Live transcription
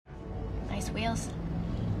Nice wheels.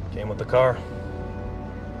 Came with the car.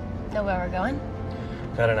 Know where we're going?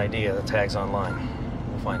 Got an idea. The tag's online.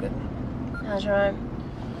 We'll find it. How's your arm?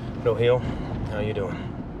 No heel. How you doing?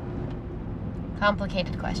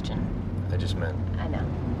 Complicated question. I just meant. I know.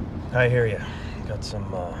 I hear you. Got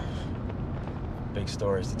some big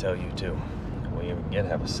stories to tell you too. Will you yet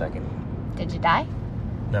have a second? Did you die?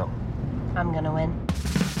 No. I'm gonna win.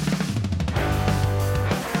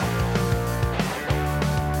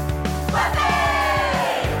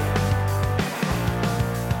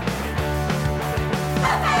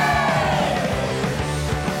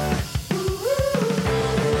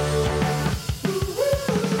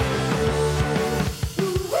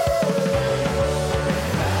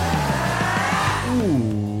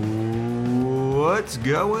 What's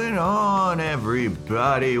going on,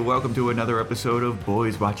 everybody? Welcome to another episode of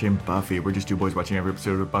Boys Watching Buffy. We're just two boys watching every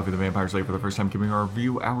episode of Buffy the Vampire Slayer for the first time, giving our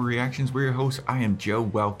review, our reactions. We're your hosts. I am Joe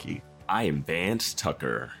Welke. I am Vance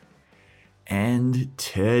Tucker. And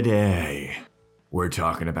today, we're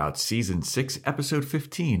talking about Season 6, Episode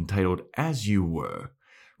 15, titled As You Were.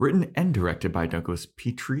 Written and directed by Douglas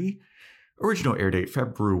Petrie. Original air date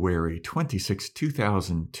February 26,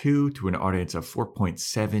 2002 to an audience of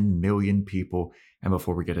 4.7 million people. And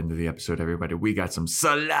before we get into the episode, everybody, we got some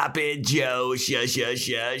Sloppy Joe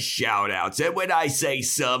shout outs. And when I say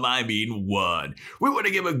some, I mean one. We want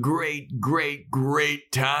to give a great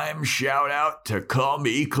time shout out to Call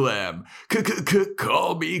Me Clem.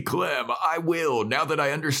 Call Me Clem. I will, now that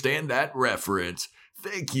I understand that reference.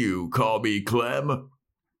 Thank you, Call Me Clem.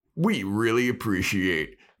 We really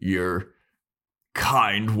appreciate your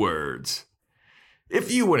kind words. If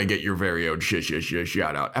you want to get your very own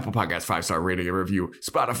shout out, Apple Podcasts 5-star rating and review,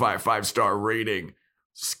 Spotify 5-star rating,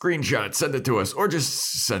 screenshot it, send it to us, or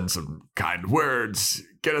just send some kind words.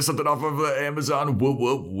 Get us something off of the Amazon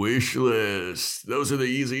wish list. Those are the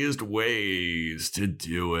easiest ways to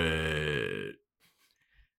do it.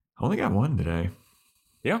 I only got one today.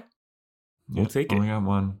 Yeah. We'll take it. Only got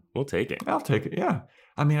one. We'll take it. I'll take it, yeah.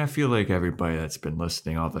 I mean, I feel like everybody that's been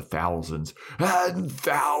listening, all the thousands and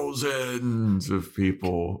thousands of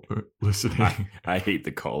people listening. I hate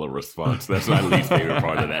the caller response. That's my least favorite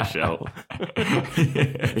part of that show.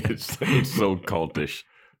 It's so cultish.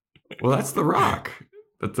 Well, that's The Rock.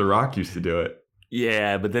 The Rock used to do it.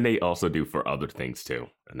 Yeah, but then they also do for other things too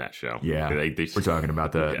in that show. Yeah, we're talking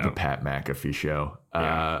about the Pat McAfee show.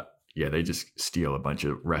 Yeah, they just steal a bunch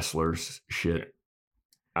of wrestlers' shit. Yeah.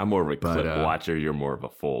 I'm more of a clip watcher. You're more of a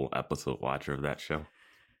full episode watcher of that show.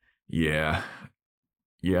 Yeah.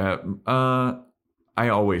 I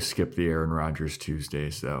always skip the Aaron Rodgers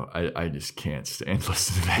Tuesdays, though. I just can't stand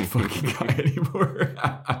listening to that fucking guy anymore.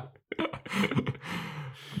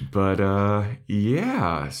 But,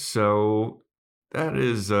 yeah. So that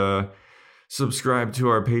is... subscribe to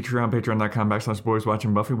our Patreon, patreon.com/Boys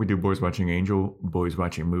Watching Buffy. We do Boys Watching Angel, Boys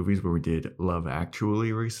Watching Movies, where we did Love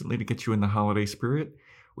Actually recently to get you in the holiday spirit.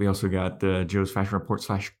 We also got Joe's Fashion Report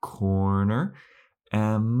 /Corner.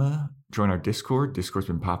 Join our Discord. Discord's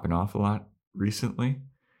been popping off a lot recently.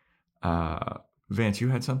 Vance, you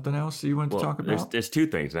had something else that you wanted to talk about? There's two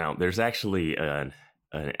things now. There's actually an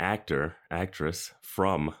actress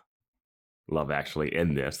from Love Actually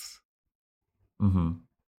in this. Mm-hmm.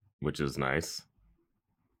 Which is nice.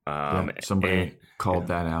 Somebody called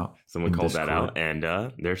that out. Someone called that out, and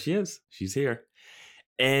there she is. She's here.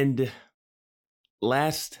 And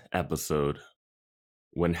last episode,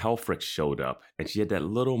 when Helfrich showed up, and she had that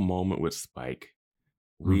little moment with Spike,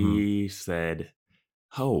 we said,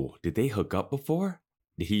 "Oh, did they hook up before?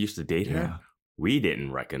 Did he used to date her?" We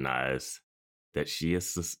didn't recognize that she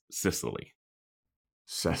is Cecily.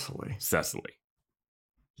 Cecily.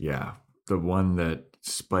 Yeah, the one that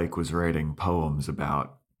Spike was writing poems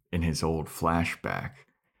about in his old flashback,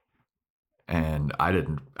 and I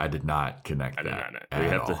did not connect that.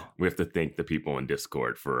 We have to thank the people in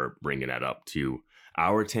Discord for bringing that up to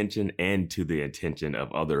our attention and to the attention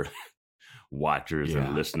of other watchers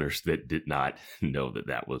and listeners that did not know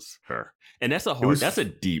that was her. And that's a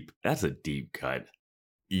deep cut.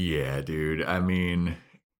 Yeah, dude. I mean,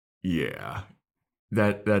 yeah,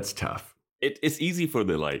 that's tough. It's easy for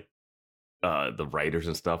the writers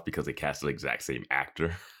and stuff because they cast the exact same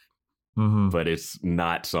actor, but it's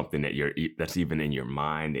not something that's even in your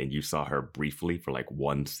mind. And you saw her briefly for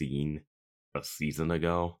one scene a season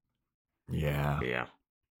ago. Yeah.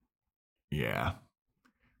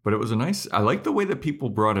 But it was I like the way that people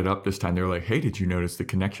brought it up this time. They were like, "Hey, did you notice the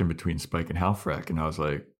connection between Spike and Halfrek?" And I was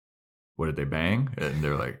like, "What, did they bang?" And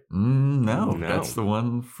they're like, no, that's the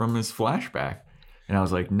one from his flashback. And I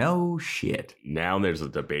was like, no shit. Now there's a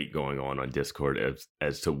debate going on Discord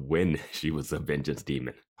as to when she was a vengeance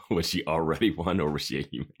demon. Was she already one, or was she a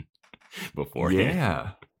human beforehand?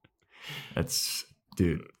 Yeah. That's,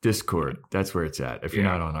 dude, Discord. That's where it's at. If you're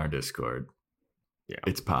not on our Discord,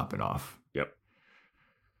 it's popping off. Yep.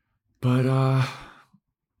 But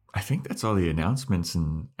I think that's all the announcements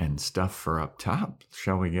and stuff for up top.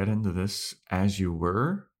 Shall we get into this as you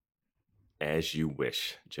were? As you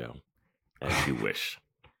wish, Joe. As you wish.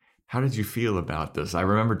 How did you feel about this? I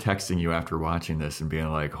remember texting you after watching this and being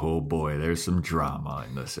like, oh boy, there's some drama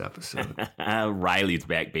in this episode. Riley's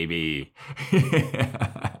back, baby.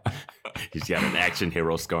 He's got an action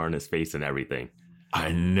hero scar on his face and everything.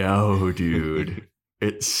 I know, dude.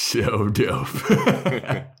 It's so dope.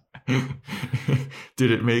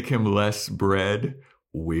 Did it make him less bread?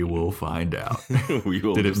 We will find out.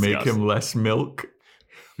 Did it make him less milk?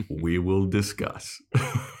 We will discuss.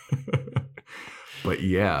 But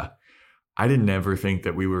yeah, I didn't ever think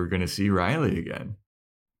that we were going to see Riley again.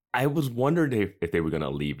 I was wondering if they were going to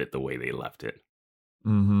leave it the way they left it.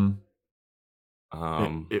 Mm-hmm.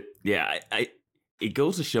 It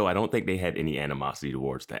goes to show I don't think they had any animosity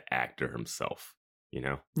towards the actor himself, you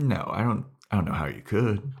know? No, I don't know how you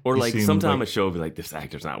could. Or like sometimes a show will be like, this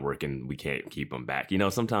actor's not working, we can't keep him back. You know,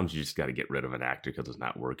 sometimes you just got to get rid of an actor because it's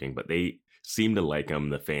not working, but they seem to like him.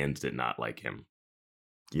 The fans did not like him.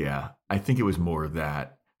 Yeah, I think it was more of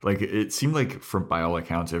that. Like, it seemed like, by all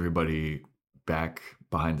accounts, everybody back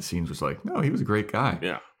behind the scenes was like, no, he was a great guy.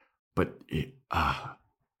 Yeah. But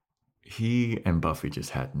he and Buffy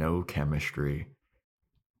just had no chemistry.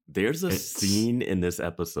 There's a scene in this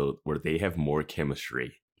episode where they have more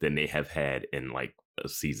chemistry than they have had in like a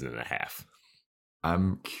season and a half.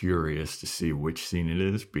 I'm curious to see which scene it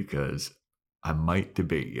is because I might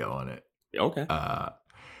debate you on it. Okay.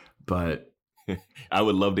 But I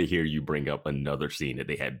would love to hear you bring up another scene that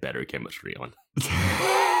they had better chemistry on.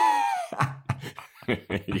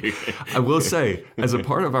 I will say, as a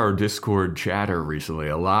part of our Discord chatter recently,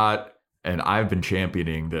 a lot, and I've been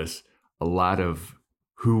championing this, a lot of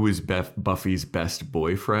who is Buffy's best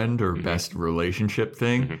boyfriend or best relationship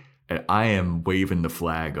thing. Mm-hmm. And I am waving the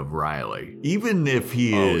flag of Riley. Even if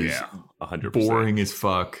he is 100%. Boring as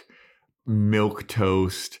fuck, milk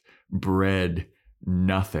toast, bread,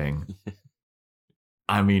 nothing.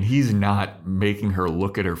 I mean, he's not making her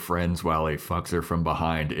look at her friends while he fucks her from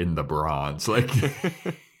behind in the bronze. Like,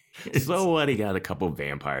 so what? He got a couple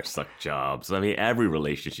vampire suck jobs. I mean, every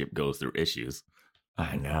relationship goes through issues.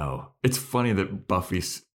 I know. It's funny that Buffy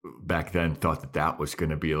back then thought that was going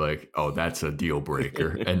to be like, oh, that's a deal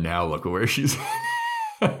breaker. And now look at where she's.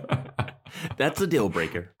 That's a deal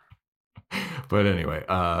breaker. But anyway,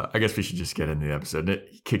 I guess we should just get into the episode.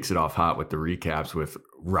 It kicks it off hot with the recaps with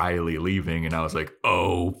Riley leaving. And I was like,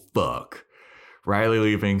 oh, fuck. Riley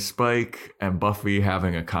leaving, Spike and Buffy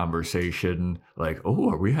having a conversation. Like, oh,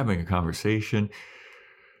 are we having a conversation?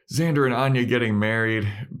 Xander and Anya getting married.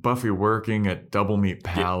 Buffy working at Double Meat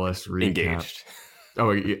Palace. Recap. Engaged.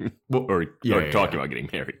 Oh, yeah. Well, or talking about getting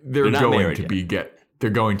married. They're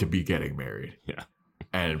going to be getting married. Yeah.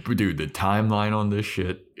 And dude, the timeline on this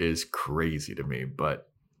shit is crazy to me. But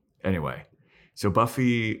anyway, so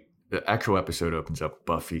Buffy, the actual episode opens up with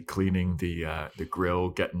Buffy cleaning the grill,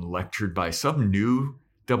 getting lectured by some new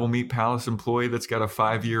Double Meat Palace employee that's got a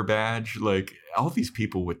 5-year badge. Like, all these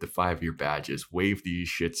people with the 5-year badges wave these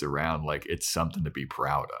shits around like it's something to be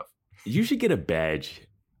proud of. You should get a badge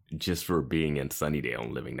just for being in Sunnydale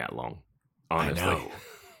and living that long. Honestly.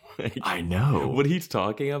 I know. What he's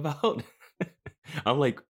talking about. I'm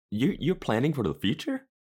like, you're planning for the future?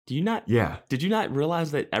 Do you not? Yeah. Did you not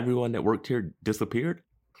realize that everyone that worked here disappeared?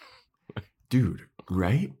 Dude,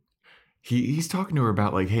 right? He's talking to her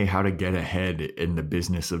about like, hey, how to get ahead in the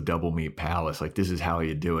business of Double Meat Palace. Like, this is how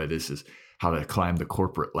you do it. This is how to climb the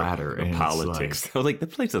corporate ladder. And politics. I was like, the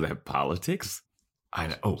place doesn't have politics. I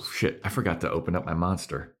know. Oh shit! I forgot to open up my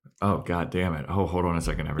monster. Oh god damn it! Oh, hold on a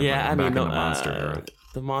second, everybody. Yeah, I'm back in the monster era.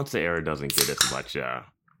 The monster era doesn't get as much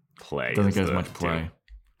play. Doesn't get as much play.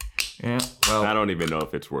 Yeah. Well, I don't even know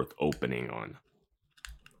if it's worth opening on.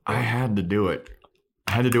 I had to do it.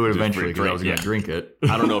 I had to do it eventually because I was going to drink it.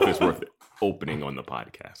 I don't know if it's worth opening on the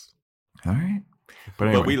podcast. All right. But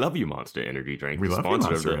anyway, we love you, Monster Energy Drink. We love you,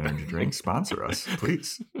 Monster Energy Drink. Sponsor us,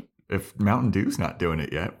 please. If Mountain Dew's not doing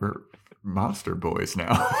it yet, we're Monster Boys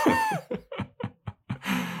now.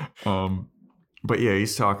 But yeah,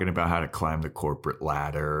 he's talking about how to climb the corporate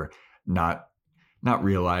ladder, not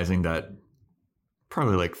realizing that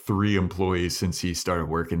probably like 3 employees since he started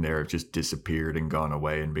working there have just disappeared and gone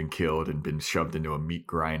away and been killed and been shoved into a meat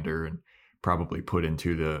grinder and probably put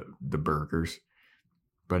into the burgers.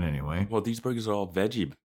 But anyway. Well, these burgers are all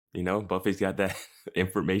veggie. You know, Buffy's got that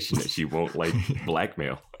information that she won't like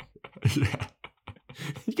blackmail. Yeah.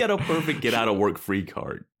 You got a perfect get out of work free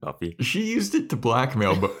card, Buffy. She used it to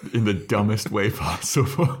blackmail, but in the dumbest way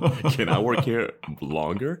possible. Can I work here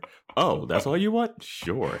longer? Oh, that's all you want?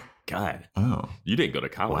 Sure. God. Oh. You didn't go to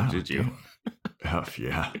college, Wow, did you? Oh,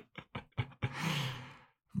 yeah.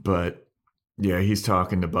 But yeah, he's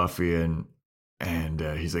talking to Buffy and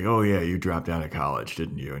he's like, oh yeah, you dropped out of college,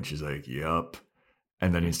 didn't you? And she's like, yup.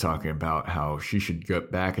 And then he's talking about how she should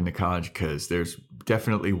get back into college because there's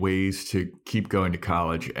definitely ways to keep going to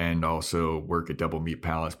college and also work at Double Meat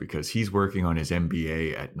Palace because he's working on his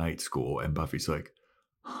MBA at night school. And Buffy's like,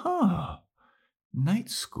 huh, night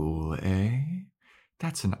school, eh?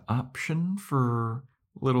 That's an option for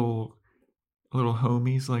little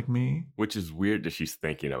homies like me. Which is weird that she's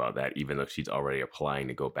thinking about that, even though she's already applying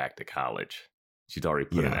to go back to college. She's already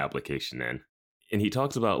put an application in. And he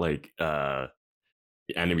talks about like your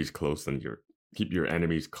enemies close and keep your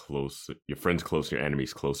enemies close, your friends close, your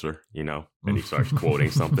enemies closer, you know? And he starts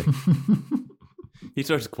quoting something. He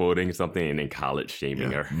starts quoting something and then college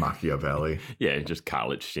shaming her. Machiavelli. Yeah, just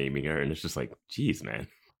college shaming her. And it's just like, geez, man.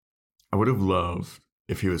 I would have loved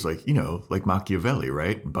if he was like, like Machiavelli,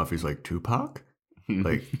 right? And Buffy's like, Tupac?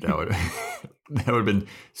 Like, that would have been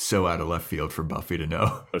so out of left field for Buffy to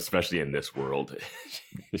know. Especially in this world.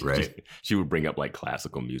 Right. She would bring up like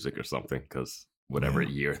classical music or something because whatever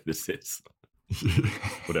year this is.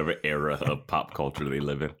 Whatever era of pop culture they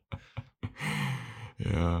live in.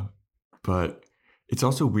 Yeah. But it's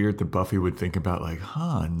also weird that Buffy would think about like,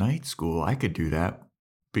 night school, I could do that.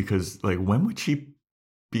 Because like, when would she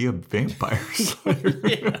be a vampire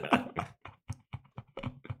slayer?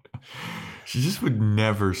 She just would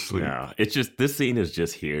never sleep. Yeah, it's just, this scene is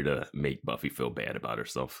just here to make Buffy feel bad about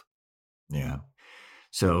herself. Yeah.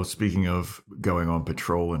 So speaking of going on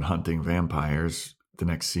patrol and hunting vampires, the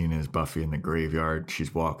next scene is Buffy in the graveyard.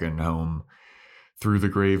 She's walking home through the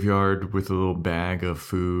graveyard with a little bag of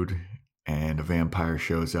food, and a vampire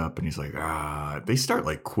shows up and he's like, they start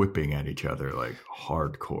like quipping at each other like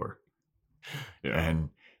hardcore. Yeah. And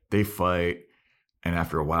they fight. And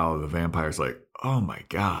after a while, the vampire's like, oh my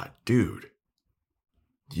God, dude,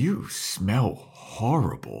 you smell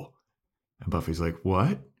horrible. And Buffy's like,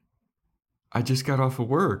 what? I just got off of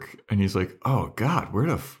work. And he's like, oh God, where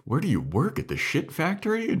do you work, at the shit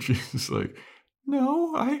factory? And she's like,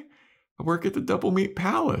 no, I work at the Double Meat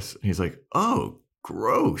Palace. And he's like, oh,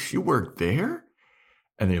 gross, you work there?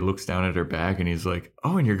 And he looks down at her bag and he's like,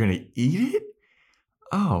 oh, and you're going to eat it?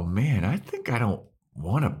 Oh man, I think I don't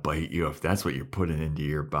want to bite you if that's what you're putting into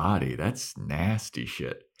your body. That's nasty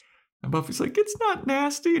shit. And Buffy's like, it's not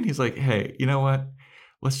nasty. And he's like, hey, you know what?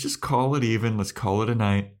 Let's just call it even. Let's call it a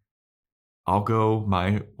night. I'll go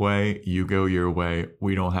my way. You go your way.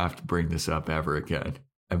 We don't have to bring this up ever again.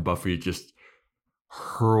 And Buffy just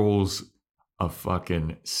hurls a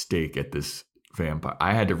fucking stake at this vampire.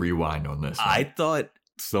 I had to rewind on this. I thought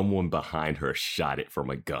someone behind her shot it from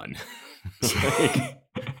a gun.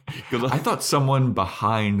 I thought someone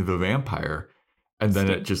behind the vampire, and then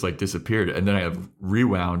it just like disappeared. And then I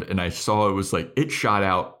rewound and I saw it was like it shot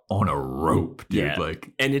out on a rope, dude. Yeah.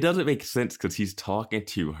 Like, and it doesn't make sense because he's talking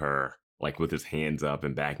to her like with his hands up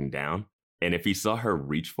and backing down. And if he saw her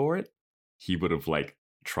reach for it, he would have like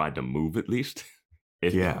tried to move at least.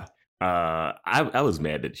 Yeah. I was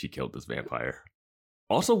mad that she killed this vampire.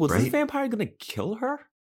 Also, was this vampire gonna kill her?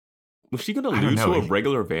 Was she gonna lose to a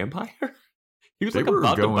regular vampire? He was like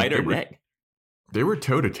about to bite her neck. They were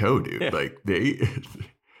toe to toe, dude. Yeah. Like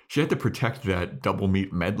she had to protect that Double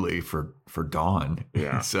Meat medley for Dawn.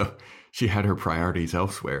 Yeah. So she had her priorities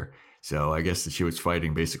elsewhere. So I guess that she was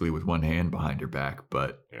fighting basically with one hand behind her back.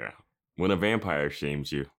 But yeah, when a vampire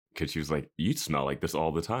shames you, because she was like, "You smell like this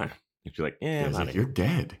all the time." And she's like, like, you're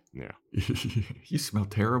dead. Yeah, you smell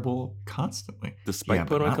terrible constantly. Does Spike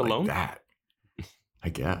put on cologne? Like that, I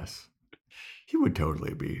guess he would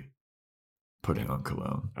totally be putting on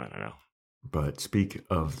cologne. I don't know. But speak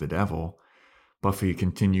of the devil, Buffy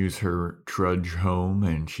continues her trudge home,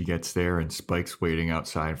 and she gets there, and Spike's waiting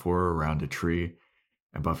outside for her around a tree.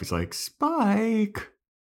 And Buffy's like, Spike,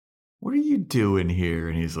 what are you doing here?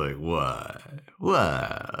 And he's like, what?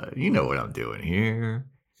 What? You know what I'm doing here.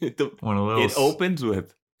 It opens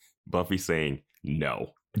with Buffy saying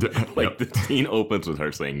no. Like the scene opens with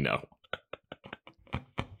her saying no.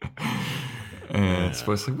 And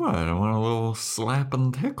Spike's like, what? I want a little slap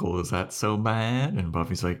and tickle. Is that so bad? And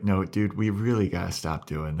Buffy's like, no, dude, we really got to stop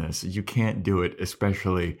doing this. You can't do it,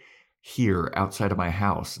 especially here outside of my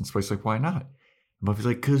house. And Spike's like, why not? And Buffy's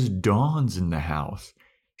like, because Dawn's in the house.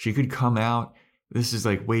 She could come out. This is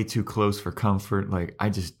like way too close for comfort. Like, I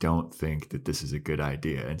just don't think that this is a good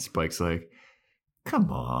idea. And Spike's like,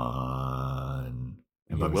 come on.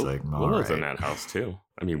 And Buffy's like, all Willow's in right. that house too.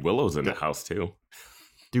 I mean, Willow's in that house too.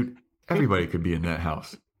 Dude, everybody could be in that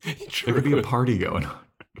house. True. There could be a party going on.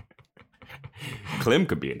 Clem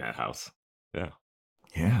could be in that house. Yeah.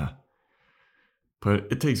 Yeah. But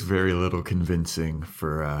it takes very little convincing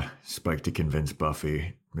for Spike to convince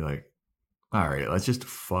Buffy. Be like, all right, let's just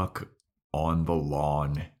fuck on the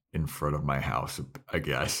lawn in front of my house, I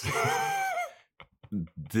guess.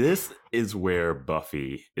 This is where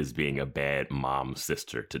Buffy is being a bad mom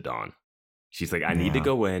sister to Dawn. She's like, I need to Yeah.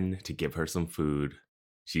 go in to give her some food.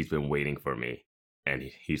 She's been waiting for me. And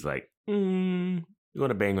he's like, you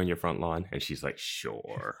want to bang on your front lawn? And she's like,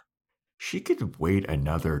 sure. She could wait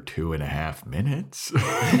another 2.5 minutes.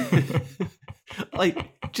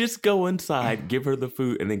 Like, just go inside, give her the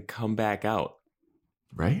food, and then come back out.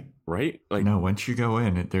 Right? Right? Like, No, once you go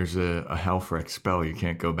in, there's a Hellfreck spell. You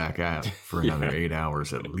can't go back out for another 8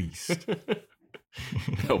 hours at least.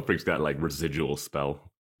 Hellfreck's got like residual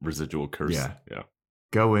curse. Yeah.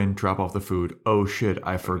 Go in, drop off the food. Oh shit,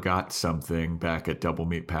 I forgot something back at Double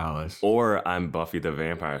Meat Palace. Or I'm Buffy the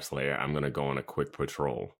Vampire Slayer. I'm going to go on a quick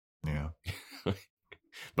patrol. Yeah.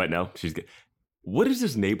 But no, what is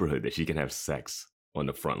this neighborhood that she can have sex on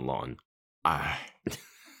the front lawn? I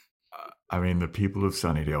mean, the people of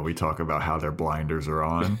Sunnydale, we talk about how their blinders are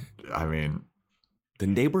on. I mean, The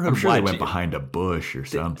neighborhood I'm sure they watching. went behind a bush or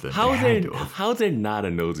something. How They is had there, to have. how is there not a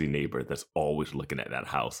nosy neighbor that's always looking at that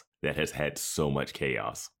house that has had so much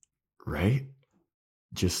chaos? Right?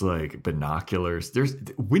 Just like binoculars. There's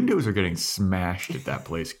windows are getting smashed at that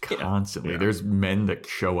place constantly. Yeah. There's men that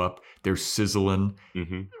show up. They're sizzling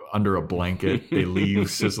Mm-hmm. under a blanket. They leave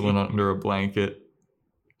sizzling under a blanket.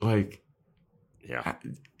 Like, Yeah.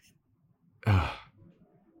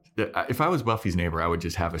 if I was Buffy's neighbor, I would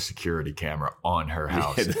just have a security camera on her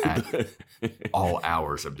house at all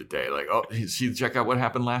hours of the day. Like, oh, see, check out what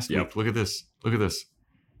happened last Yep. week. Look at this. Look at this.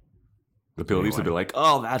 The police would be like,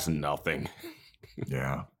 oh, that's nothing.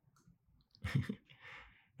 Yeah.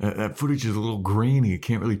 that footage is a little grainy. You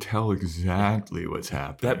can't really tell exactly what's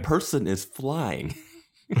happening. That person is flying.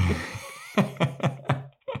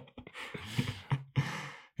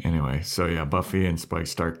 Anyway, so yeah, Buffy and Spike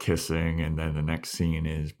start kissing, and then the next scene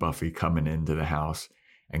is Buffy coming into the house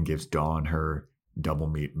and gives Dawn her double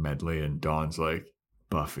meat medley, and Dawn's like,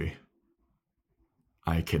 Buffy,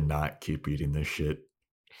 I cannot keep eating this shit.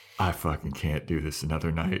 I fucking can't do this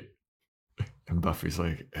another night. And Buffy's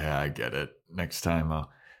like, yeah, I get it. Next time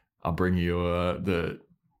I'll bring you the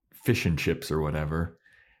fish and chips or whatever.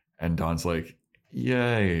 And Dawn's like,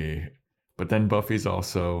 yay. But then Buffy's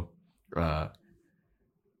also, I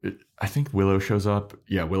think Willow shows up.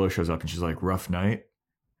 Yeah, Willow shows up and she's like, rough night.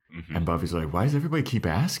 Mhm. And Buffy's like, why does everybody keep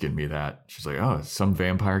asking me that? She's like, oh, some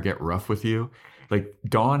vampire get rough with you? Like,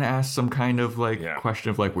 Dawn asks some kind of like Yeah. question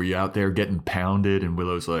of like, were you out there getting pounded? And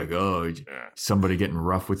Willow's like, oh, Yeah. somebody getting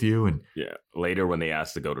rough with you? And Yeah. Later, when they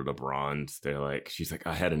asked to go to the Bronze, they're like, she's like,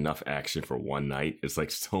 I had enough action for one night. It's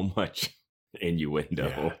like so much innuendo.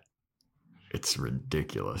 yeah, it's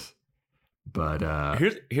ridiculous. But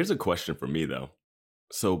Here's a question for me, though.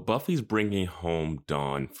 So Buffy's bringing home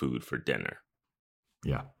Dawn food for dinner.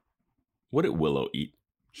 yeah, What did Willow eat?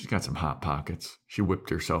 she's got some Hot Pockets. She whipped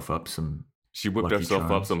herself up some. She whipped Lucky herself up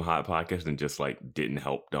Charms. some Hot Pockets and just like didn't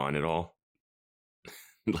help Dawn at all.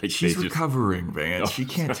 Like She's they just- recovering, Vance. Oh, She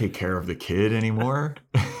can't take care of the kid anymore.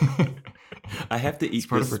 I have to eat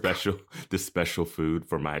part this of her- special food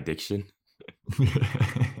for my addiction.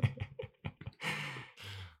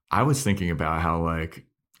 I was thinking about how, like,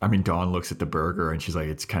 I mean, Dawn looks at the burger and she's like,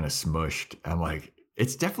 it's kind of smushed. I'm like,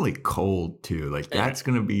 it's definitely cold too. Like, that's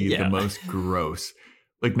going to be Yeah. the most gross.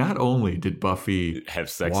 Like, not only did Buffy Have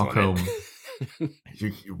sex walk on home, it.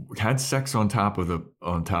 she had sex on top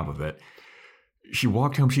of it. She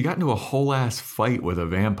walked home. She got into a whole ass fight with a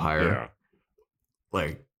vampire. Yeah.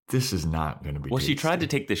 Like, this is not going to be. Well, she tried to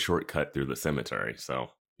tasty. take the shortcut through the cemetery, so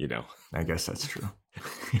you know I guess that's true.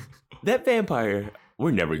 that vampire.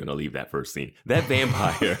 We're never gonna leave that first scene. That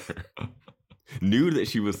vampire knew that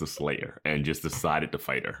she was the Slayer and just decided to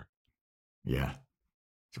fight her. Yeah.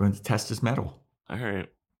 She went to test his metal. All right,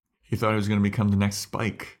 He thought he was going to become the next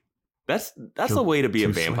Spike. that's Kill a way to be a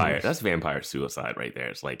two vampire. Slayers. That's vampire suicide right there.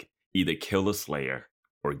 It's like either kill the Slayer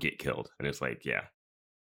or get killed, and it's like, yeah,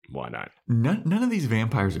 why not? None of these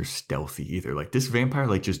vampires are stealthy either. Like, this vampire,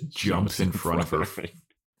 like, just jumps in front of her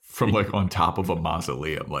from, like, on top of a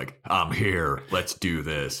mausoleum. Like, I'm here. Let's do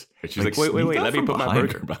this. And she's like, wait, sneak out let me from put my behind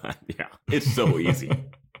burger her. behind. Yeah, it's so easy.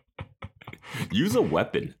 Use a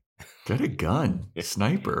weapon. Get a gun.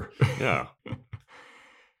 Sniper. Yeah.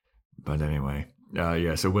 But anyway,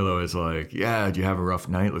 Yeah, so Willow is like, yeah, did you have a rough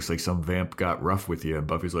night? Looks like some vamp got rough with you. And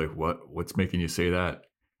Buffy's like, what? What's making you say that?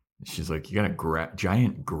 And she's like, you got a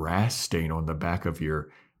giant grass stain on the back of your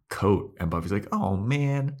coat. And Buffy's like, oh,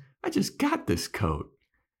 man, I just got this coat.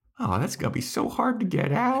 Oh, that's going to be so hard to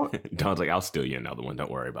get out. Dawn's like, I'll steal you another one.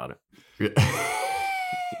 Don't worry about it.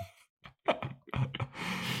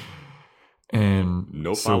 And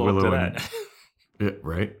no so follow-up to Willow that. Yeah,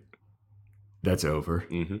 right? That's over.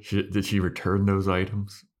 Mm-hmm. Did she return those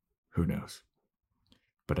items? Who knows?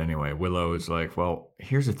 But anyway, Willow is like, well,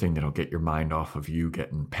 here's a thing that'll get your mind off of you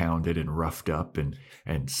getting pounded and roughed up and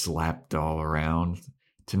slapped all around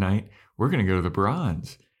tonight. We're going to go to the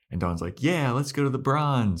Bronze. And Dawn's like, yeah, let's go to the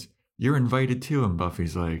Bronze. You're invited too. And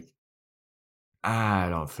Buffy's like, I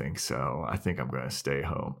don't think so. I think I'm going to stay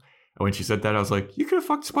home. And when she said that, I was like, you could have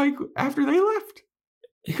fucked Spike after they left.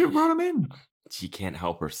 You could have brought him in. She can't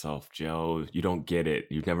help herself, Joe. You don't get it.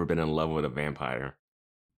 You've never been in love with a vampire.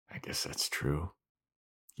 I guess that's true.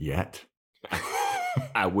 Yet.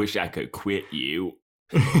 I wish I could quit you.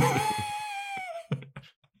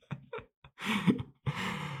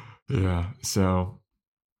 Yeah, so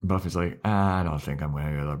Buffy's like, I don't think I'm going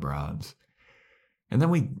to go to the Bronze. And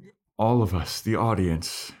then all of us, the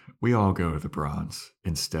audience, we all go to the Bronze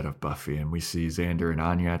instead of Buffy. And we see Xander and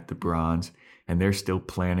Anya at the Bronze. And they're still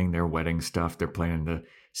planning their wedding stuff. They're planning the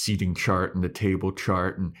seating chart and the table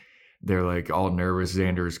chart. And they're like all nervous.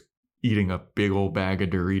 Xander's eating a big old bag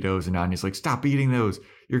of Doritos. And Anya's like, stop eating those.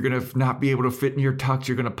 You're going to not be able to fit in your tux.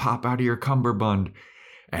 You're going to pop out of your cummerbund.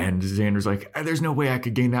 And Xander's like, there's no way I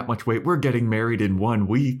could gain that much weight. We're getting married in 1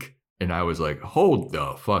 week. And I was like, hold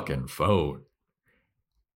the fucking phone.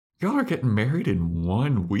 Y'all are getting married in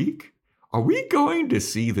 1 week? Are we going to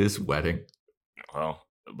see this wedding? Well,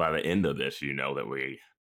 by the end of this, you know that we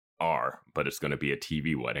are, but it's going to be a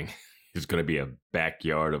TV wedding. It's going to be a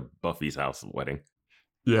backyard of Buffy's house wedding.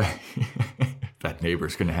 Yeah. That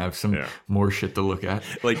neighbor's going to have some more shit to look at.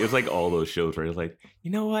 Like, it's like all those shows where it's like,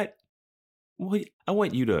 you know what? I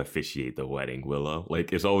want you to officiate the wedding, Willow.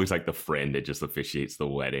 Like, it's always like the friend that just officiates the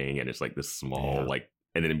wedding, and it's like this small,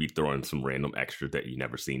 and then be throwing some random extra that you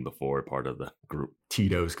never seen before, part of the group.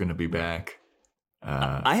 Tito's going to be back.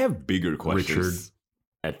 I have bigger questions. Richard.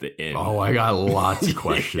 At the end. Oh, I got lots of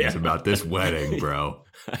questions about this wedding, bro.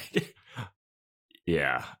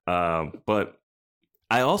 Yeah. But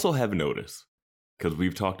I also have noticed, because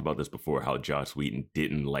we've talked about this before, how Joss Whedon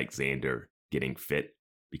didn't like Xander getting fit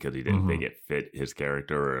because he didn't think it fit his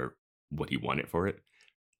character or what he wanted for it.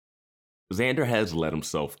 Xander has let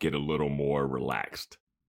himself get a little more relaxed.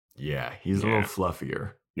 Yeah, he's a little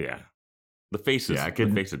fluffier. Yeah. The face is,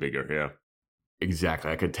 the face is bigger, yeah. Exactly.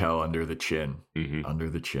 I could tell under the chin. Mm-hmm. Under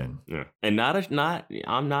the chin. Yeah. And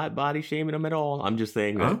I'm not body shaming him at all. I'm just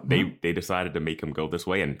saying that they decided to make him go this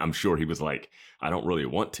way. And I'm sure he was like, I don't really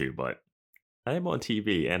want to, but I'm on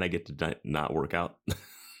TV and I get to not work out.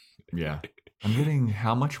 Yeah. I'm getting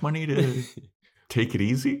how much money to take it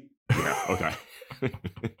easy? Yeah. Okay.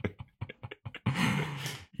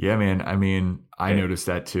 Yeah, man. I mean, I noticed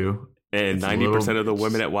that too. And 90% of the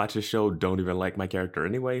women that watch the show don't even like my character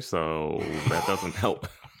anyway, so that doesn't help.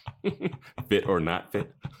 Fit or not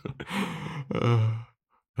fit.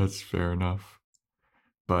 That's fair enough.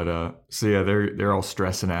 But so yeah, they're all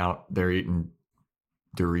stressing out. They're eating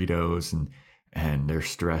Doritos and they're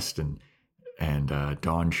stressed and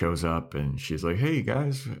Dawn shows up and she's like, "Hey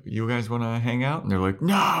guys, you guys want to hang out?" And they're like,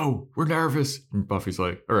 "No, we're nervous." And Buffy's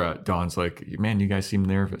like, Dawn's like, "Man, you guys seem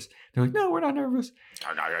nervous." They're like, "No, we're not nervous."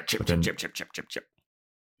 Chip.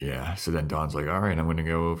 Yeah. So then Dawn's like, "All right, I'm going to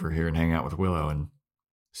go over here and hang out with Willow." And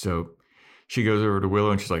so she goes over to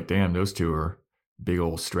Willow and she's like, "Damn, those two are big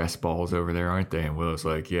old stress balls over there, aren't they?" And Willow's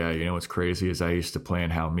like, "Yeah, you know what's crazy is I used to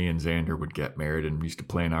plan how me and Xander would get married and we used to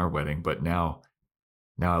plan our wedding, but now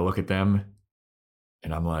I look at them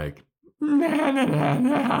and I'm like,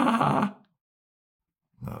 nah.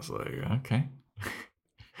 And I was like, okay."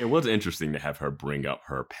 It was interesting to have her bring up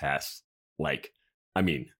her past, crush. I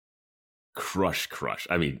mean,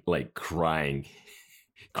 like crying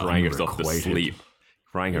herself to sleep.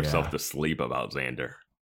 Crying herself to sleep about Xander.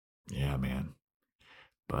 Yeah, man.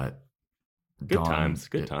 But good times.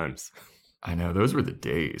 I know, those were the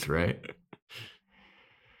days, right?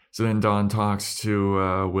 So then Dawn talks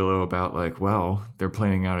to Willow about well, they're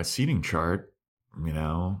planning out a seating chart. You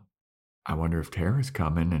know, I wonder if Tara's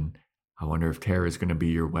coming, and I wonder if Tara's going to be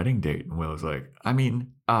your wedding date. And Willow's like, I don't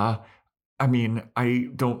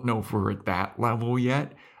know if we're at that level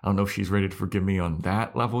yet. I don't know if she's ready to forgive me on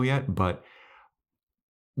that level yet, but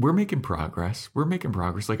we're making progress.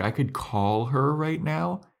 Like, I could call her right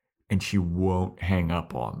now and she won't hang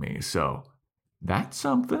up on me. So that's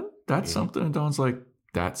something. That's something. And Dawn's like,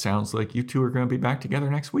 that sounds like you two are going to be back together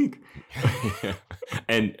next week.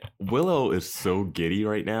 And Willow is so giddy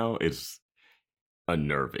right now. It's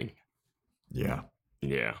unnerving. Yeah.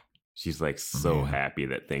 Yeah. She's like so Man. happy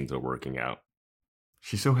that things are working out.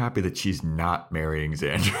 She's so happy that she's not marrying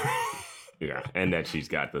Xander. Yeah. And that she's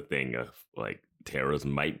got the thing of like Tara's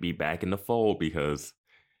might be back in the fold because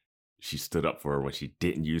she stood up for her when she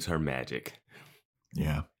didn't use her magic.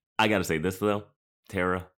 Yeah. I got to say this though,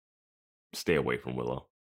 Tara, stay away from Willow.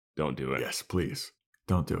 Don't do it. Yes, please.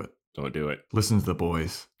 Don't do it. Don't do it. Listen to the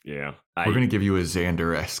boys. Yeah. We're going to give you a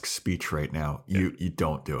Xander-esque speech right now. You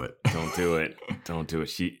don't do it. Don't do it. Don't do it.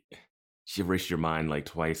 She erased your mind like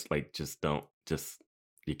twice. Like, just don't. Just,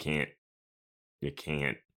 you can't. You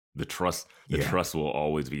can't. The trust will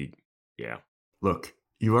always be, yeah. Look,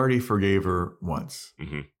 you already forgave her once.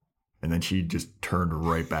 Mm-hmm. And then she just turned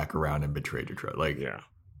right back around and betrayed your trust. Like, Yeah.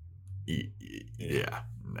 Yeah,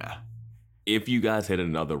 nah. If you guys hit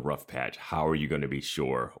another rough patch, how are you going to be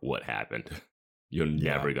sure what happened? You're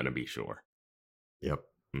never going to be sure. Yep.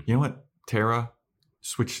 Mm-hmm. You know what, Tara?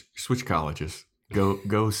 Switch colleges.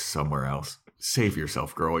 Go somewhere else. Save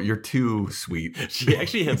yourself, girl. You're too sweet. She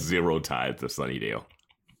actually has 0 ties to Sunnydale.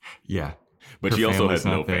 Yeah. But Her she also family's has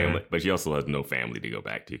no not there. family. But she also has no family to go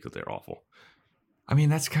back to because they're awful. I mean,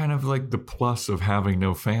 that's kind of like the plus of having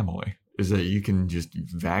no family, is that you can just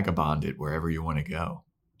vagabond it wherever you want to go.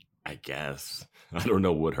 I guess. I don't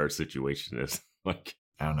know what her situation is. Like,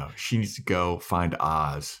 I don't know. She needs to go find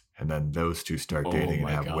Oz, and then those two start Oh dating and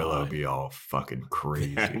my have God. Willow be all fucking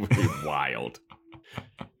crazy. that would be wild.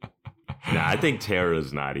 Nah, I think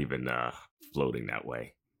Tara's not even floating that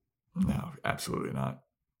way. No, absolutely not.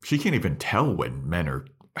 She can't even tell when men are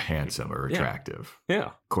handsome or Yeah. attractive.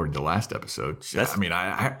 Yeah. According to last episode. That's- I mean,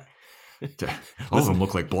 all of them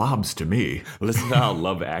look like blobs to me. Listen to our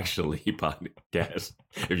Love Actually podcast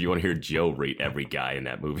if you want to hear Joe rate every guy in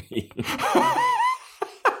that movie.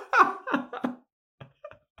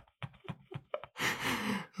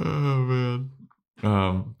 Oh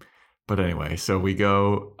man. But anyway, so we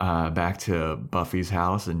go back to Buffy's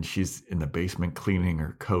house, and she's in the basement cleaning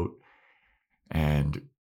her coat, and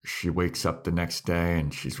she wakes up the next day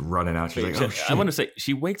and she's running out. She's like, "Oh shit!" I want to say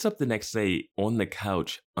she wakes up the next day on the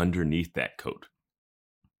couch underneath that coat.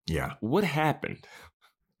 Yeah. What happened?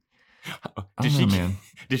 I don't know, man.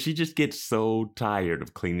 Did she just get so tired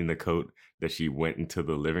of cleaning the coat that she went into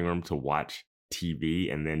the living room to watch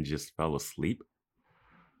TV and then just fell asleep?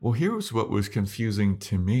 Well, here's what was confusing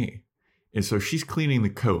to me. And so she's cleaning the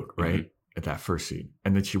coat, right? At that first scene.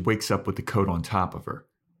 And then she wakes up with the coat on top of her.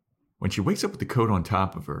 When she wakes up with the coat on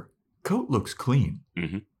top of her, coat looks clean.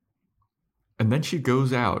 Mm-hmm. And then she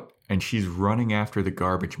goes out and she's running after the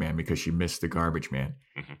garbage man because she missed the garbage man.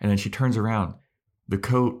 Mhm. And then she turns around. The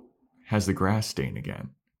coat has the grass stain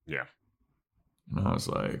again. Yeah. And I was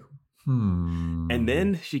like, And And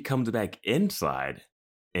then she comes back inside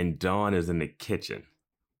and Dawn is in the kitchen.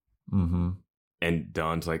 Mm-hmm. And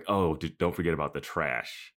Dawn's like, oh, don't forget about the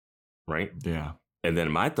trash. Right? Yeah. And then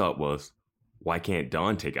my thought was, why can't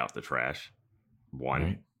Dawn take out the trash? One.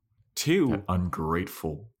 Right? 2. That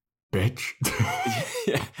ungrateful bitch.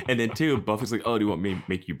 Yeah. And then 2, Buffy's like, oh, do you want me to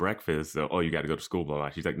make you breakfast? So, oh, you got to go to school, blah, blah.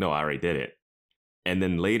 She's like, no, I already did it. And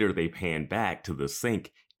then later they pan back to the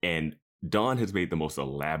sink and Dawn has made the most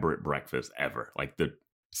elaborate breakfast ever. Like the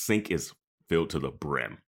sink is filled to the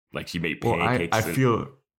brim. Like she made Well, pancakes. I feel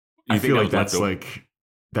think like that that's was like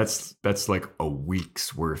that's like a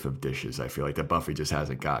week's worth of dishes. I feel like that Buffy just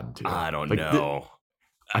hasn't gotten to. I don't Like, know.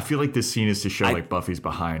 I feel like this scene is to show I- like Buffy's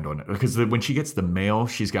behind on it because when she gets the mail,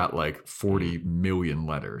 she's got like 40 million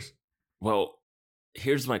letters. Well,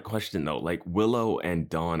 here's my question though. Like Willow and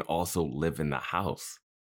Dawn also live in the house.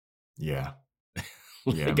 Yeah,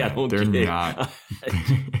 Like, Yeah, I man, don't they're get not.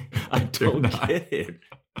 I They're don't not. get it.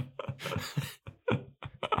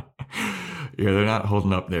 Yeah, they're not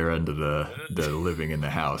holding up their end of the living in the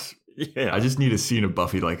house. Yeah. I just need a scene of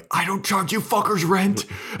Buffy like, I don't charge you fuckers rent,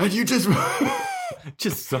 and you just.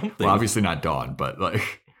 Just something. Well, obviously not Dawn, but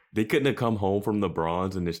like, They couldn't have come home from the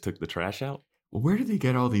bronze and just took the trash out. where did they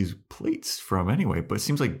get all these plates from anyway? But it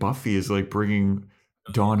seems like Buffy is like bringing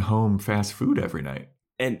Dawn home fast food every night.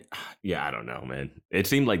 And yeah, I don't know, man. It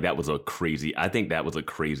seemed like that was I think that was a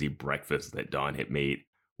crazy breakfast that Dawn had made,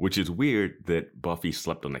 which is weird that Buffy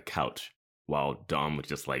slept on the couch while Dawn was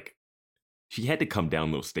just like, she had to come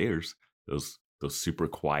down those stairs, those super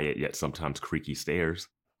quiet yet sometimes creaky stairs.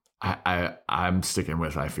 I'm sticking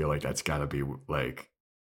with, I feel like that's got to be like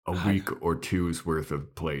a week or two's worth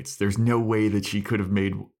of plates. There's no way that she could have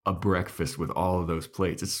made a breakfast with all of those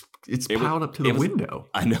plates. It's piled up to the window.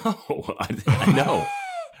 I know. I know.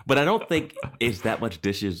 But I don't think it's that much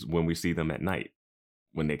dishes when we see them at night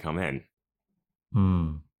when they come in.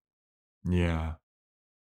 Yeah.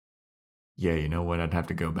 Yeah, you know what? I'd have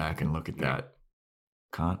to go back and look at that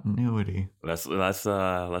continuity. Let's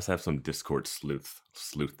have some Discord sleuth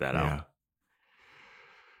that out.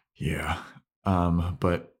 Yeah.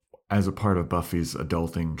 But as a part of Buffy's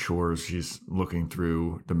adulting chores, she's looking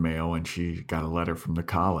through the mail and she got a letter from the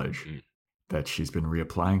college that she's been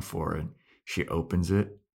reapplying for. And she opens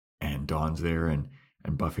it and Dawn's there and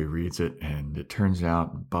Buffy reads it. And it turns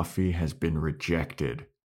out Buffy has been rejected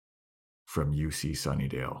from UC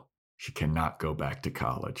Sunnydale. She cannot go back to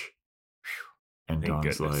college. And Thank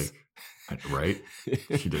Dawn's goodness. like, right?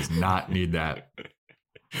 She does not need that.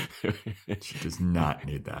 She does not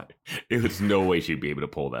need that. There's no way she'd be able to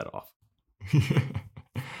pull that off.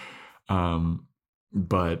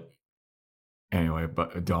 But anyway,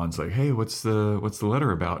 but Dawn's like, hey, what's the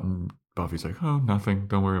letter about? And Buffy's like, oh, nothing.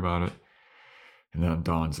 Don't worry about it. And then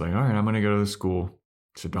Dawn's like, all right, I'm going to go to the school.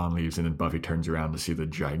 So Dawn leaves, and then Buffy turns around to see the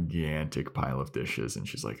gigantic pile of dishes, and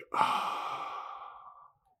she's like, oh,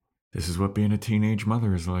 this is what being a teenage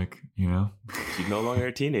mother is like, you know? She's no longer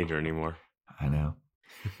a teenager anymore. I know.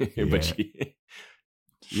 But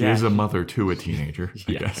she is a mother to a teenager,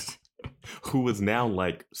 I Yeah. guess. Who is now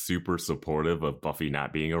like super supportive of Buffy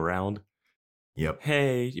not being around. Yep.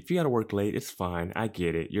 Hey, if you got to work late, it's fine. I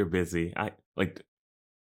get it. You're busy.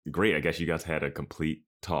 Great. I guess you guys had a complete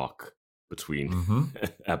talk between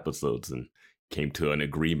episodes and came to an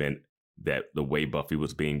agreement that the way Buffy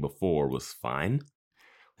was being before was fine.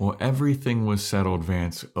 Well, everything was settled,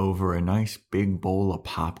 Vance, over a nice big bowl of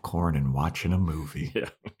popcorn and watching a movie. Yeah.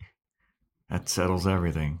 That settles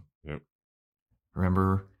everything. Yep.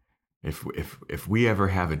 Remember, if we ever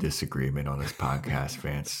have a disagreement on this podcast,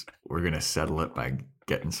 Vance, we're going to settle it by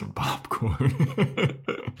getting some popcorn.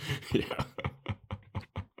 Yeah.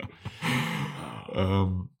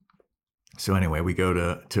 So anyway, we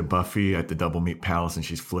go to Buffy at the Double Meat Palace, and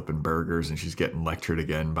she's flipping burgers, and she's getting lectured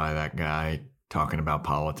again by that guy talking about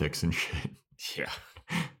politics and shit. Yeah.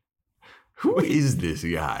 Who is this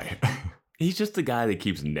guy? He's just the guy that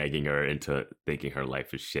keeps negging her into thinking her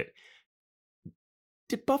life is shit.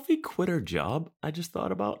 Did Buffy quit her job? I just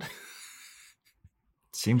thought about.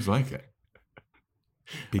 Seems like it.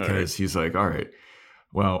 Because he's like, all right,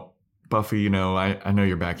 well, Buffy, you know, I know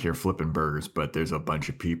you're back here flipping burgers, but there's a bunch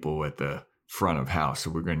of people at the front of house, so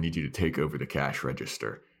we're going to need you to take over the cash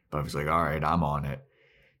register. Buffy's like, all right, I'm on it.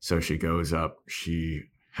 So she goes up, she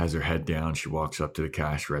has her head down, she walks up to the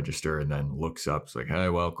cash register and then looks up. It's like, hey,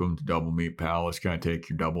 welcome to Double Meat Palace. Can I take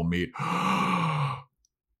your double meat? Oh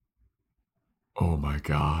my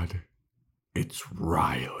God. It's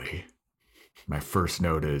Riley. My first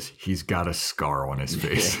note is he's got a scar on his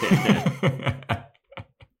face.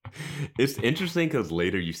 It's interesting because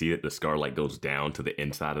later you see that the scar like goes down to the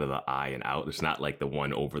inside of the eye and out. It's not like the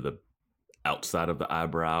one over the outside of the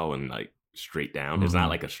eyebrow and like straight down. Mm-hmm. It's not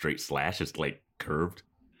like a straight slash. It's like curved.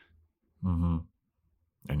 Mm-hmm.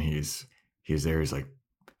 And he's there. He's like,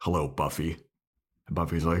 hello, Buffy. And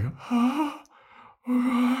Buffy's like,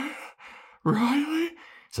 Riley?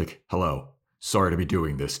 It's like, hello. Sorry to be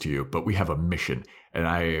doing this to you, but we have a mission. And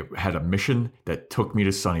I had a mission that took me to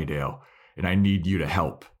Sunnydale, and I need you to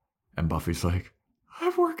help. And Buffy's like,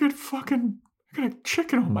 I work at fucking, I got a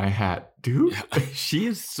chicken on my hat, dude. Yeah, she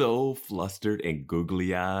is so flustered and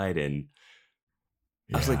googly-eyed, and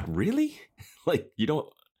I was like, really? Like, you don't...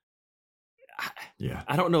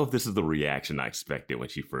 I don't know if this is the reaction I expected when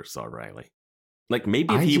she first saw Riley. Like,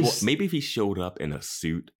 maybe if he showed up in a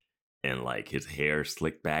suit and like his hair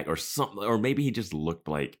slicked back or something, or maybe he just looked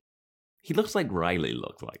like, he looks like Riley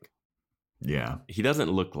looked like. Yeah. He doesn't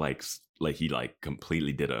look like he like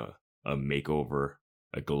completely did a makeover,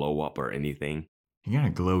 a glow up or anything. He got to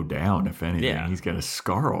glow down, if anything. Yeah. He's got a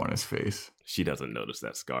scar on his face. She doesn't notice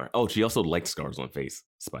that scar. Oh, she also likes scars on face,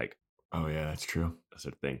 Spike. Oh, yeah, that's true. That's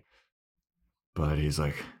her thing. But he's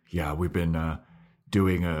like, yeah, we've been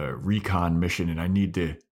doing a recon mission, and I need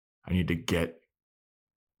to get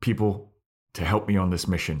people to help me on this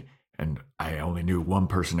mission. And I only knew one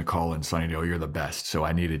person to call in Sunnydale. You're the best. So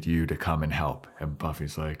I needed you to come and help. And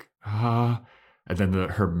Buffy's like, And then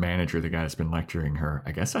her manager, the guy that's been lecturing her,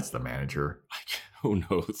 I guess that's the manager. Who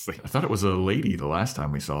knows? I thought it was a lady the last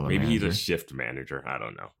time we saw the Maybe manager. he's a shift manager. I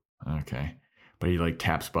don't know. Okay. But he like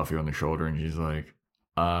taps Buffy on the shoulder and she's like,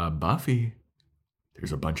 Buffy,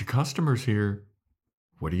 there's a bunch of customers here.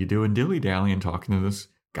 What are you doing dilly-dallying talking to this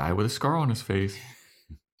guy with a scar on his face?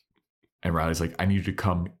 And Riley's like, I need you to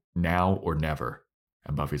come now or never.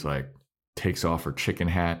 And Buffy's like, takes off her chicken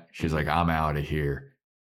hat. She's like, I'm out of here.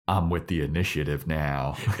 I'm with the initiative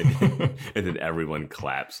now. And then everyone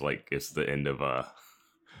claps like it's the end of A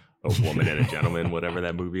Woman and a Gentleman, whatever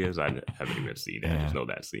that movie is. I haven't even seen it. I just know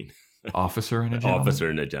that scene. Officer and a Gentleman? Officer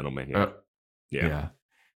and a Gentleman, yeah. Yeah.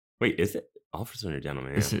 Wait, is it Officer and a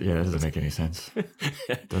Gentleman? Yeah, that doesn't make any sense.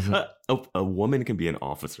 Does it? A woman can be an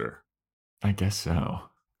officer. I guess so.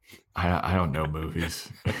 I don't know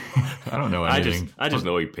movies. I don't know anything. I just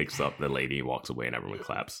know he picks up the lady, walks away, and everyone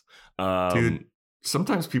claps. Dude,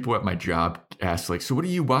 sometimes people at my job ask, like, so what are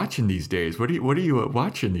you watching these days? What are you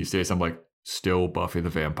watching these days? I'm like, still Buffy the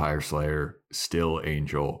Vampire Slayer, still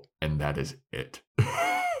Angel, and that is it.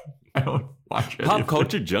 I don't watch it. Pop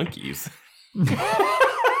culture junkies.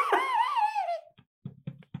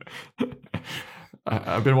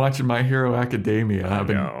 I've been watching My Hero Academia. I've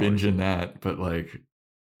been know. binging that, but like,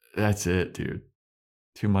 that's it, dude.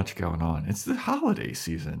 Too much going on. It's the holiday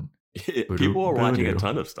season. People are watching a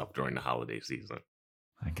ton of stuff during the holiday season.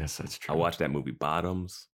 I guess that's true. I watched that movie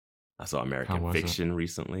Bottoms. I saw How American was it? Fiction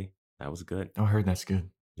recently. That was good. Oh, I heard that's good.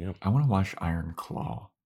 Yeah. I want to watch Iron Claw.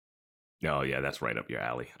 Oh, yeah, that's right up your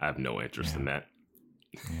alley. I have no interest in that.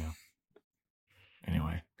 Yeah.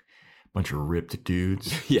 Anyway, bunch of ripped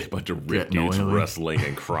dudes. Yeah, a bunch of ripped Getting dudes oily. wrestling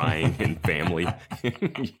and crying and family.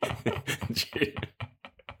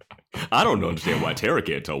 I don't understand why Tara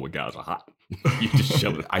can't tell when guys are hot. You just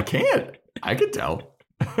shove it. I can't. I can tell.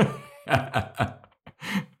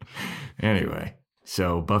 Anyway,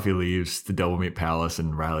 so Buffy leaves the Double Meat Palace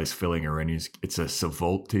and Riley's filling her in. It's a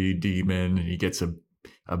Savolti demon, and he gets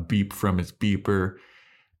a beep from his beeper.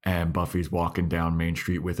 And Buffy's walking down Main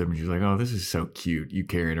Street with him. And she's like, oh, this is so cute. You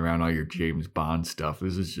carrying around all your James Bond stuff.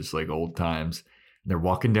 This is just like old times. And they're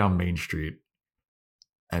walking down Main Street.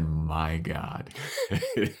 And my God.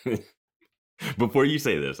 Before you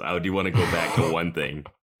say this, I do want to go back to one thing.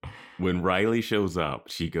 When Riley shows up,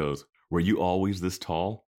 she goes, were you always this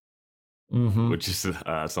tall? Mm-hmm. Which is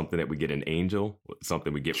something that we get in Angel,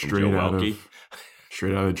 something we get from Straight Joe out Welke.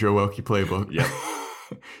 Straight out of Joe Welke playbook. Yep.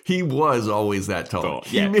 He was always that tall. Tall,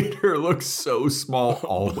 He yeah. made her look so small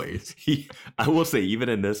always. I will say, even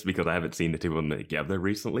in this, because I haven't seen the two of them together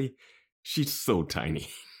recently, she's so tiny.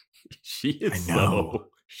 She is I know. so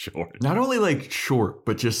short. Not only like short,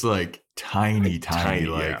 but just like tiny. Tiny,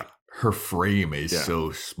 Like yeah. her frame is Yeah.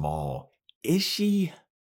 so small. Is she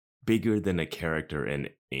bigger than a character in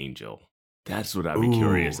Angel? That's what I'd be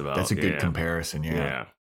curious Ooh, about. That's a good Yeah. comparison. Yeah.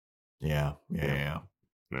 Yeah.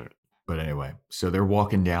 Right. But anyway, so they're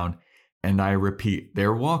walking down, and I repeat,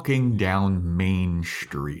 they're walking down Main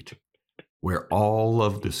Street, where all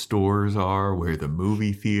of the stores are, where the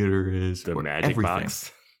movie theater is, The where magic everything.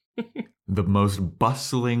 box. The most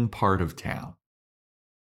bustling part of town.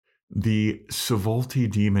 The Savolti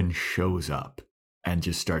demon shows up and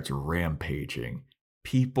just starts rampaging.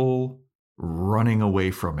 People running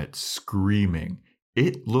away from it, screaming.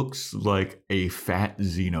 It looks like a fat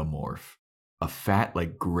xenomorph. A fat,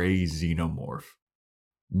 like, gray xenomorph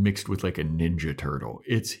mixed with, like, a ninja turtle.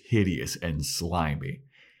 It's hideous and slimy.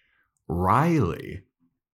 Riley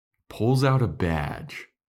pulls out a badge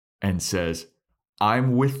and says,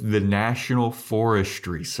 I'm with the National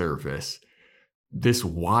Forestry Service. This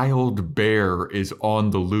wild bear is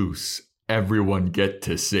on the loose. Everyone get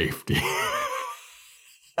to safety.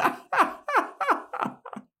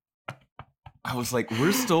 I was like,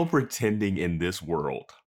 we're still pretending in this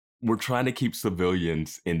world. We're trying to keep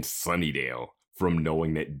civilians in Sunnydale from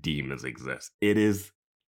knowing that demons exist. It is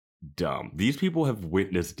dumb. These people have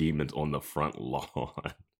witnessed demons on the front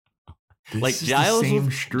lawn. This Like is Giles the same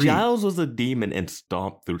was, street. Giles was a demon and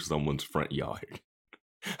stomped through someone's front yard.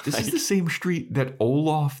 This is the same street that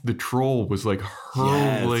Olaf the troll was like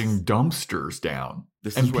hurling Yes. dumpsters down.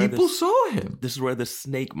 This And is where people this- saw him. This is where the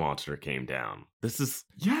snake monster came down.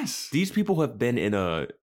 Yes. These people have been in a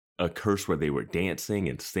curse where they were dancing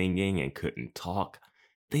and singing and couldn't talk.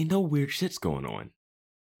 They know weird shit's going on.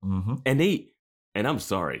 Mm-hmm. And I'm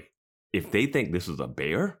sorry, if they think this is a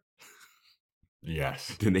bear,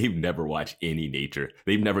 Yes. then they've never watched any nature.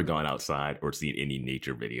 They've never gone outside or seen any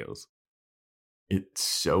nature videos. It's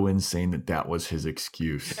so insane that was his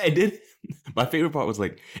excuse. And then my favorite part was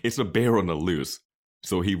like, it's a bear on the loose.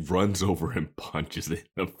 So he runs over and punches it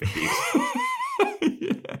in the face.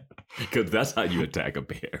 Yeah. Because that's how you attack a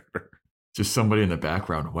bear. Just somebody in the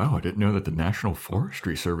background. Wow, I didn't know that the National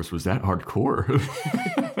Forestry Service was that hardcore.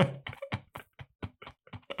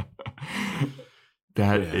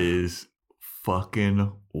 That Yeah. is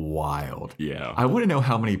fucking wild. Yeah. I want to know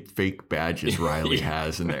how many fake badges Riley Yeah.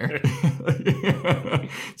 has in there.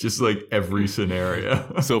 Just like every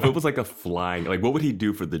scenario. So if it was like a flying, like what would he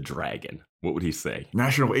do for the dragon? What would he say?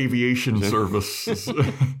 National Aviation Service.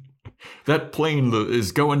 That plane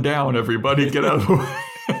is going down, everybody. Get out of the way.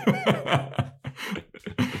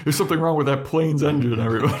 There's something wrong with that plane's engine,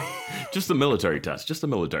 everybody. Just a military test. Just a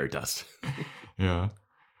military test. Yeah.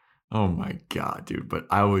 Oh my God, dude. But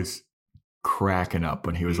I was cracking up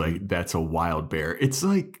when he was like, that's a wild bear. It's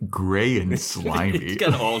like gray and slimy. It's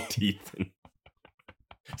got all teeth and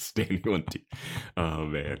standing on teeth. Oh,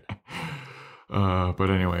 man. But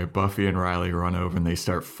anyway, Buffy and Riley run over and they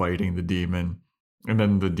start fighting the demon. And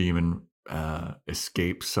then the demon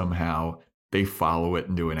escapes somehow. They follow it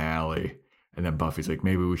into an alley. And then Buffy's like,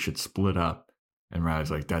 maybe we should split up. And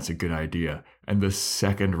Riley's like, that's a good idea. And the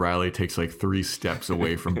second Riley takes like 3 steps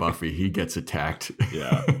away from Buffy, he gets attacked.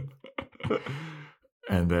 Yeah.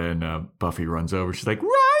 And then Buffy runs over. She's like,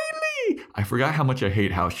 Riley! I forgot how much I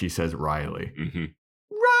hate how she says Riley. Mm-hmm.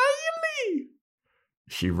 Riley!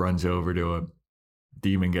 She runs over to him.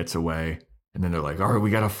 Demon gets away. And then they're like, all right,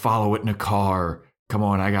 we got to follow it in a car. Come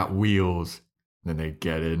on, I got wheels. And then they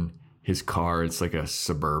get in his car. It's like a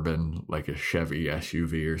Suburban, like a Chevy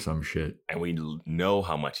SUV or some shit. And we know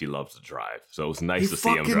how much he loves to drive. So it's nice to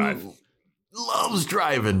see him drive. Loves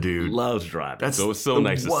driving, dude. Loves driving. That's so it's so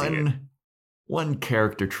nice to see it. One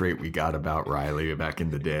character trait we got about Riley back in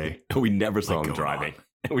the day. We never saw him driving.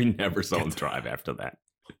 We never saw him drive after that.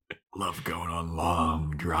 Love going on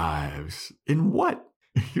long drives. In what?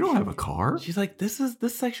 You don't have a car? She's like, this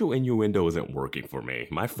sexual innuendo isn't working for me.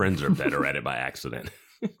 My friends are better at it by accident.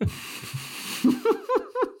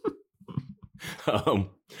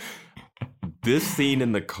 This scene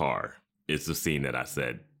in the car is the scene that I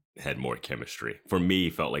said had more chemistry. For me,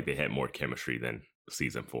 felt like they had more chemistry than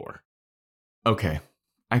season 4. Okay.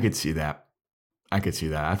 I could see that. I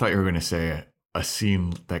thought you were going to say a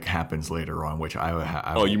scene that happens later on, which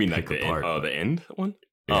I oh, you mean like the end? Oh, the end one?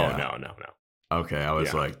 Yeah. Oh, no. Okay, I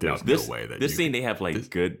was like, there's no way that this scene, they have like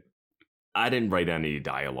good... I didn't write any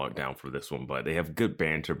dialogue down for this one, but they have good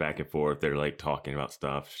banter back and forth. They're like talking about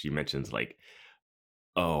stuff. She mentions like,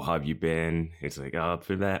 oh, how have you been? It's like, oh,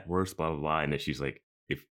 for that, worse, blah, blah, blah. And then she's like,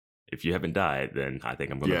 if you haven't died, then I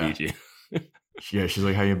think I'm going to beat you. Yeah, she's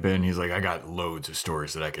like, how you been? He's like, I got loads of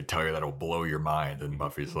stories that I could tell you that'll blow your mind. And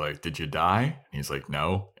Buffy's like, did you die? And he's like,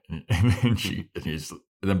 no. And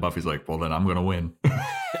then Buffy's like, well, then I'm going to win.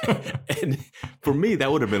 And for me, that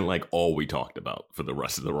would have been like all we talked about for the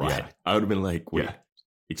rest of the ride. Yeah. I would have been like, wait,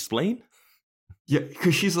 explain? Yeah,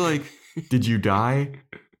 because she's like, did you die?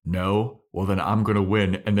 No. Well, then I'm going to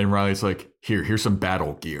win. And then Riley's like, here's some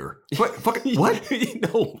battle gear. What? What?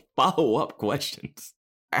 No, follow-up questions.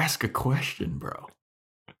 Ask a question, bro.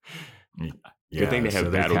 Yeah, good thing they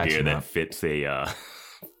have battle gear that fits a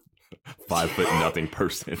 5'0"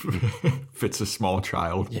 person. Fits a small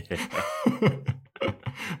child. Yeah.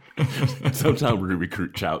 Sometimes we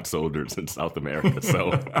recruit child soldiers in South America,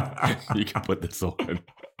 so you can put this on.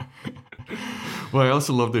 Well, I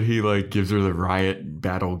also love that he like gives her the riot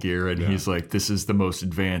battle gear, and he's like, "This is the most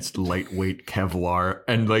advanced lightweight Kevlar."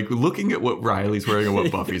 And like looking at what Riley's wearing and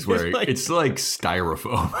what Buffy's wearing, it's like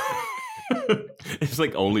styrofoam. It's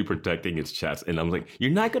like only protecting its chest, and I'm like,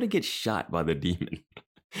 "You're not gonna get shot by the demon."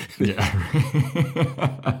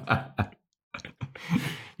 Yeah.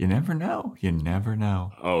 You never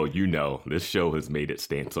know. Oh, this show has made its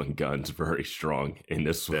stance on guns very strong. In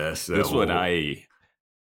this one, I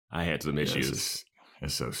had some issues.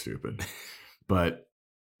 It's so stupid. But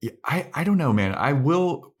yeah, I don't know, man. I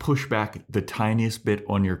will push back the tiniest bit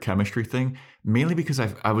on your chemistry thing, mainly because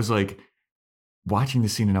I was like watching the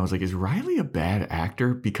scene and I was like, is Riley a bad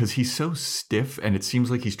actor? Because he's so stiff and it seems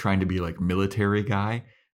like he's trying to be like military guy,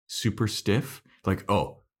 super stiff. Like,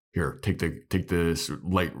 oh, here, take this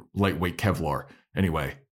lightweight Kevlar.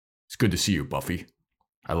 Anyway, it's good to see you, Buffy.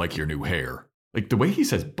 I like your new hair. Like the way he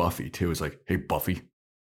says Buffy too is like, hey, Buffy.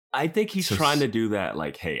 I think he's trying to do that.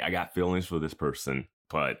 Like, hey, I got feelings for this person,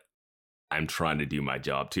 but I'm trying to do my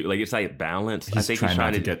job too. Like it's like balance. I think he's trying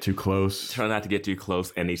not to get too close. Trying not to get too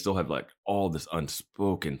close, and they still have like all this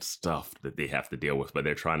unspoken stuff that they have to deal with. But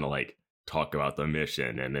they're trying to like talk about the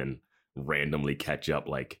mission and then randomly catch up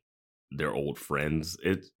like they're old friends.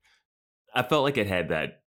 I felt like it had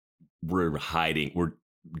that we're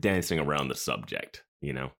dancing around the subject,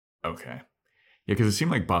 you know? Okay. Yeah, because it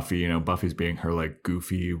seemed like Buffy, Buffy's being her like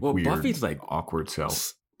goofy, weird, Buffy's like awkward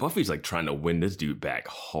self. Buffy's like trying to win this dude back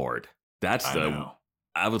hard.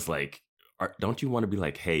 I was like, don't you want to be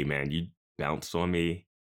like, hey man, you bounced on me?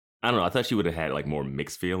 I don't know. I thought she would have had like more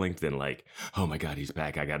mixed feelings than like, oh my God, he's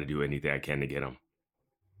back. I got to do anything I can to get him.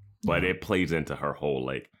 But it plays into her whole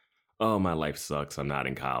like, oh, my life sucks. I'm not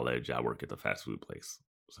in college. I work at the fast food place.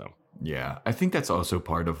 So yeah, I think that's also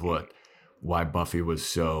part of why Buffy was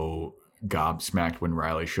so gobsmacked when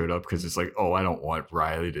Riley showed up because it's like, oh, I don't want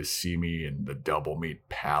Riley to see me in the Double Meat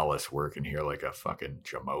Palace working here like a fucking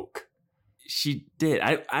jamoke. She did.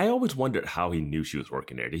 I always wondered how he knew she was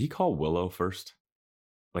working there. Did he call Willow first?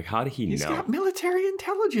 Like, how did he He's know? got military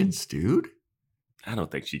intelligence, dude. I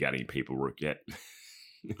don't think she got any paperwork yet.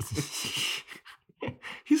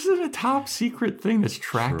 He's in a top secret thing that's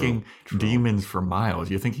tracking True. demons for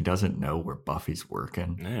miles. You think he doesn't know where Buffy's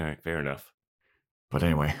working? All right, fair enough. But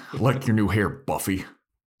anyway, I like your new hair, Buffy.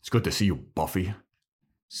 It's good to see you, Buffy.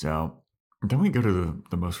 So then we go to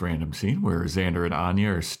the most random scene where Xander and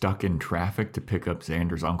Anya are stuck in traffic to pick up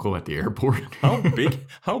Xander's uncle at the airport. How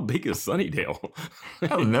big is Sunnydale? I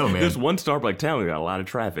don't know, man. There's one Starbucks town that got a lot of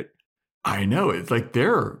traffic. I know. It's like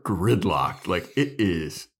they're gridlocked. Like it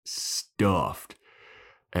is stuffed.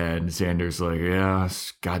 And Xander's like, yeah,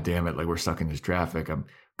 God damn it. Like we're stuck in this traffic. I'm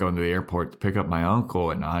going to the airport to pick up my uncle.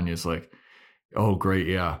 And Anya's like, oh, great.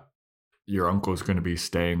 Yeah. Your uncle's going to be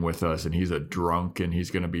staying with us and he's a drunk and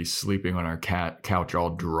he's going to be sleeping on our couch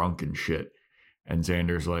all drunk and shit. And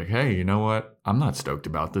Xander's like, hey, you know what? I'm not stoked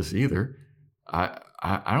about this either. I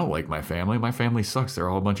don't like my family. My family sucks. They're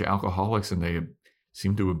all a bunch of alcoholics and they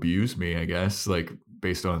seem to abuse me, I guess, like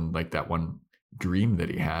based on like that one dream that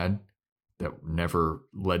he had that never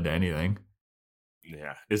led to anything.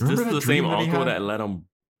 Yeah. Is Remember this that the same dream that he uncle had? that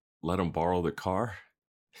let him borrow the car?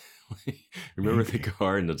 Remember the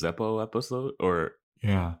car in the Zeppo episode? Or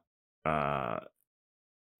Yeah.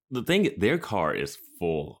 the thing, their car is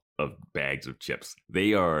full of bags of chips.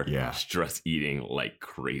 They are stress eating like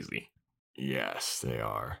crazy. Yes, they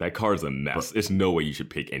are. That car's a mess. There's no way you should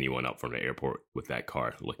pick anyone up from the airport with that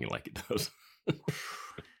car looking like it does.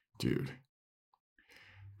 Dude.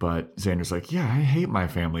 But Xander's like, yeah, I hate my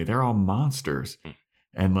family. They're all monsters.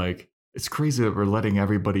 And like, it's crazy that we're letting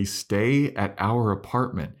everybody stay at our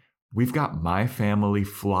apartment. We've got my family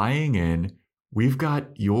flying in. We've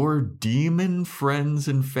got your demon friends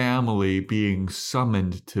and family being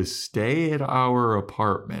summoned to stay at our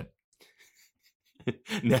apartment.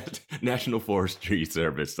 National Forestry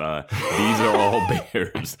Service. These are all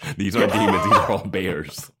bears. These are demons. These are all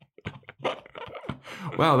bears.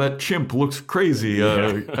 Wow, that chimp looks crazy.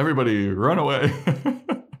 Everybody run away.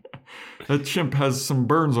 That chimp has some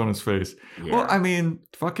burns on his face. Yeah. Well, I mean,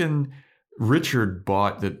 fucking Richard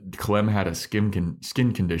bought that Clem had a skin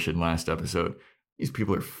condition last episode. These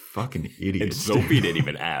people are fucking idiots. And Sophie didn't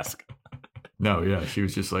even ask. No, yeah. She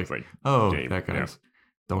was just like oh, James, that guy's... Yeah.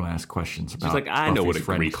 Don't ask questions about. She's like, I know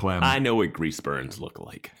friend Clem. I know what grease burns look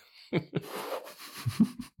like.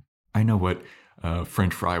 I know what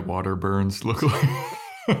French fry water burns look like.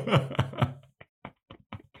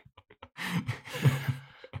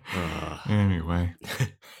 Anyway,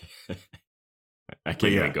 I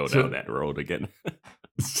can't even go down that road again.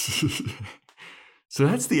 So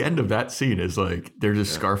that's the end of that scene. Is like they're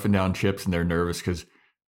just scarfing down chips and they're nervous because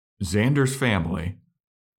Xander's family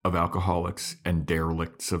of alcoholics and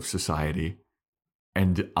derelicts of society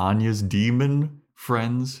and Anya's demon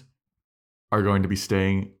friends are going to be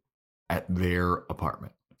staying at their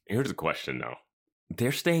apartment. Here's a question though.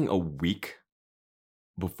 They're staying a week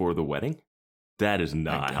before the wedding? That is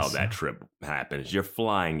not how that trip happens. You're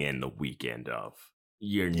flying in the weekend of.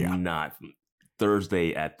 You're not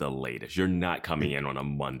Thursday at the latest. You're not coming in on a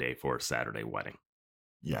Monday for a Saturday wedding.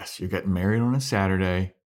 Yes, you're getting married on a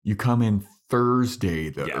Saturday. You come in Thursday,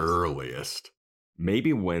 the earliest.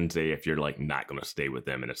 Maybe Wednesday if you're like not going to stay with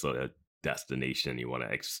them and it's a destination you want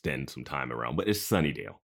to extend some time around. But it's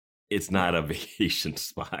Sunnydale. It's not a vacation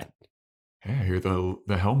spot. Yeah, I hear the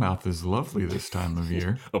Hellmouth is lovely this time of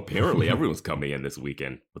year. Apparently, everyone's coming in this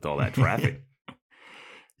weekend with all that traffic.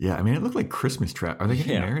 Yeah, I mean, it looked like Christmas traffic. Are they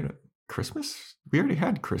getting married at Christmas? We already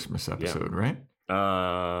had Christmas episode, right?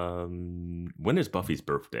 When is Buffy's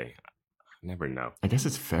birthday? I never know. I guess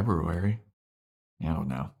it's February. I don't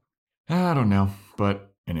know.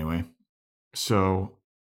 But anyway, so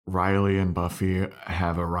Riley and Buffy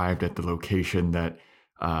have arrived at the location that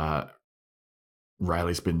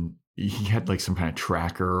Riley's been... He had like some kind of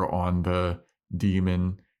tracker on the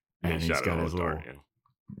demon, and he's got his little...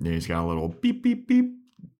 he's got a little beep, beep, beep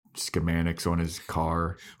schematics on his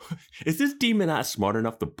car. Is this demon not smart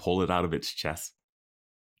enough to pull it out of its chest?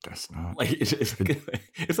 That's not... Like,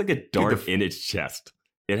 it's like a dart in its chest.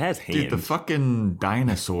 It has hands. Dude, the fucking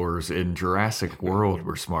dinosaurs in Jurassic World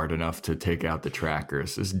were smart enough to take out the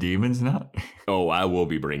trackers. This demon's not. Oh, I will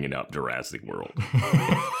be bringing up Jurassic World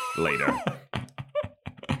later.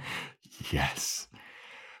 Yes.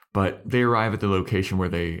 But they arrive at the location where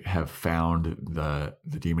they have found the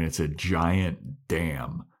demon. It's a giant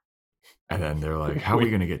dam. And then they're like, how are we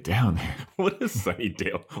going to get down there? What is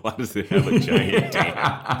Sunnydale? Why does it have a giant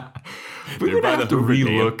dam? We're going to have to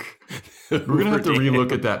relook. We're We're going to have to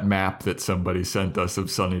relook at that map that somebody sent us of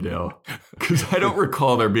Sunnydale. Because I don't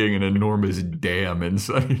recall there being an enormous dam in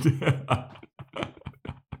Sunnydale.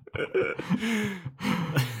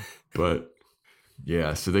 But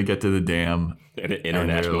yeah, so they get to the dam. An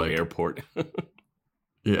international like, airport.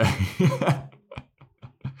 Yeah.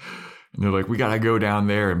 And they're like, we got to go down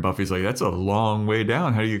there. And Buffy's like, that's a long way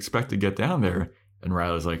down. How do you expect to get down there? And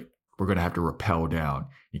Riley's like, we're going to have to rappel down.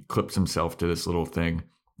 He clips himself to this little thing.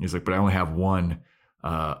 He's like, but I only have one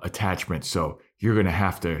attachment. So you're going to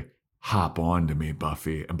have to hop on to me,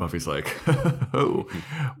 Buffy. And Buffy's like, oh,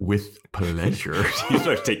 with pleasure. She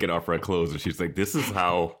starts taking off her clothes and she's like, this is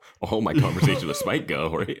how all my conversations with Spike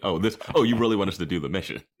go. Right? Oh, you really want us to do the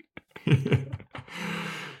mission.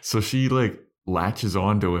 So she like latches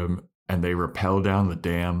onto him and they rappel down the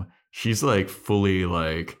dam. She's like fully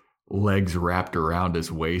like legs wrapped around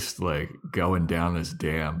his waist, like going down this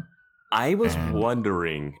dam. I was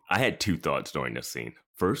wondering, I had two thoughts during this scene.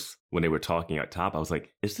 First, when they were talking up top, I was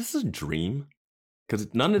like, is this a dream?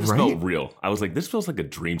 Because none of this felt real. I was like, this feels like a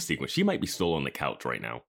dream sequence. She might be still on the couch right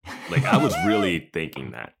now. Like, I was really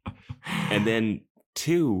thinking that. And then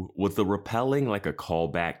two, was the rappelling like a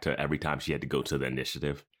callback to every time she had to go to the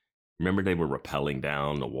initiative? Remember they were rappelling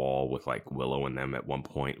down the wall with like Willow and them at one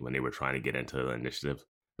point when they were trying to get into the initiative?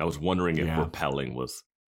 I was wondering if rappelling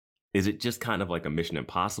is it just kind of like a Mission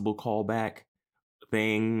Impossible callback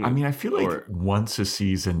thing? I mean, I feel like once a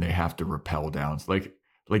season they have to rappel down. Like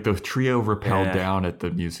the trio rappelled down at the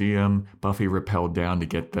museum. Buffy rappelled down to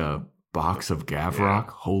get the box of Gavrock.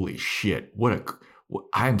 Yeah. Holy shit.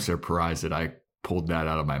 I'm surprised that I pulled that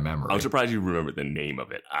out of my memory. I was surprised you remembered the name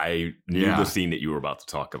of it. I knew the scene that you were about to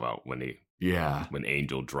talk about when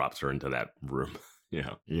Angel drops her into that room.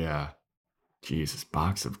 Yeah. Yeah. Jesus,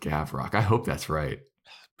 box of Gavrock. I hope that's right.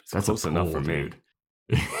 That's close enough for me.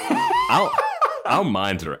 Our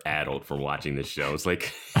minds are addled from watching this show. It's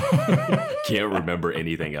like can't remember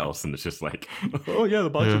anything else, and it's just like, oh yeah, the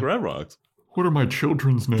box of Gavrocks. What are my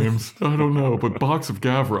children's names? I don't know, but box of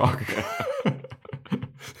Gavrock.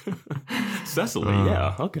 Cecily,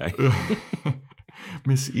 yeah, okay.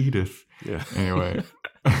 Miss Edith. Yeah. Anyway,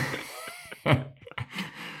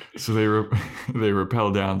 so they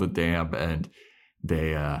rappel down the dam and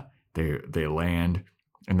they land,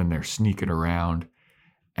 and then they're sneaking around,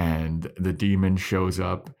 and the demon shows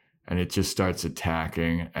up and it just starts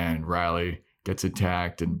attacking, and Riley gets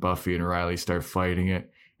attacked, and Buffy and Riley start fighting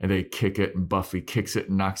it, and they kick it, and Buffy kicks it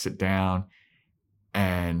and knocks it down,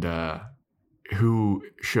 and who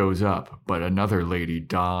shows up but another lady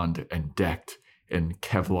donned and decked in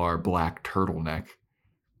Kevlar black turtleneck.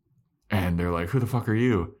 And they're like, who the fuck are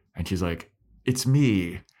you? And she's like, it's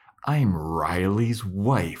me. I'm Riley's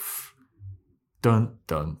wife. Dun,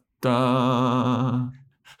 dun, dun.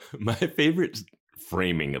 My favorite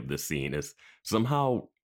framing of this scene is somehow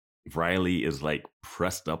Riley is like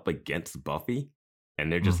pressed up against Buffy and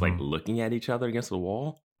they're just like looking at each other against the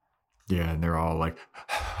wall. Yeah, and they're all like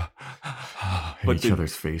in each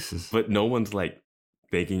other's faces. But no one's like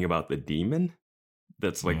thinking about the demon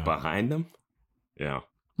that's like behind them. Yeah.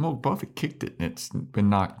 Well, Buffy kicked it and it's been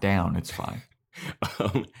knocked down. It's fine.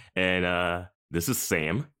 And this is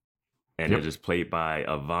Sam. And it is played by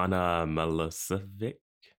Ivana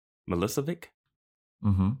Milicevic.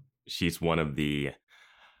 Mm-hmm. She's one of the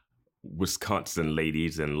Wisconsin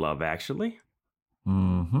ladies in Love Actually.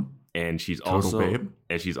 Mm-hmm. And she's also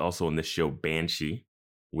in this show Banshee,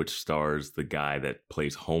 which stars the guy that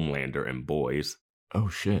plays Homelander in Boys. Oh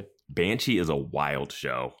shit. Banshee is a wild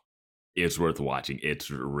show. It's worth watching. It's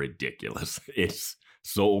ridiculous. It's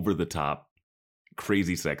so over the top,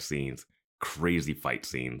 crazy sex scenes, crazy fight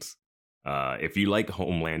scenes. If you like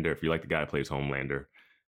Homelander, if you like the guy who plays Homelander,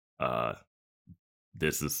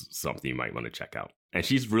 this is something you might want to check out. And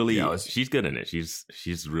she's really she's good in it.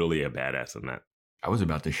 She's really a badass in that. I was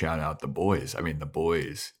about to shout out The Boys. I mean, The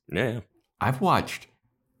Boys. Yeah. I've watched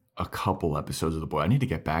a couple episodes of The Boys. I need to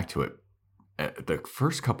get back to it. The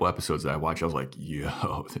first couple episodes that I watched, I was like,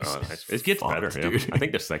 yo, it gets better, dude. I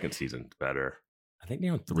think the second season's better. I think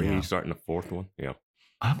they're on 3, starting the 4th one. Yeah.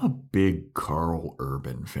 I'm a big Carl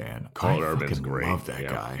Urban fan. Carl Urban's great. I love that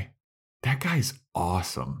guy. That guy's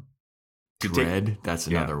awesome. Dread, that's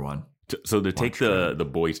another one. So to take the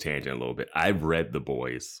Boys tangent a little bit, I've read The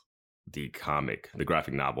Boys, the comic, the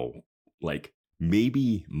graphic novel, like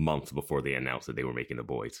maybe months before they announced that they were making The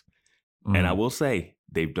Boys. And I will say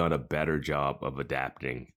they've done a better job of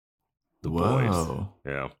adapting The Boys.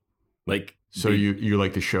 Yeah. Like, So you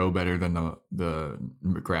like the show better than the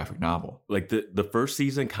graphic novel? like the first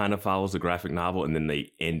season kind of follows the graphic novel, and then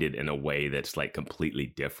they end it in a way that's like completely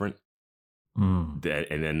different. Mm.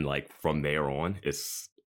 And then like from there on,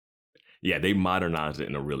 they modernized it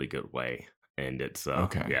in a really good way, and it's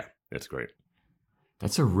Okay. yeah, it's great.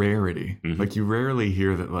 That's a rarity. Mhm. Like you rarely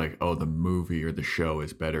hear that like, oh, the movie or the show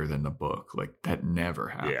is better than the book. Like that never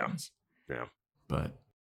happens. Yeah. But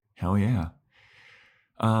hell yeah.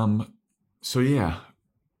 So yeah,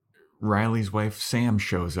 Riley's wife Sam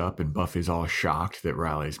shows up and Buffy's all shocked that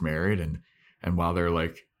Riley's married, and while they're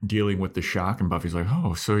like dealing with the shock, and Buffy's like,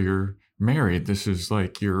 "Oh, so you're married. This is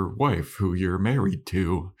like your wife who you're married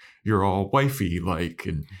to. You're all wifey like."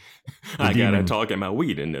 And I gotta talk in my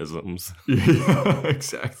Whedonisms. yeah,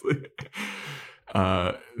 exactly.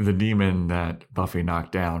 The demon that Buffy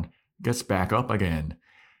knocked down gets back up again,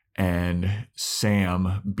 and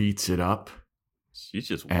Sam beats it up. She's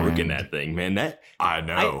just working And- that thing, man. I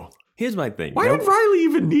know. Here's my thing. Why did Riley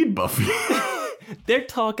even need Buffy? They're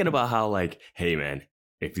talking about how, like, hey, man,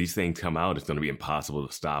 if these things come out, it's going to be impossible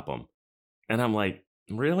to stop them. And I'm like,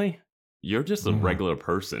 really? You're just a Yeah. regular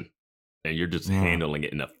person, and you're just Yeah. handling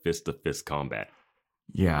it in a fist-to-fist combat.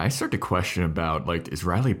 Yeah, I start to question about, like, is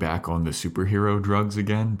Riley back on the superhero drugs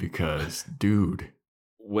again? Because dude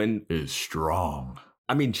When, is strong.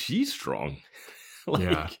 I mean, she's strong. Like,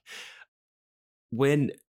 Yeah.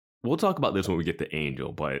 when, we'll talk about this when we get to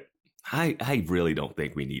Angel, but I really don't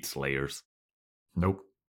think we need Slayers. Nope.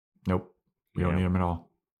 We don't Yeah. need them at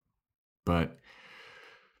all. But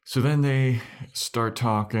so then they start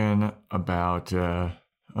talking about,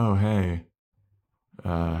 oh, hey,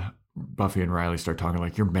 Buffy and Riley start talking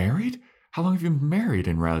like, you're married? How long have you been married?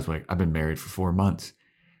 And Riley's like, I've been married for 4 months.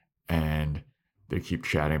 And they keep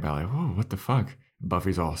chatting about like, whoa, what the fuck?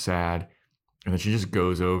 Buffy's all sad. And then she just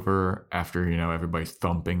goes over after, everybody's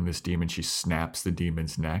thumping this demon. She snaps the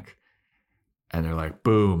demon's neck. And they're like,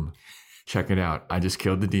 boom, check it out. I just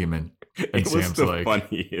killed the demon. And It was Sam's the like,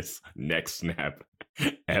 funniest neck snap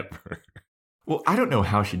ever. well, I don't know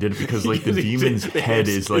how she did it because like the The demon's head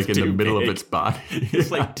is like in the too middle of big. its body.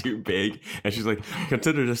 It's like too big. And she's like,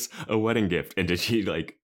 consider this a wedding gift. And then she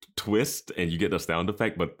like twist and you get a sound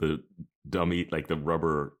effect, but the dummy, like the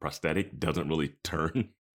rubber prosthetic, doesn't really turn.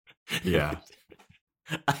 Yeah.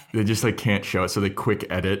 They just like can't show it. So they quick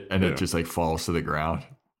edit and Yeah. it just like falls to the ground.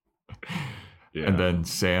 Yeah. And then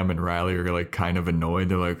Sam and Riley are like kind of annoyed.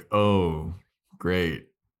 They're like, oh, great.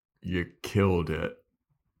 You killed it.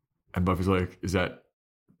 And Buffy's like, is that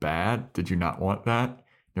bad? Did you not want that?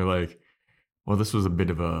 They're like, well, this was a bit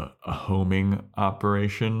of a homing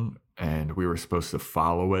operation and we were supposed to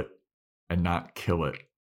follow it and not kill it.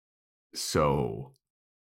 So,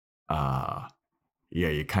 yeah,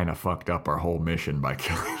 you kind of fucked up our whole mission by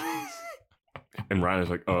killing it. And Ryan is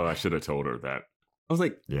like, oh, I should have told her that. I was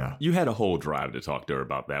like, Yeah. you had a whole drive to talk to her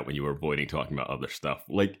about that when you were avoiding talking about other stuff.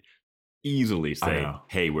 Like, easily I say, know.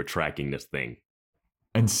 hey, we're tracking this thing.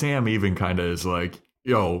 And Sam even kind of is like,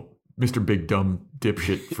 yo, Mr. Big Dumb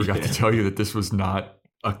Dipshit forgot Yeah. to tell you that this was not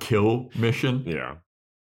a kill mission. Yeah.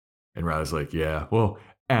 And Riley's like, yeah, well,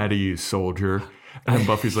 Addie is soldier. And then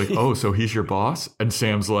Buffy's like, oh, so he's your boss? And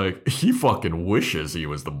Sam's like, he fucking wishes he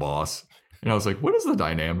was the boss. And I was like, what is the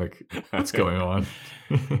dynamic? What's going on?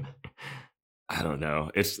 I don't know.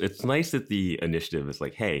 It's nice that the initiative is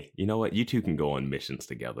like, hey, you know what? You two can go on missions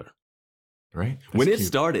together. Right? When That's it cute.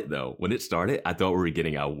 started, though, I thought we were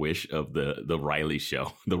getting our wish of the Riley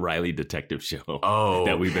show, the Riley detective show Oh.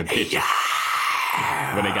 that we've been pitching.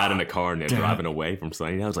 Yeah. When they got in the car and they're Damn. driving away from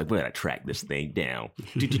Sunny, I was like, we gotta track this thing down.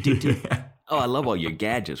 Do. Oh, I love all your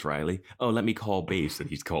gadgets, Riley. Oh, let me call base. And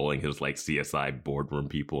he's calling his like CSI boardroom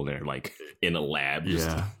people. And they're like in a lab just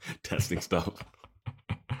Yeah. testing stuff.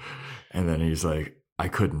 And then he's like, I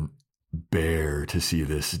couldn't bear to see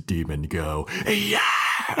this demon go. Yeah.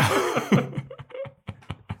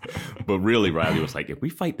 But really, Riley was like, if we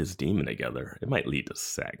fight this demon together, it might lead to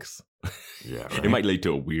sex. Yeah, It might lead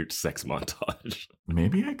to a weird sex montage.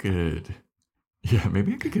 Maybe I could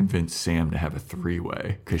convince Sam to have a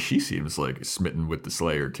 3-way because she seems like smitten with the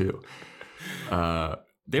Slayer too.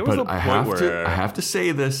 There was But a point where I have to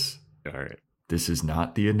say this. All right. This is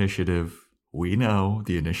not the initiative. We know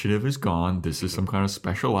the initiative is gone. This is some kind of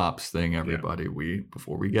special ops thing, everybody.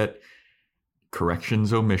 Before we get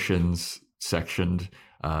corrections, omissions sectioned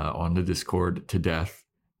on the Discord to death,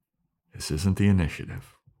 this isn't the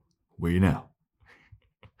initiative. We know.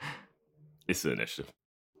 It's the initiative.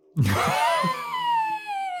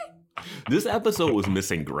 This episode was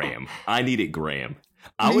missing Graham. I needed Graham.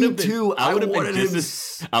 I would have been. too. I would have been wanted just him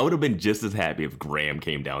as. I would have been just as happy if Graham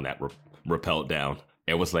came down that rappelled down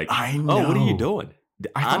and was like, I "Oh, what are you know. doing?"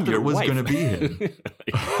 I thought that it was going to be him.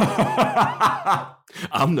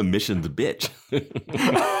 I'm the mission's bitch.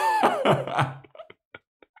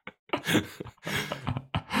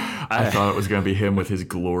 I thought it was going to be him with his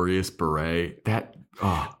glorious beret.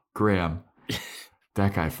 Graham,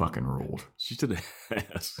 that guy fucking ruled. She should have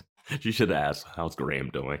asked, how's Graham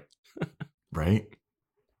doing? Right?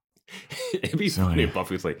 It'd be funny if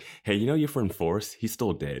Buffy's like, hey, you know your friend Forrest? He's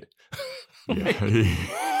still dead. Yeah.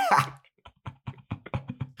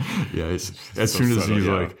 Yeah, as soon as he's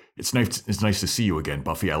like, it's nice to see you again,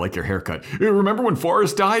 Buffy. I like your haircut. Remember when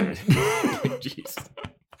Forrest died? Jeez.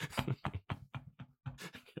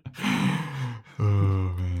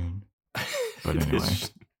 Oh man. But anyway.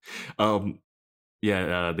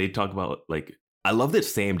 They talk about like, I love that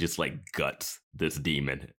Sam just like guts this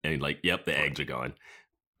demon and like, yep, the eggs are gone.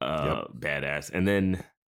 Badass. And then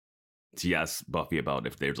she asks Buffy about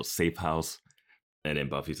if there's a safe house. And then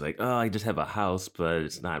Buffy's like, oh, I just have a house, but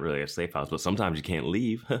it's not really a safe house. But sometimes you can't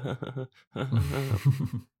leave.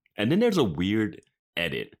 And then there's a weird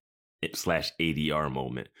edit / ADR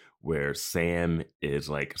moment where Sam is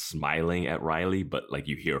like smiling at Riley, but like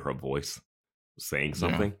you hear her voice saying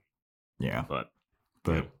something. Yeah. But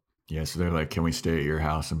yeah, so they're like, can we stay at your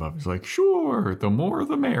house? And Buffy's like, sure, the more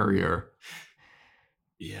the merrier.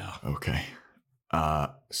 Yeah. Okay.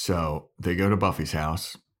 So they go to Buffy's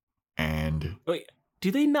house. And wait,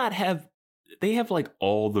 do they not have? They have like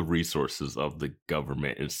all the resources of the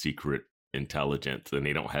government and secret intelligence, and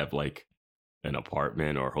they don't have like an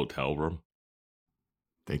apartment or hotel room.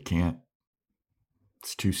 They can't.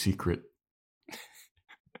 It's too secret.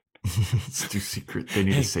 It's too secret. They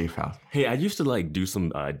need a safe house. Hey, I used to like do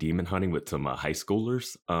some demon hunting with some high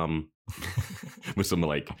schoolers, with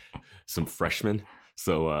some freshmen.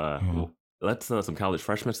 So let's some college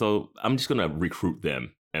freshmen. So I'm just gonna recruit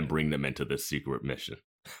them and bring them into this secret mission.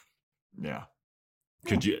 Yeah.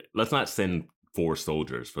 Let's not send 4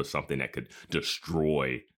 soldiers for something that could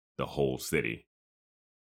destroy the whole city.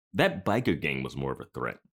 That biker gang was more of a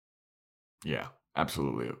threat. Yeah,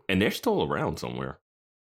 absolutely. And they're still around somewhere.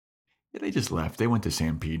 Yeah, they just left. They went to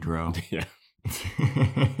San Pedro. Yeah.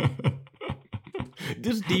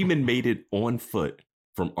 This demon made it on foot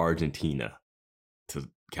from Argentina to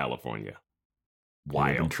California. Wild.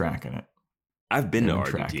 They've been tracking it. I've been to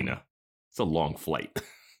Argentina. It's a long flight.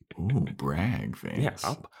 Ooh, brag, Vince.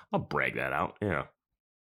 Yeah, I'll brag that out. Yeah.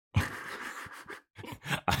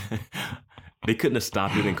 They couldn't have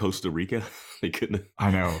stopped it in Costa Rica. They couldn't have.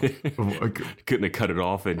 I know. Couldn't have cut it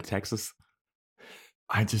off in Texas.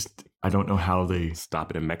 I don't know how they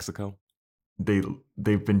stop it in Mexico. They've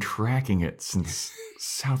been tracking it since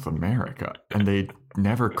South America, and they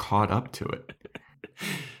never caught up to it.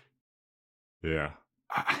 Yeah.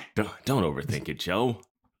 Don't overthink it, Joe.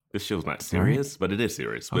 This show's not serious, but it is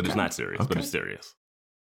serious. But it's not serious, but it's serious.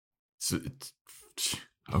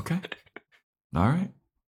 Okay. All right.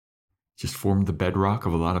 Just formed the bedrock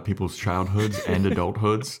of a lot of people's childhoods and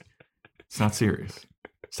adulthoods. It's not serious.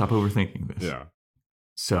 Stop overthinking this. Yeah.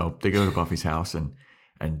 So they go to Buffy's house,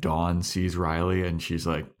 and Dawn sees Riley, and she's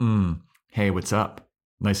like, hey, what's up?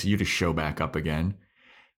 Nice of you to show back up again.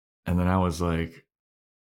 And then I was like,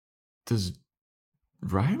 does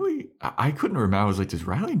Riley? I couldn't remember. I was like, does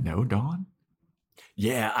Riley know Dawn?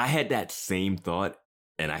 Yeah, I had that same thought,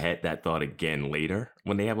 and I had that thought again later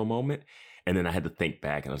when they have a moment. And then I had to think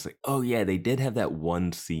back, and I was like, oh, yeah, they did have that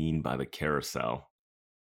one scene by the carousel.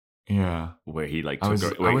 Yeah. Where he like took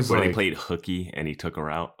her, where they played hooky and he took her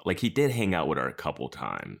out. Like he did hang out with her a couple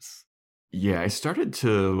times. Yeah, I started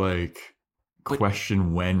to like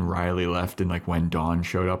question when Riley left and like when Dawn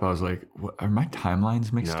showed up. I was like, what, are my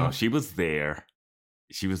timelines mixed up? No, she was there.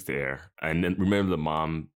 She was there. And then remember the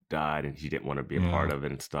mom died and she didn't want to be a part of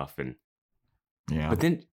it and stuff. And yeah. But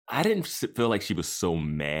then I didn't feel like she was so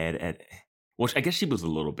mad at, well, I guess she was a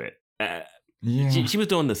little bit. Yeah. She was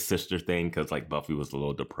doing the sister thing because like Buffy was a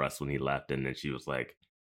little depressed when he left, and then she was like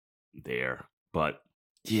there. But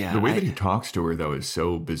yeah, the way that he talks to her though is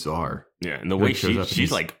so bizarre. Yeah, and the way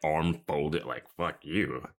she's like arm folded, like fuck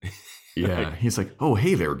you. Yeah, he's like, oh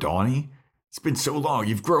hey there, Dawnie. It's been so long.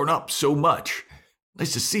 You've grown up so much.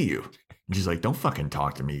 Nice to see you. And she's like, don't fucking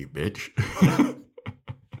talk to me, you bitch.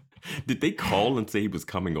 Did they call and say he was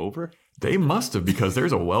coming over? They must have, because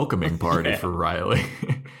there's a welcoming party for Riley.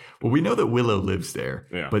 Well, we know that Willow lives there,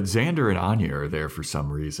 but Xander and Anya are there for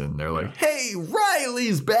some reason. They're like, hey,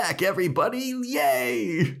 Riley's back, everybody.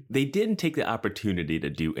 Yay. They didn't take the opportunity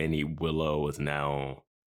to do any Willow is now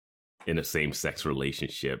in a same-sex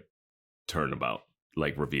relationship turnabout,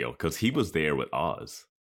 like reveal, because he was there with Oz.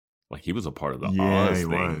 Like he was a part of the Oz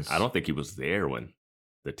thing. Was. I don't think he was there when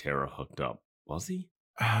the Terra hooked up. Was he?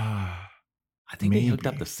 I I think they hooked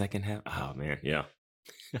up Maybe. the second half. Oh man, yeah.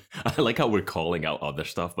 I like how we're calling out other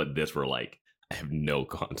stuff, but this we're like, I have no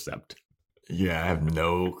concept. Yeah, I have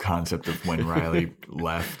no concept of when Riley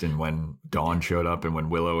left and when Dawn showed up and when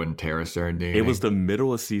Willow and Tara started dating. It was the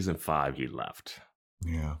middle of season 5 he left.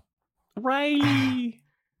 Yeah. Riley!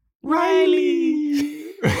 Riley!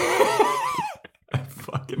 I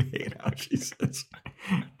fucking hate how she says.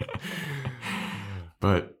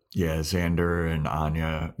 But yeah, Xander and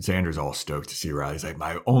Anya. Xander's all stoked to see Riley. He's like,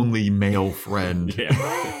 my only male friend.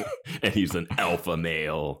 Yeah. And he's an alpha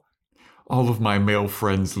male. All of my male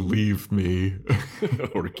friends leave me.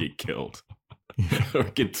 Or get killed. Or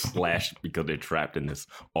get slashed because they're trapped in this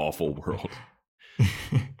awful world.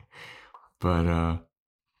 But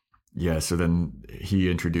yeah, so then he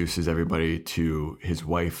introduces everybody to his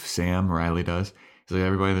wife, Sam. Riley does. He's like,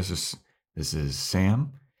 everybody, this is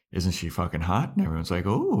Sam. Isn't she fucking hot? And everyone's like,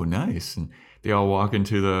 oh, nice. And they all walk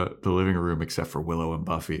into the living room except for Willow and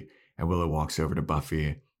Buffy. And Willow walks over to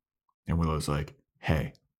Buffy. And Willow's like,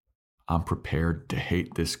 hey, I'm prepared to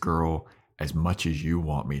hate this girl as much as you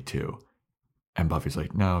want me to. And Buffy's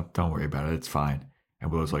like, no, don't worry about it. It's fine.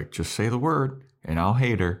 And Willow's like, just say the word and I'll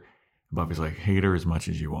hate her. And Buffy's like, hate her as much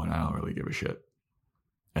as you want. I don't really give a shit.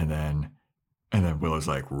 And then Willow's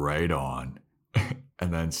like, right on.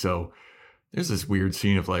 And then so there's this weird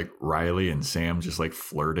scene of like Riley and Sam just like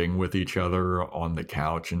flirting with each other on the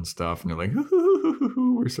couch and stuff. And they're like,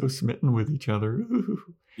 we're so smitten with each other.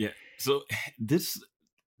 Yeah. So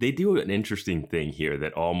they do an interesting thing here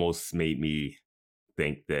that almost made me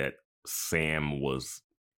think that Sam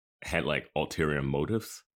had like ulterior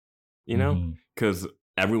motives, you know, because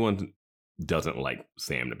everyone doesn't like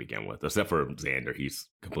Sam to begin with, except for Xander. He's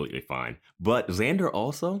completely fine. But Xander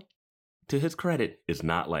also, to his credit, is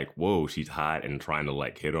not like, whoa, she's hot and trying to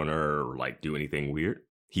like hit on her or like do anything weird.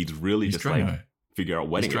 He's really just like figure out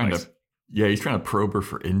wedding advice. He's trying to probe her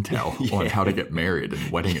for intel on how to get married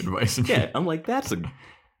and wedding advice. And yeah, I'm like, that's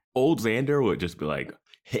old Xander would just be like,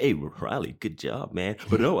 hey, Riley, good job, man.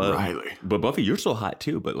 But no, Riley. But Buffy, you're so hot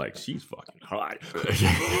too. But like, she's fucking hot.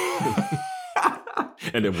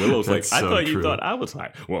 And then Willow's like, I thought you thought I was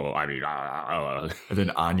hot. Well, I mean, and then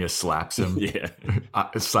Anya slaps him. Yeah,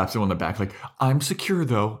 slaps him on the back like, I'm secure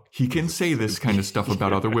though. He can say this kind of stuff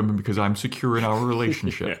about other women because I'm secure in our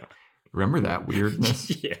relationship. Yeah. Remember that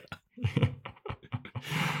weirdness? Yeah.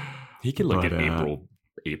 He can look at April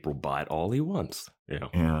bot all he wants. Yeah.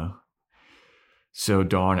 Yeah. So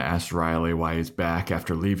Dawn asks Riley why he's back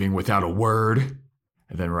after leaving without a word.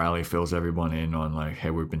 And then Riley fills everyone in on like, hey,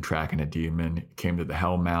 we've been tracking a demon. It came to the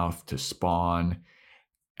Hellmouth to spawn.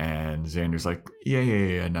 And Xander's like,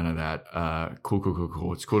 yeah, none of that.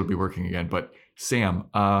 Cool. It's cool to be working again. But Sam,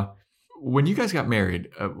 when you guys got married,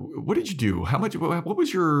 what did you do? What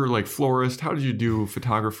was your like florist? How did you do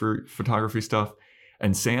photography stuff?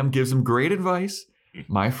 And Sam gives him great advice.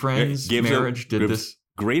 My friend's marriage did this.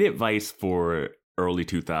 Great advice for early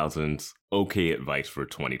 2000s. Okay advice for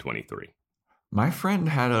 2023. My friend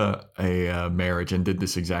had a marriage and did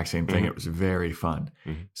this exact same thing. Mm-hmm. It was very fun.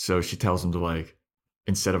 Mm-hmm. So she tells him to like,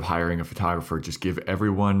 instead of hiring a photographer, just give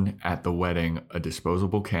everyone at the wedding a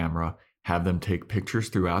disposable camera, have them take pictures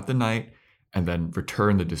throughout the night, and then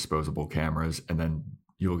return the disposable cameras. And then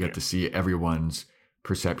you'll get to see everyone's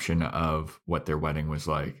perception of what their wedding was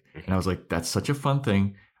like. Mm-hmm. And I was like, that's such a fun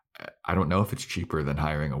thing. I don't know if it's cheaper than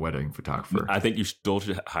hiring a wedding photographer. I think you still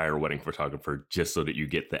should hire a wedding photographer just so that you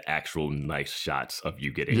get the actual nice shots of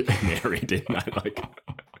you getting married and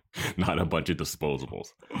not a bunch of disposables.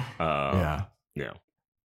 Yeah.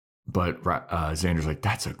 But Xander's like,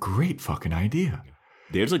 that's a great fucking idea.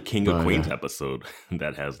 There's a King of Queens episode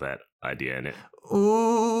that has that idea in it.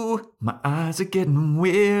 Ooh, my eyes are getting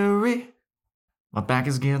weary. My back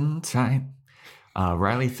is getting tight.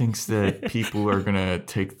 Riley thinks that people are going to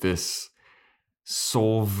take this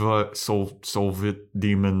Solvit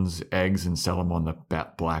demon's eggs and sell them on the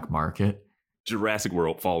black market. Jurassic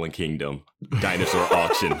World Fallen Kingdom dinosaur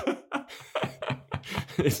auction.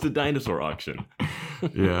 It's the dinosaur auction.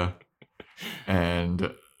 Yeah.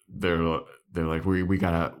 And they're like, we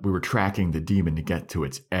were tracking the demon to get to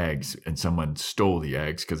its eggs, and someone stole the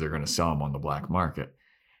eggs because they're going to sell them on the black market.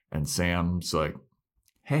 And Sam's like,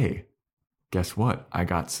 hey, guess what? I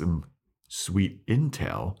got some sweet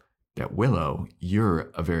intel that Willow,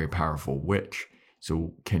 you're a very powerful witch.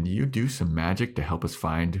 So can you do some magic to help us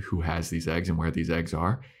find who has these eggs and where these eggs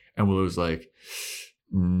are? And Willow's like,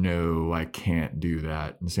 no, I can't do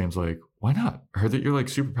that. And Sam's like, why not? I heard that you're like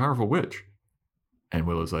super powerful witch. And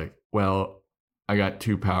Willow's like, well, I got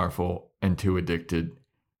too powerful and too addicted.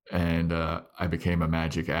 And I became a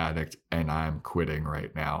magic addict and I'm quitting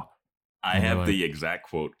right now. I have the exact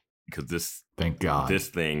quote because this Thank God. this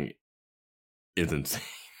thing is insane.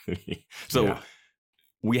 So Yeah.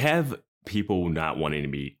 we have people not wanting to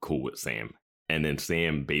be cool with Sam, and then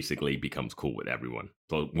Sam basically becomes cool with everyone.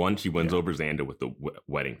 So one, she wins over Xander with the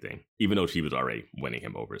wedding thing, even though she was already winning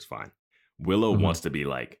him over. It's fine. Willow Mhm. wants to be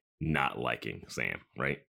like not liking Sam,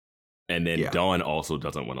 right? And then Yeah. Dawn also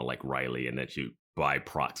doesn't want to like Riley, and then she by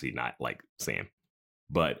proxy not like Sam.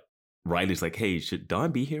 But Riley's like, hey, should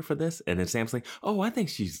Dawn be here for this? And then Sam's like, oh, I think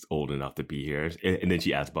she's old enough to be here. And then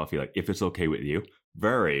she asks Buffy, like, if it's okay with you.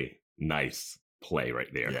 Very nice play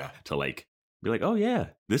right there. Yeah. To like be like, oh yeah,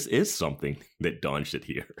 this is something that Dawn should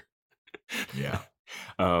hear. Yeah.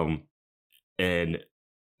 And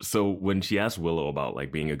so when she asks Willow about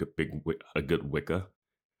like being a good Wicca,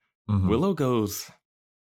 Mhm. Willow goes,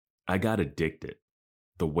 I got addicted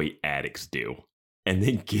the way addicts do, and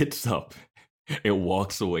then gets up and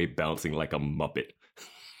walks away bouncing like a Muppet.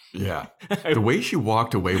 Yeah. The way she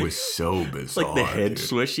walked away was so bizarre. Like the head dude.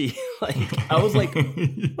 swishy. Like I was like,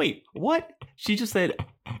 wait, what? She just said,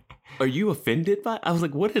 are you offended by? I was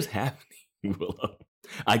like, what is happening, Willow?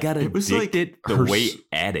 I got It was like addicted the her way s-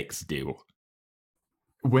 addicts do.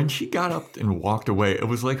 When she got up and walked away, it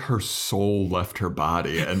was like her soul left her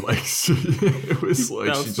body, and like it was like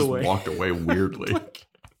she Bounced just away. walked away weirdly.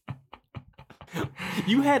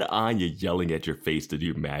 You had Anya yelling at your face to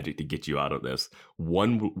do magic to get you out of this.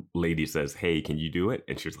 One lady says, hey, can you do it?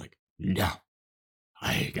 And she's like, no,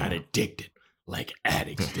 I got addicted like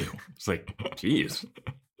addicts do. It's like, geez.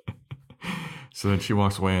 So then she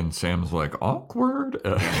walks away, and Sam's like, awkward.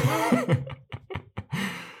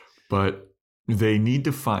 But they need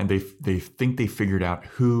to find, they think they figured out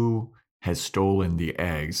who has stolen the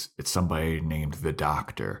eggs. It's somebody named the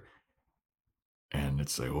Doctor. And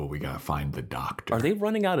it's like, well, we got to find the Doctor. Are they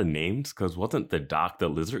running out of names? Because wasn't the Doc the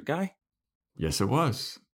lizard guy? Yes, it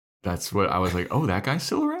was. That's what I was like, oh, that guy's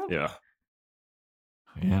still around? Yeah.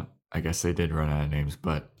 Yeah, I guess they did run out of names,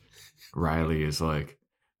 but Riley is like,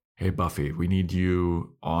 hey, Buffy, we need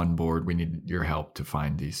you on board. We need your help to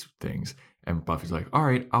find these things. And Buffy's like, all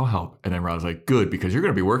right, I'll help. And then Riley's like, good, because you're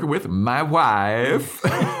going to be working with my wife.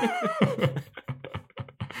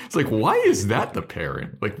 It's like, why is that the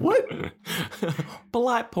pairing? Like, what?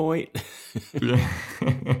 Plot point.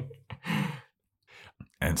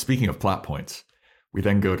 And speaking of plot points, we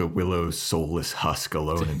then go to Willow's soulless husk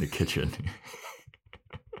alone in the kitchen.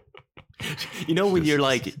 You know, when you're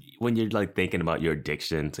like thinking about your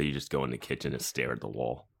addiction, so you just go in the kitchen and stare at the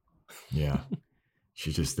wall. Yeah.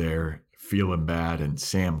 She's just there feeling bad. And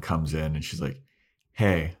Sam comes in and she's like,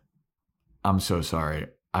 hey, I'm so sorry.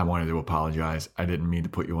 I wanted to apologize. I didn't mean to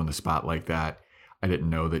put you on the spot like that. I didn't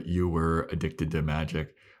know that you were addicted to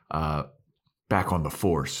magic. Back on the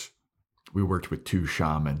Force, we worked with 2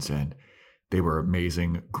 shamans and they were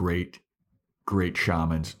amazing, great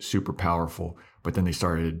shamans, super powerful. But then they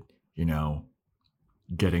started,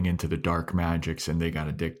 getting into the dark magics and they got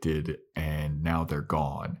addicted and now they're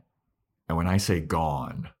gone. And when I say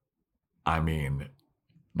gone, I mean,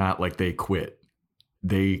 not like they quit.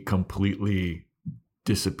 They completely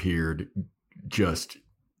disappeared, just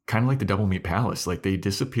kind of like the Double Meat Palace. Like they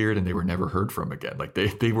disappeared and they were never heard from again. Like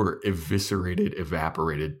they were eviscerated,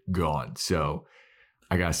 evaporated, gone. So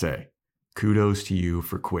I gotta say, kudos to you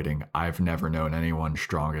for quitting. I've never known anyone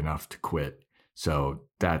strong enough to quit. So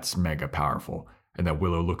that's mega powerful. And then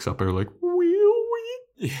Willow looks up at her like, will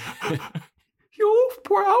we? You're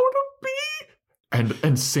proud of me?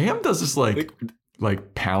 And Sam does this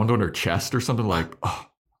like pound on her chest or something like, oh,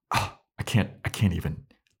 I can't even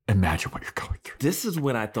imagine what you're going through. This is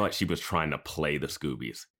when I thought she was trying to play the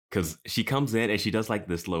Scoobies. Because she comes in and she does like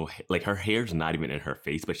this little, like her hair's not even in her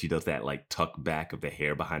face, but she does that like tuck back of the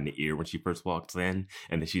hair behind the ear when she first walks in.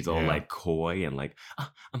 And then she's all like coy and like,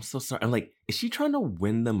 I'm so sorry. I'm like, is she trying to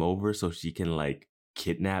win them over so she can like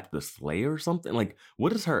kidnap the Slayer or something? Like,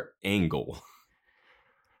 what is her angle?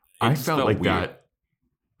 I felt like that.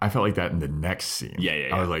 I felt like that in the next scene. Yeah.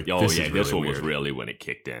 I was like, this one weird. was really when it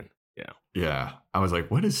kicked in. Yeah. Yeah. I was like,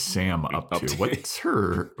 what is Sam up to?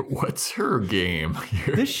 What's her game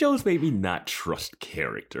here? This show's made me not trust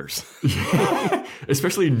characters.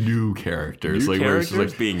 Especially new characters. New like characters where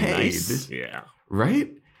it's like, being hey, nice. Yeah.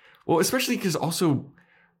 Right? Well, especially because also,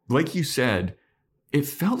 like you said, it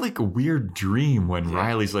felt like a weird dream when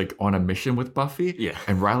Riley's like on a mission with Buffy. Yeah.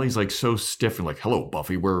 And Riley's like so stiff and like, hello,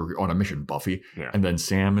 Buffy, we're on a mission, Buffy. Yeah. And then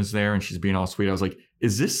Sam is there and she's being all sweet. I was like,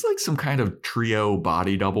 is this like some kind of trio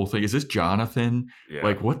body double thing? Is this Jonathan? Yeah.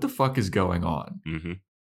 Like, what the fuck is going on? Mm-hmm.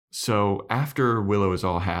 So after Willow is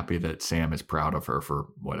all happy that Sam is proud of her for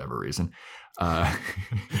whatever reason, Sam,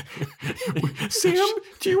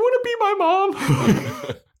 do you want to be my mom?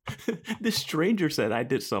 This stranger said I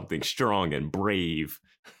did something strong and brave.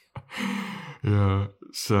 Yeah.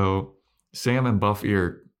 So Sam and Buffy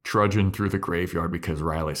are trudging through the graveyard because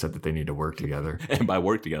Riley said that they need to work together. And by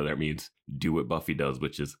work together, it means do what Buffy does,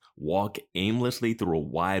 which is walk aimlessly through a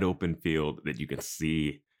wide open field that you can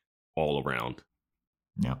see all around.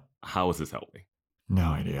 Yeah. How is this helping? No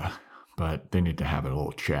idea. But they need to have a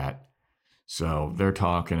little chat. So they're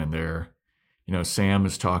talking and Sam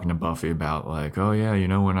is talking to Buffy about like, oh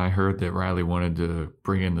yeah, when I heard that Riley wanted to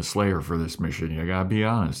bring in the Slayer for this mission, I gotta be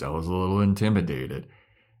honest, I was a little intimidated.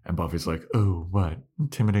 And Buffy's like, oh, what?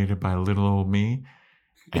 Intimidated by little old me?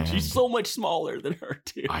 And she's so much smaller than her,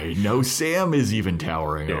 too. I know Sam is even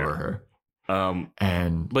towering over her.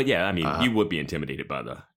 But yeah, I mean, you would be intimidated by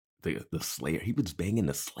the Slayer. He was banging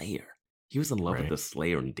the Slayer. He was in love with the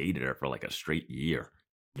Slayer and dated her for like a straight year.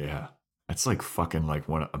 Yeah. That's like fucking like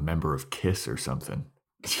a member of KISS or something.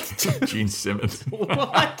 Gene Simmons.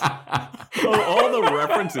 What? All the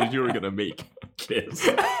references you were going to make, KISS.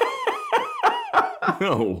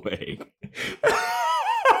 No way.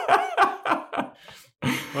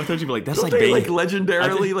 I thought you'd be like, that's Don't like they banging. like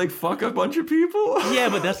legendarily like fuck a bunch of people. Yeah,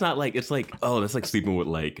 but that's not like, it's like, oh, that's like sleeping with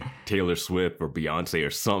like Taylor Swift or Beyonce or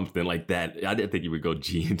something like that. I didn't think you would go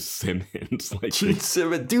Gene Simmons. Like Gene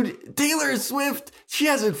Simmons, dude. Taylor Swift, she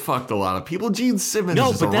hasn't fucked a lot of people. Gene Simmons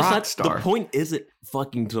is a that's rock not star. the point. Isn't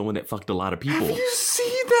fucking someone that fucked a lot of people? Have you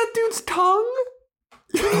seen that dude's tongue?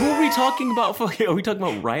 Who are we talking about? Fucking? Are we talking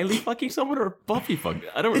about Riley fucking someone or Buffy fucking?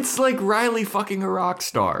 I don't. It's like Riley fucking a rock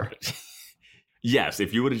star. Yes,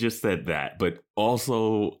 if you would have just said that, but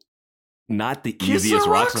also not the KISS easiest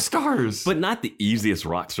are rock stars. but not the easiest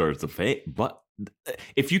rock stars to fake. But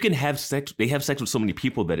if you can have sex, they have sex with so many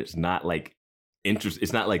people that it's not like interest.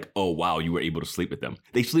 It's not like, oh wow, you were able to sleep with them.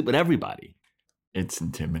 They sleep with everybody. It's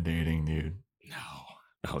intimidating, dude.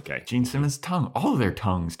 No. Okay. Gene Simmons' tongue, all of their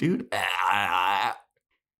tongues, dude.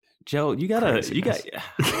 Joe, you gotta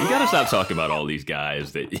stop talking about all these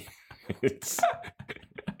guys that it's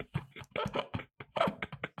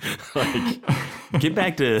like get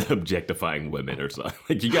back to objectifying women or something.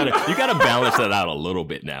 Like you gotta balance that out a little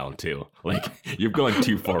bit now too. Like you've gone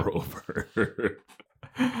too far over.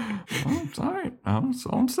 I'm sorry. That's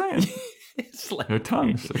all I'm saying. It's like Their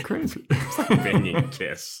tongues are crazy. It's like banging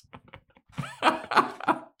KISS.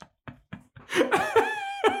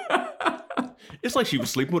 It's like she was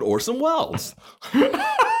sleeping with Orson Welles.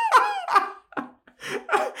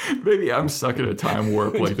 Maybe I'm stuck in a time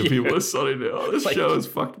warp like the people of Sunnydale. This show has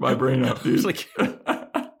fucked my brain up, dude. It's like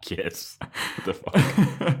KISS. What the fuck?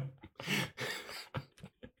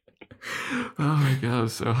 Oh my god,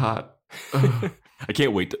 it's so hot. I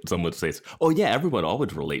can't wait till someone says, "Oh yeah, everyone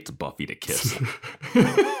always relates Buffy to KISS."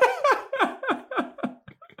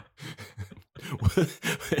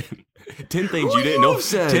 10 things you didn't know.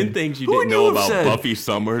 10 things you didn't know about Buffy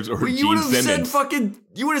Summers or Gene Simmons.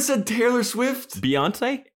 You would have said Taylor Swift.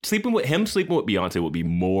 Beyonce? Sleeping with Beyonce would be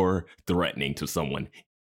more threatening to someone.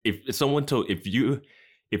 If someone told if you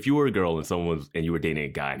were a girl and you were dating a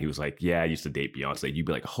guy and he was like, "Yeah, I used to date Beyonce," you'd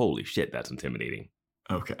be like, "Holy shit, that's intimidating."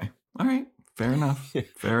 Okay. All right. Fair enough.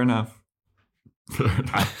 Fair enough.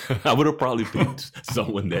 I would have probably picked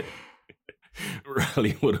someone that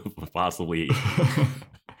really would have possibly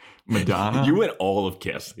Madonna. You went all of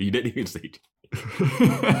KISS. You didn't even say.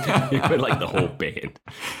 You went like the whole band.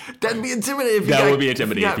 That'd be intimidating. That would be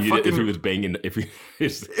intimidating if he was banging. If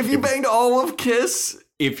you banged all of KISS.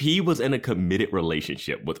 If he was in a committed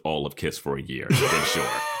relationship with all of KISS for a year, then sure.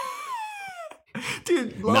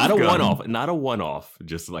 Dude, not a one-off.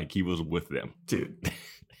 Just like he was with them, dude.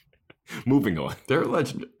 Moving on. They're a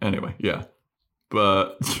legend. Anyway, yeah,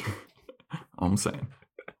 but all I'm saying.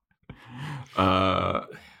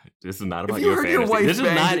 This is not about your fantasy. This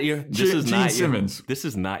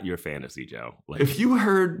is not your fantasy, Joe. Like, if you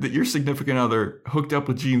heard that your significant other hooked up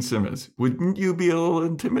with Gene Simmons, wouldn't you be a little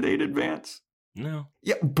intimidated, Vance? No.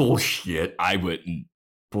 Yeah, bullshit. I wouldn't.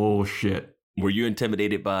 Bullshit. Were you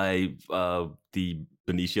intimidated by the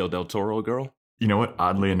Benicio del Toro girl? You know what?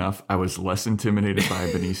 Oddly enough, I was less intimidated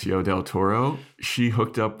by Benicio del Toro. She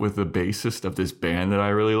hooked up with the bassist of this band that I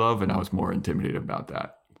really love, and I was more intimidated about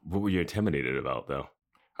that. What were you intimidated about, though?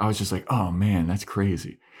 I was just like, oh man, that's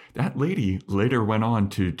crazy. That lady later went on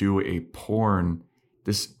to do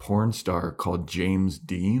this porn star called James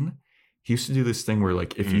Dean. He used to do this thing where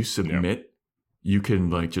like, if you submit, you can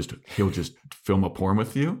like he'll just film a porn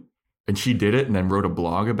with you. And she did it and then wrote a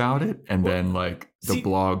blog about it. And then like the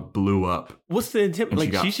blog blew up. What's the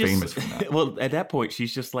intimidation? Like, she got famous from that. Well, at that point,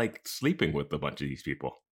 she's just like sleeping with a bunch of these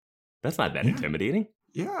people. That's not that intimidating.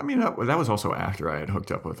 Yeah, I mean, that was also after I had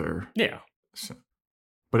hooked up with her. Yeah. So,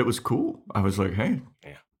 but it was cool. I was like, hey,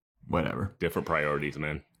 whatever. Different priorities,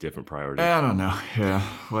 man. Different priorities. I don't know. Yeah,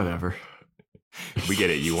 whatever. We get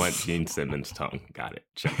it. You want Gene Simmons' tongue. Got it.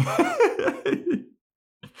 Check.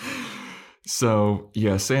 So,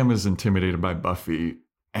 yeah, Sam is intimidated by Buffy,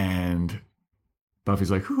 and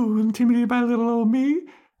Buffy's like, ooh, intimidated by little old me?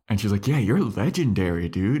 And she's like, yeah, you're legendary,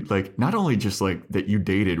 dude. Like, not only just like that you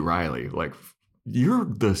dated Riley, like, you're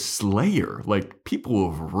the Slayer. Like,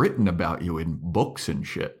 people have written about you in books and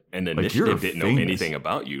shit. And the Like, you're Initiative didn't know famous. anything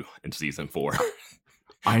about you in season 4.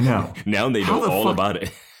 I know. Now they How know the all fuck- about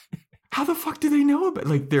it. How the fuck do they know about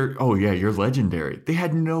like they're oh yeah, you're legendary. They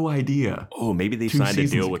had no idea. Oh, maybe they 2 signed a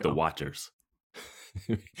seasons deal with the ago. Watchers.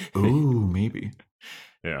 Ooh, maybe.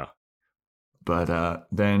 Yeah. But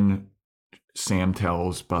then Sam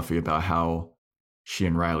tells Buffy about how she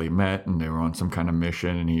and Riley met and they were on some kind of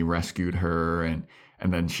mission and he rescued her and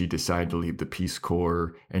then she decided to leave the Peace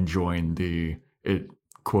Corps and join the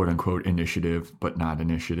quote unquote initiative, but not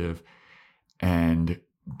initiative. And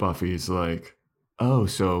Buffy's like, oh,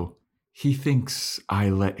 so he thinks I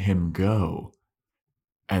let him go.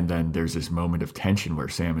 And then there's this moment of tension where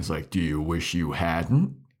Sam is like, do you wish you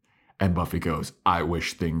hadn't? And Buffy goes, I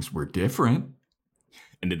wish things were different.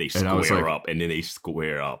 And then they And I was square like- up. And then they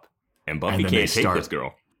square up. And Buffy And then can't they take start- this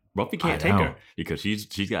girl. Buffy can't I take know. her because she's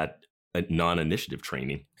got a non-initiative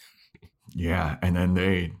training. Yeah. And then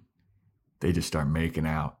they just start making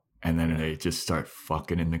out. And then they just start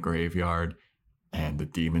fucking in the graveyard. And the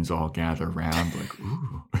demons all gather around like,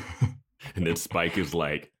 ooh. And then Spike is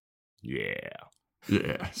like, yeah.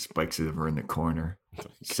 Yeah. Spike's over in the corner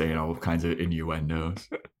saying all kinds of innuendos.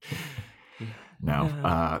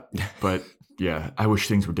 No. But yeah, I wish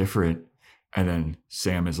things were different. And then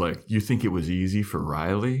Sam is like, you think it was easy for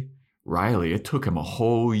Riley? Riley, it took him a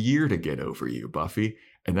whole year to get over you, Buffy.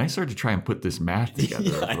 And then I started to try and put this math together.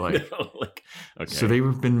 Yeah, I like, know. Like, okay. So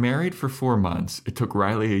they've been married for 4 months. It took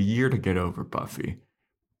Riley a year to get over Buffy.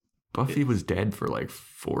 Buffy was dead for like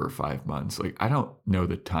 4 or 5 months. Like, I don't know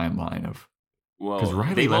the timeline of. 'cause well,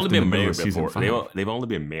 Riley they've left only in the been middle married of season before. 5. They've only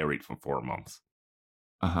been married for 4 months.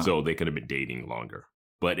 Uh-huh. So they could have been dating longer.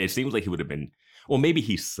 But it seems like he would have been, well, maybe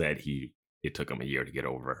he said it took him a year to get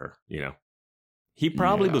over her, you know? He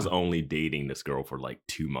probably Yeah. was only dating this girl for like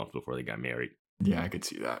 2 months before they got married. Yeah, I could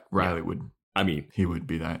see that. Riley would. I mean, He would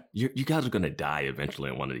be that. you guys are going to die eventually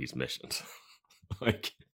on one of these missions.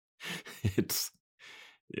 Like, it's,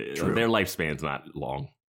 True. their lifespan's not long.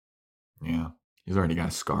 Yeah. He's already got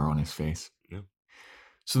a scar on his face. Yeah.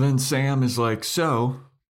 So then Sam is like, so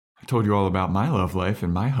I told you all about my love life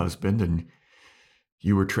and my husband, and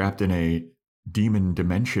you were trapped in a demon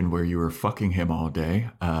dimension where you were fucking him all day.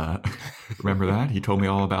 Remember that? He told me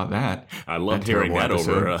all about that. I loved That hearing that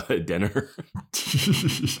terrible over dinner.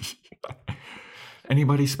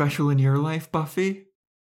 Anybody special in your life, Buffy?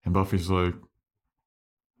 And Buffy's like,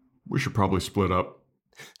 we should probably split up.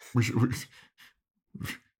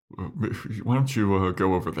 Why don't you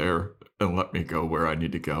go over there and let me go where I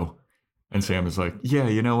need to go? And Sam is like, yeah,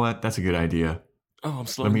 you know what? That's a good idea. Oh, I'm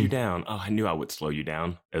slowing me- you down. Oh, I knew I would slow you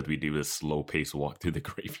down as we do this slow pace walk through the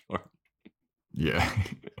graveyard. Yeah.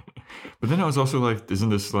 But then I was also like, isn't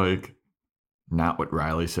this like not what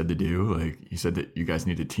Riley said to do? Like, he said that you guys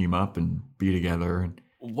need to team up and be together. And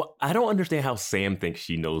What? I don't understand how Sam thinks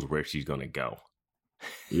she knows where she's going to go.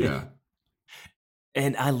 yeah.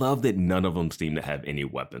 And I love that none of them seem to have any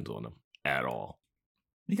weapons on them at all.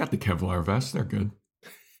 You got the Kevlar vest. They're good.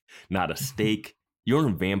 Not a stake. You're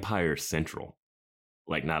in Vampire Central.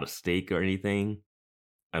 Like, not a stake or anything.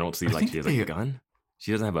 I don't see I like think she has they- a gun.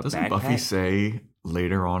 She doesn't have a Doesn't backpack. Buffy say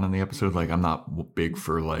later on in the episode, like, I'm not big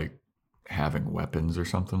for like having weapons or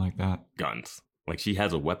something like that? Guns. Like, she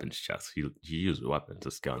has a weapons chest. She uses weapons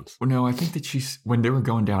as guns. Well, no, I think that when they were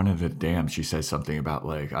going down into the dam, she says something about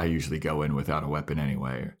like, I usually go in without a weapon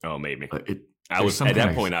anyway. Oh, maybe. There's I was at something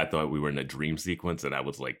that point. I thought we were in a dream sequence, and I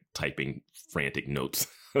was like typing frantic notes.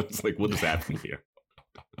 I was like, "What is happening here?"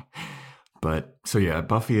 But so yeah,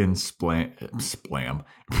 Buffy and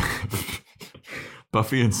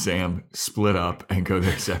Buffy and Sam split up and go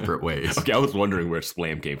their separate ways. Okay, I was wondering where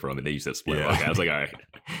Splam came from, and then you said Splam. Yeah. Okay, I was like, "All right."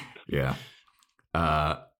 Yeah.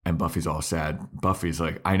 And Buffy's all sad. Buffy's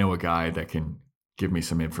like, I know a guy that can give me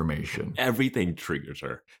some information. Everything triggers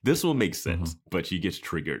her. This will make Mm-hmm. sense, but she gets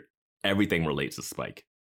triggered. Everything relates to Spike.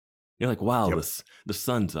 You're like, "Wow, Yep. the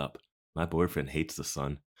sun's up. My boyfriend hates the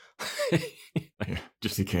sun." Yeah,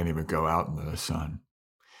 just he can't even go out in the sun.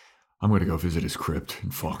 I'm going to go visit his crypt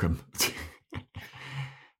and fuck him.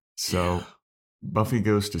 So Buffy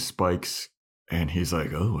goes to Spike's and he's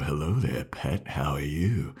like, oh, hello there, pet. How are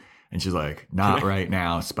you? And she's like, not right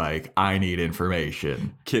now, Spike. I need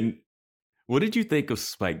information. What did you think of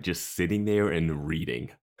Spike just sitting there and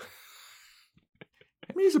reading?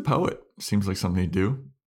 I mean, he's a poet. Seems like something he'd do.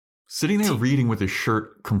 Sitting there reading with his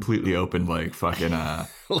shirt completely open, like fucking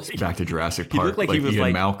Like, Back to Jurassic he Park, looked like like he was Ian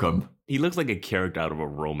like- Malcolm. He looks like a character out of a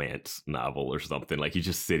romance novel or something. Like he's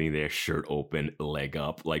just sitting there, shirt open, leg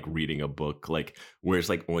up, like reading a book. Like where it's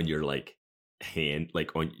like on your like hand,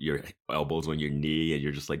 like on your elbows on your knee, and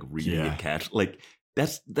you're just like reading Yeah. and catch. Like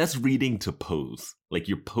that's reading to pose. Like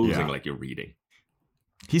you're posing Yeah. like you're reading.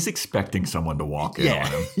 He's expecting someone to walk in on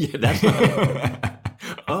him. Yeah, that's.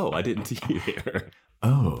 Oh, I didn't see you here.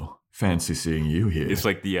 Oh, fancy seeing you here. It's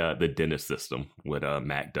like the dentist system, what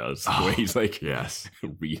Mac does, Oh, where he's like yes.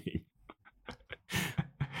 reading.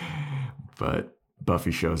 But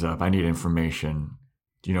Buffy shows up. I need information.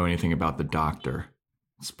 Do you know anything about the doctor?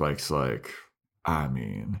 Spike's like, I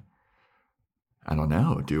mean, I don't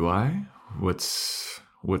know. Do I? What's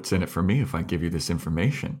in it for me if I give you this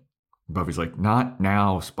information? Buffy's like, not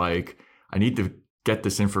now, Spike. I need to get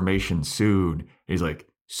this information soon. He's like,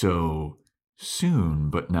 so soon,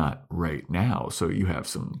 but not right now. So you have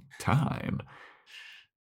some time.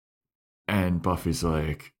 And Buffy's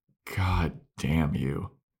like, God damn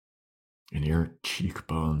you and your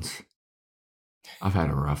cheekbones. I've had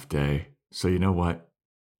a rough day. So you know what?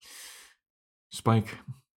 Spike,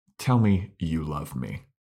 tell me you love me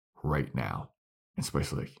right now. And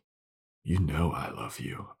Spike's like, you know I love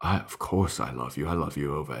you. Of course I love you. I love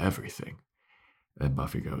you over everything. Then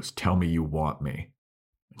Buffy goes, tell me you want me.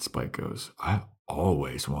 And Spike goes, I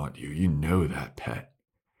always want you. You know that, pet.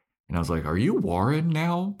 And I was like, are you Warren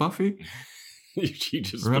now, Buffy? She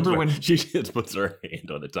just Remember when- she just puts her hand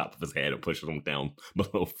on the top of his head and pushes him down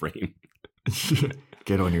below frame.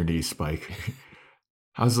 Get on your knees, Spike.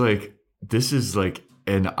 I was like, this is like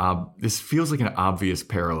this feels like an obvious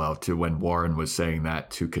parallel to when Warren was saying that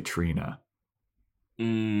to Katrina.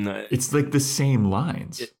 It's like the same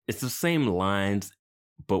lines. It's the same lines,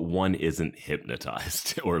 but one isn't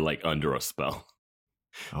hypnotized or like under a spell.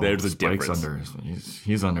 There's a Spike's difference.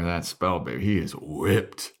 He's under that spell, baby. He is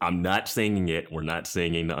whipped. I'm not singing it. We're not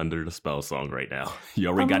singing the Under the Spell song right now. You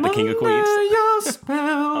already got I'm the King of under Queens. your spell.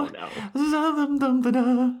 Oh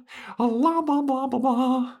no. Blah, blah, blah, blah,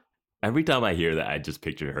 blah. Every time I hear that, I just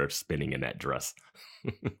picture her spinning in that dress.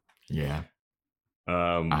 Yeah.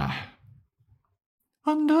 Um,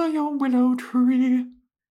 Under your willow tree,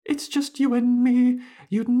 it's just you and me.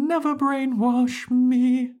 You'd never brainwash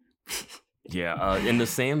me. yeah. In the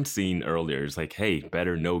Sam scene earlier, it's like, hey,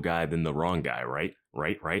 better no guy than the wrong guy, right?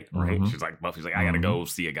 Right. Mhm. She's like, Buffy's like, I gotta go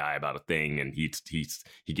see a guy about a thing, and he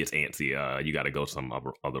gets antsy. You gotta go some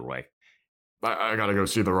other way. I gotta go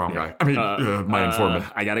see the wrong Yeah. guy. I mean, my informant.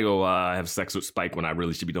 I gotta go have sex with Spike when I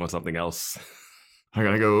really should be doing something else. I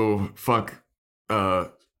gotta go fuck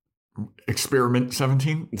experiment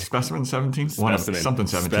 17? Specimen 17? Something 17.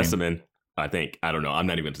 Specimen. I think. I don't know. I'm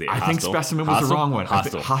not even saying. I think specimen was the wrong one.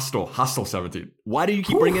 Hostile. Hostile 17. Why do you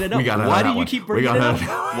keep bringing it up? We got Why do that you one. keep We bringing got it up?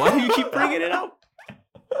 that. Why do you keep bringing it up?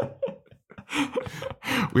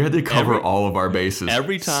 We had to cover all of our bases.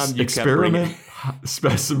 Every time you kept experiment,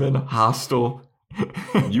 specimen, hostile.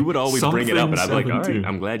 You would always bring it up, and I'd be like, all right, 17.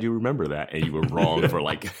 I'm glad you remember that. And you were wrong for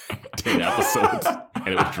like 10 episodes, and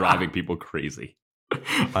it was driving people crazy.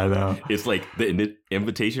 I know. It's like the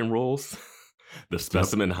invitation rules, the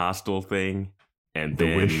specimen hostile thing, and The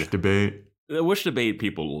then wish debate. the wish debate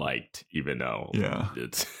people liked, even though Yeah.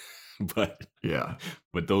 it's, but Yeah.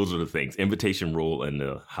 those are the things. Invitation rule and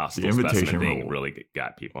the hostile invitation specimen thing rule. really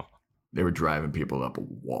got people. They were driving people up a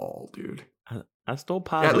wall, dude. I still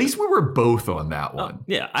positive. At least we were both on that one.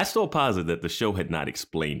 Yeah, I still positive that the show had not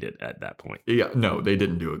explained it at that point. Yeah, no, they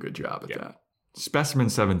didn't do a good job at Yeah. that. Specimen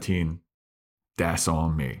 17, that's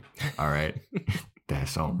on me. All right.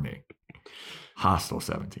 That's on me. Hostile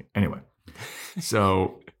 17. Anyway,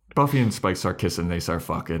 so Buffy and Spike start kissing, they start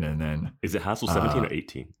fucking, and then Is it hostile 17 or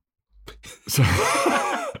 18? so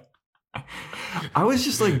I was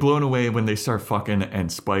just like blown away when they start fucking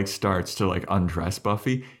and Spike starts to like undress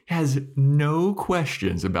Buffy. He has no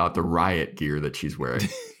questions about the riot gear that she's wearing.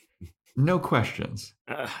 No questions.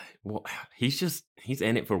 Well, he's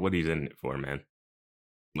in it for what he's in it for, man.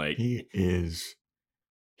 Like, He is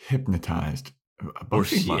hypnotized. or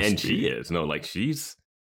Buffy she must be. is. No, like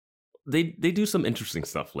they do some interesting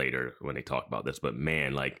stuff later when they talk about this, but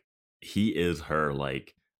man, like he is her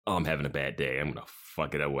like, oh, I'm having a bad day. I'm gonna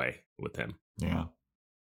fuck it away with him. Yeah.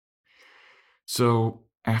 So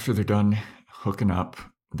after they're done hooking up,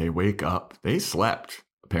 they wake up. They slept,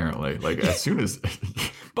 apparently. Like as soon as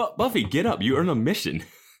But Buffy, get up. You're on a mission.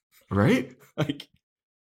 right? Like,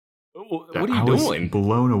 what are you I was doing?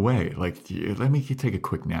 blown away. Like, let me take a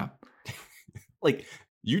quick nap. Like,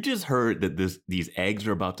 you just heard that these eggs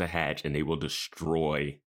are about to hatch and they will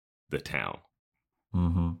destroy the town.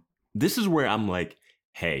 Mm-hmm. This is where I'm like,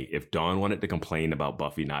 hey, if Dawn wanted to complain about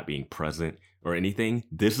Buffy not being present or anything,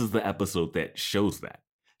 this is the episode that shows that.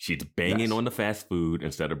 She's banging on the fast food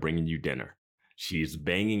instead of bringing you dinner. She's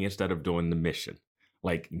banging instead of doing the mission.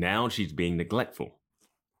 Like, now she's being neglectful.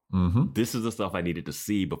 Mm-hmm. This is the stuff I needed to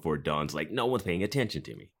see before Dawn's like, no one's paying attention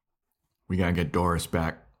to me. We gotta get Doris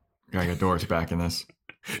back. Gotta get Doris back in this.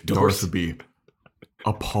 Doris would be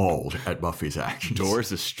appalled at Buffy's actions.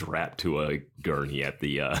 Doris is strapped to a gurney at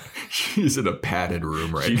the... She's in a padded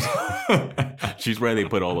room right now. She's where they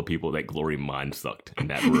put all the people that Glory mind sucked in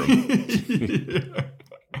that room. Yeah.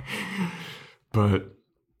 But,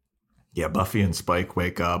 yeah, Buffy and Spike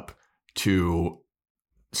wake up to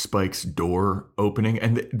Spike's door opening,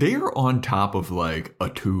 and they are on top of, like, a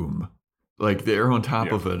tomb. Like, they're on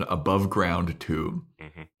top of an above-ground tomb.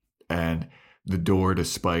 Mm-hmm. And the door to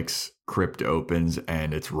Spike's crypt opens,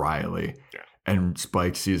 and it's Riley. Yeah. And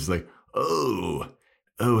Spike sees like, oh,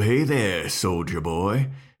 hey there, soldier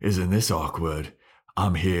boy. Isn't this awkward?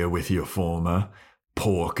 I'm here with your former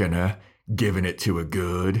porking her, giving it to her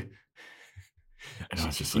good. And I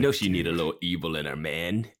was just like, she need a little evil in her,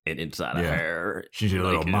 man, and inside of her. She's a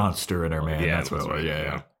little monster in her, man. Yeah, that's what it was.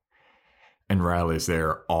 Yeah. And Riley's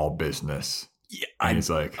there, all business. Yeah, and he's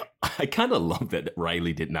like, I kind of love that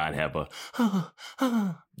Riley did not have a,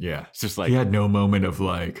 yeah. It's just like, he had no moment of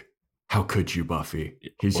like, how could you, Buffy?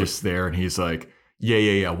 He's just there and he's like,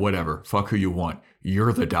 yeah, whatever. Fuck who you want.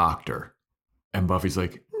 You're the doctor. And Buffy's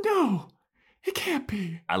like, no, it can't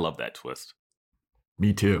be. I love that twist.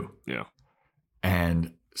 Me too. Yeah.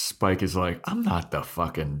 And Spike is like, I'm not the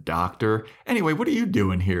fucking doctor. Anyway, what are you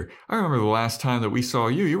doing here? I remember the last time that we saw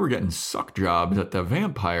you, you were getting suck jobs at the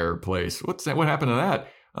vampire place. What's that? What happened to that?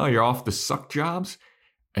 Oh, you're off the suck jobs?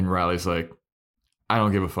 And Riley's like, I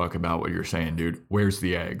don't give a fuck about what you're saying, dude. Where's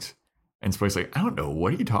the eggs? And Spike's like, I don't know.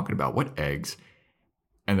 What are you talking about? What eggs?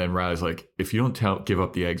 And then Riley's like, if you don't give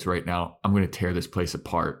up the eggs right now, I'm going to tear this place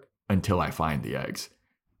apart until I find the eggs.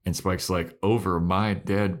 And Spike's like, over my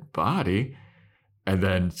dead body? And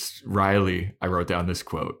then Riley, I wrote down this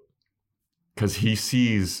quote, because he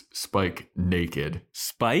sees Spike naked.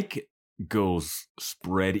 Spike goes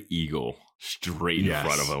spread eagle straight in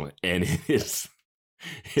front of him. And it is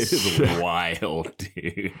wild,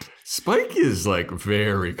 dude. Spike is like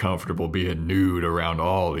very comfortable being nude around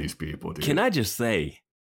all these people, dude. Can I just say,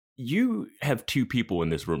 you have two people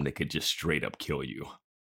in this room that could just straight up kill you.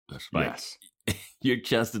 Spike. Yes. Your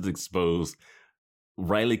chest is exposed.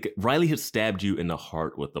 Riley has stabbed you in the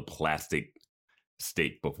heart with a plastic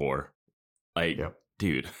stake before. Like,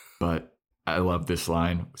 dude. But I love this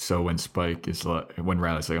line. So when when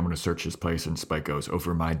Riley's like, I'm going to search this place, and Spike goes,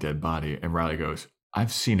 over my dead body. And Riley goes,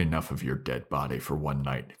 I've seen enough of your dead body for one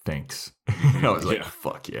night. Thanks. I was like,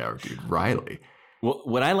 fuck yeah, dude. Riley. Well,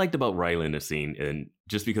 what I liked about Riley in the scene, and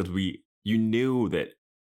just because you knew that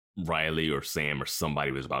Riley or Sam or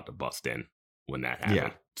somebody was about to bust in when that happened.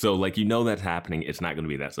 Yeah. So, like, that's happening. It's not going to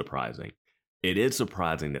be that surprising. It is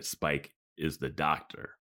surprising that Spike is the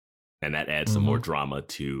doctor, and that adds some more drama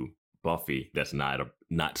to Buffy. That's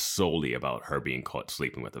not solely about her being caught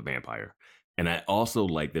sleeping with a vampire. And I also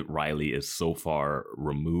like that Riley is so far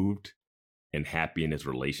removed and happy in his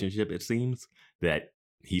relationship, it seems, that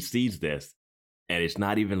he sees this, and it's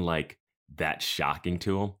not even like that shocking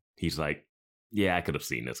to him. He's like, yeah, I could have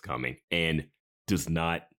seen this coming, and does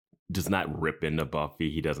not rip into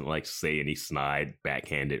Buffy. He doesn't like say any snide,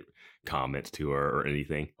 backhanded comments to her or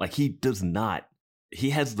anything. Like, he does not.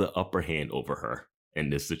 He has the upper hand over her in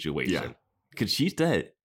this situation. Because she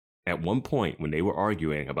said at one point when they were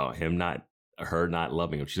arguing about her not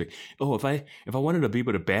loving him, she's like, oh, if I wanted to be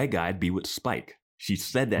with a bad guy, I'd be with Spike. She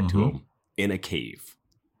said that to him in a cave.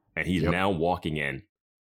 And he's now walking in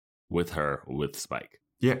with her, with Spike.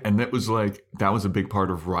 Yeah, and that was a big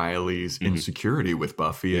part of Riley's insecurity with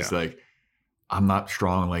Buffy. Is like, I'm not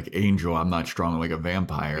strong like Angel. I'm not strong like a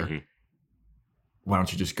vampire. Mm-hmm. Why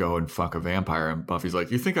don't you just go and fuck a vampire? And Buffy's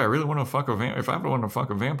like, you think I really want to fuck a vampire? If I want to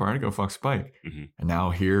fuck a vampire, I'd go fuck Spike. Mm-hmm. And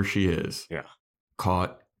now here she is. Yeah.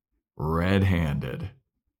 Caught red-handed.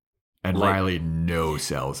 And Riley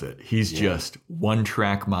no-sells it. He's just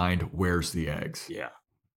one-track mind. Where's the eggs? Yeah.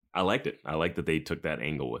 I liked it. I liked that they took that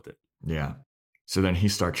angle with it. Yeah. So then he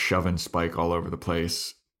starts shoving Spike all over the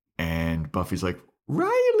place. And Buffy's like,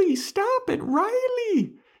 Riley, stop it.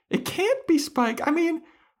 Riley. It can't be Spike. I mean,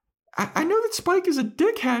 I know that Spike is a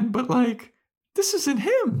dickhead, but like, this isn't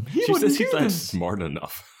him. She says he's not smart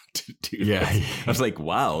enough to do this. I was like,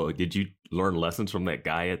 wow, did you learn lessons from that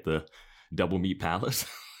guy at the Double Meat Palace?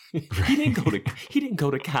 He didn't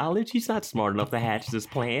go to college. He's not smart enough to hatch this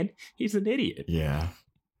plan. He's an idiot. Yeah.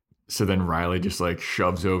 So then Riley just like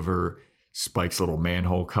shoves over Spike's little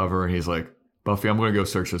manhole cover, and he's like, Buffy, I'm going to go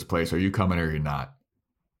search this place. Are you coming or are you not?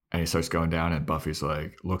 And he starts going down, and Buffy's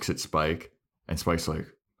like, looks at Spike, and Spike's like,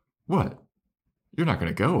 what? You're not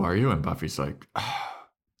going to go, are you? And Buffy's like,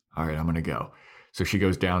 all right, I'm going to go. So she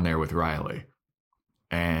goes down there with Riley,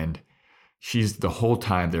 and she's the whole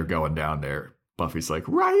time they're going down there, Buffy's like,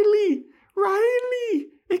 Riley,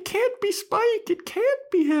 it can't be Spike. It can't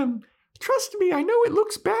be him. Trust me, I know it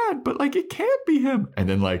looks bad, but like, it can't be him. And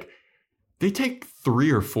then like, they take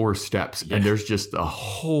 3 or 4 steps, and there's just a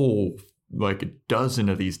whole like a dozen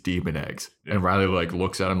of these demon eggs. Yeah. And Riley like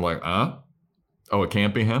looks at him like, oh, it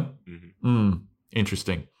can't be him? Mm-hmm.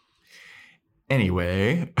 Interesting.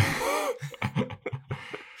 Anyway,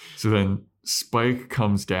 so then Spike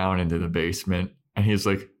comes down into the basement, and he's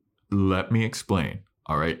like, let me explain.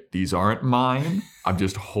 All right, these aren't mine. I'm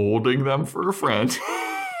just holding them for a friend.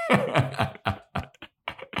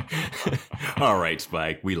 All right,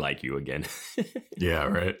 Spike, we like you again. Yeah,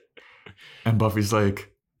 right. And Buffy's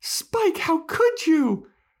like, Spike, how could you?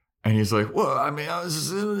 And he's like, well, I mean,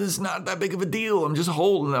 it's not that big of a deal. I'm just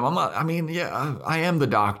holding them. I am the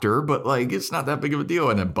doctor, but like, it's not that big of a deal.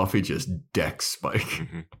 And then Buffy just decks Spike.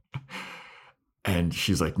 Mm-hmm. And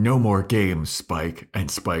she's like, no more games, Spike.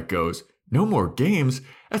 And Spike goes, no more games?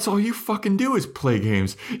 That's all you fucking do is play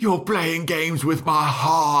games. You're playing games with my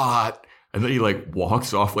heart. And then he like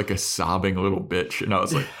walks off like a sobbing little bitch. And I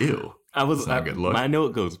was like, ew. That's not a good look. I know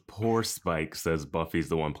it goes, poor Spike says Buffy's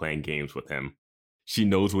the one playing games with him. She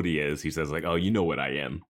knows what he is. He says like, oh, you know what I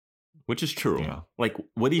am. Which is true. Yeah. Like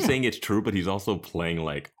what he's saying is true, but he's also playing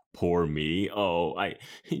like, poor me. Oh,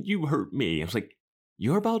 you hurt me. I was like,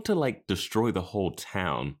 you're about to like destroy the whole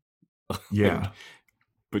town. Yeah.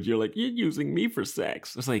 But you're like, you're using me for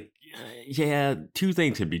sex. It's like, yeah, 2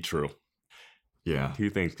 things can be true. Yeah. 2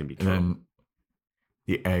 things can be true. And then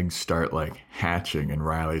the eggs start like hatching, and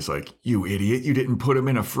Riley's like, you idiot, you didn't put them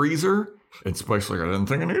in a freezer? And Spike's like, I didn't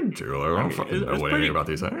think I needed to. Like, I don't fucking know anything about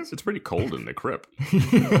these eggs. It's pretty cold in the crypt.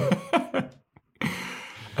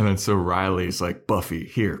 And then so Riley's like, Buffy,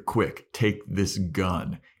 here, quick, take this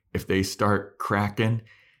gun. If they start cracking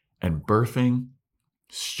and birthing,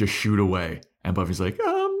 just shoot away. And Buffy's like,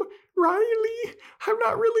 Riley, I'm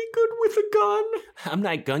not really good with a gun. I'm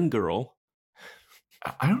not gun girl.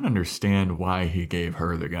 I don't understand why he gave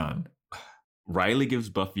her the gun. Riley gives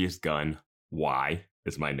Buffy his gun. Why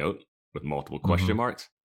is my note with multiple question marks.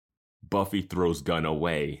 Buffy throws gun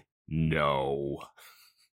away. No.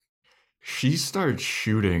 She starts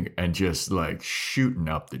shooting and just like shooting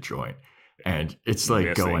up the joint. And it's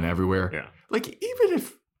like going everywhere. Yeah. Like even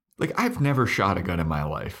if, like I've never shot a gun in my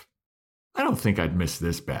life. I don't think I'd miss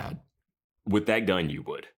this bad. With that gun, you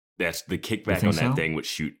would. That's the kickback on that thing would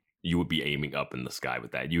shoot. You would be aiming up in the sky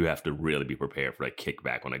with that. You have to really be prepared for a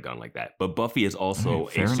kickback on a gun like that. But Buffy is also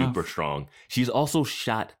super strong. She's also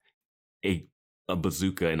shot a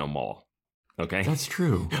bazooka in a mall. Okay? That's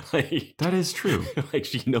true. That is true. Like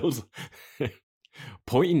she knows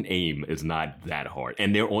point and aim is not that hard.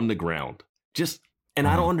 And they're on the ground.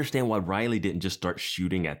 I don't understand why Riley didn't just start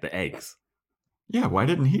shooting at the eggs. Yeah, why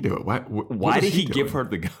didn't he do it? Why did he give her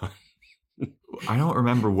the gun? I don't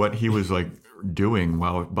remember what he was like doing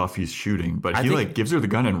while Buffy's shooting, but he like gives her the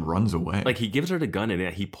gun and runs away. Like he gives her the gun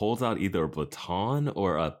and he pulls out either a baton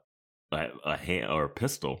or a hand or a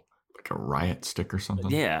pistol, like a riot stick or something.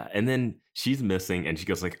 Yeah, and then she's missing, and she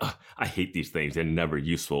goes like, "I hate these things; they're never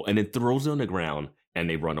useful." And then throws it on the ground, and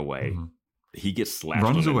they run away. Mm-hmm. He gets slashed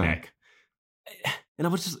on the neck, and I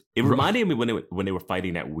was just—it reminded me when they were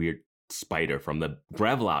fighting that weird spider from the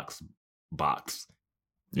Gravlox box.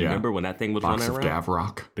 You remember when that thing was running around?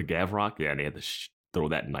 Gavrok. The Gavrok? Yeah, they had to throw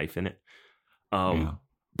that knife in it.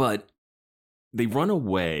 But they run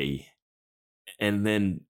away, and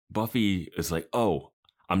then Buffy is like, "Oh,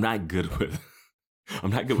 I'm not good with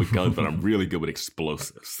guns, but I'm really good with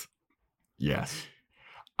explosives." Yes.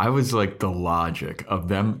 I was like the logic of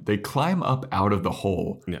them. They climb up out of the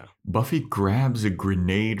hole. Yeah. Buffy grabs a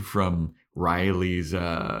grenade from Riley's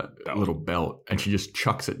little belt, and she just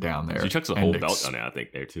chucks it down there. She chucks a whole belt on it, I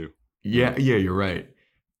think, there too. Yeah, you're right.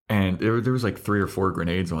 And there was like 3 or 4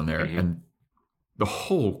 grenades on there, and the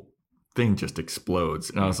whole thing just explodes.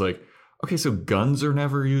 And I was like, okay, so guns are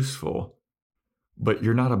never useful, but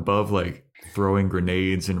you're not above like throwing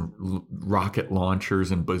grenades and rocket launchers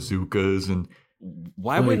and bazookas. And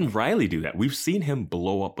why wouldn't Riley do that? We've seen him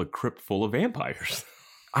blow up a crypt full of vampires.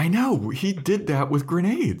 I know. He did that with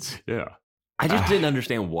grenades. Yeah. I just didn't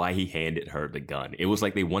understand why he handed her the gun. It was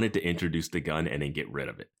like they wanted to introduce the gun and then get rid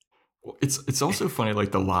of it. It's also funny,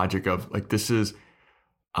 like the logic of like, this is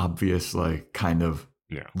obvious, like kind of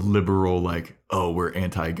liberal, like, oh, we're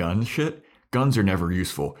anti-gun shit. guns are never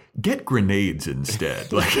useful. Get grenades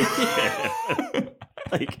instead. Like,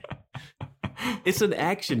 Like, it's an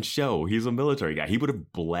action show. He's a military guy. He would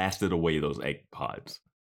have blasted away those egg pods.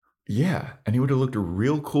 yeah, and he would have looked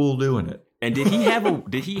real cool doing it. And did he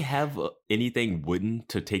have anything wooden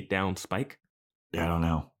to take down Spike? Yeah, I don't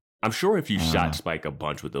know. I'm sure if you I don't shot know. Spike a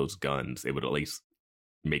bunch with those guns, it would at least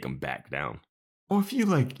make him back down. Or if you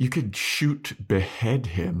you could behead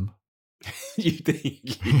him. You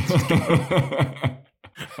think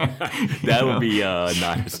that would be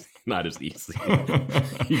not as easy.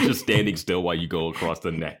 You're just standing still while you go across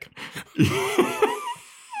the neck.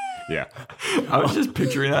 Yeah. I was just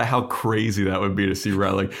picturing that, how crazy that would be to see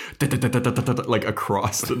Riley like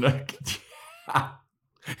across the neck.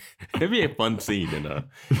 It'd be a fun scene in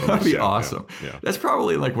That'd be show, awesome. Yeah. That's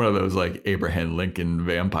probably like one of those like Abraham Lincoln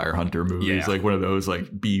Vampire Hunter movies, Yeah. like one of those like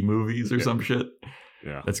B movies or some shit.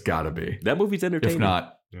 Yeah. That's gotta be. That movie's entertaining. If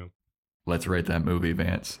not, Yeah. let's write that movie,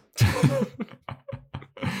 Vance.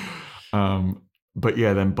 But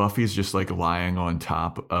yeah, then Buffy's just like lying on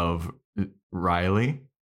top of Riley.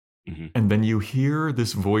 Mhm. And then you hear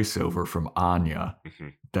this voiceover from Anya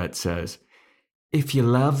Mhm. that says, "If you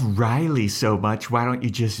love Riley so much, why don't you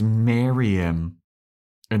just marry him?"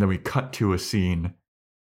 And then we cut to a scene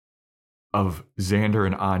of Xander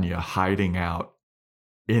and Anya hiding out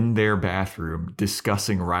in their bathroom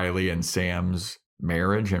discussing Riley and Sam's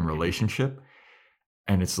marriage and relationship.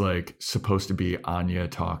 And it's like supposed to be Anya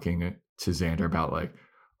talking to Xander about like,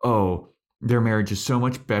 oh, their marriage is so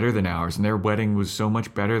much better than ours, and their wedding was so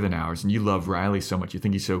much better than ours, and you love Riley so much, you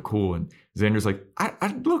think he's so cool. And Xander's like, I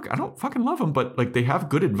don't fucking love him, but like they have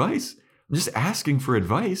good advice. I'm just asking for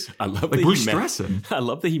advice. I love Like that we're he met, stressing. I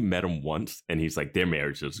love that he met him once and he's like, their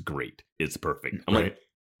marriage is great. It's perfect. I'm like,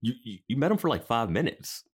 you met him for like 5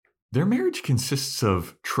 minutes. Their marriage consists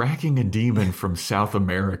of tracking a demon from South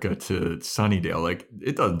America to Sunnydale. Like,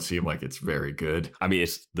 it doesn't seem like it's very good. I mean,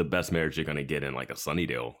 it's the best marriage you're going to get in like a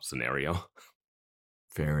Sunnydale scenario.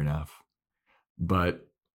 Fair enough. But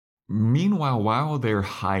meanwhile, while they're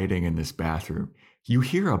hiding in this bathroom, you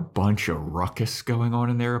hear a bunch of ruckus going on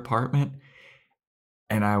in their apartment.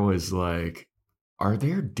 And I was like, are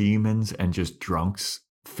there demons and just drunks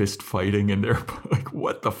fist fighting in there? Like,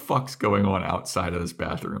 what the fuck's going on outside of this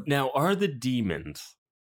bathroom? Now, are the demons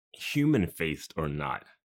human faced or not?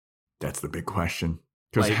 That's the big question.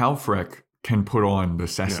 Because Like- Halfrek can put on the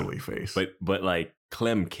Cecily face. But like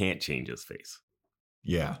Clem can't change his face.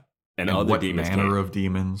 yeah. And And other what demons manner can't. of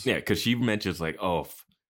demons? Yeah, because she mentions like, oh,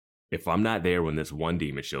 if I'm not there when this one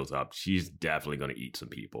demon shows up, she's definitely going to eat some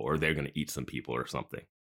people, or they're going to eat some people or something.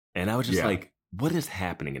 And I was just Yeah. like, what is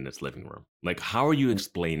happening in this living room? Like, how are you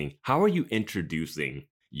explaining, how are you introducing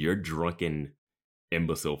your drunken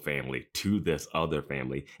imbecile family to this other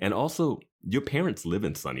family? And also, your parents live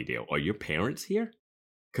in Sunnydale. Are your parents here?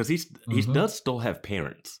 Because he Mhm. does still have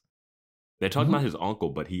parents. They're talking Mhm. about his uncle,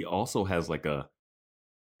 but he also has like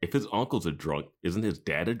if his uncle's a drunk, isn't his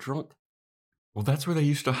dad a drunk? Well, that's where they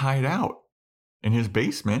used to hide out, in his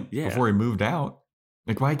basement Yeah. before he moved out.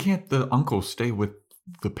 Like, why can't the uncle stay with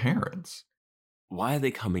the parents? Why are they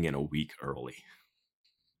coming in a week early?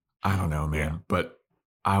 I don't know, man. Yeah. But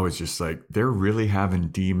I was just like, they're really having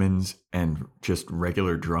demons and just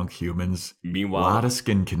regular drunk humans. A Meanwhile, lot of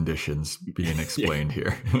skin conditions being explained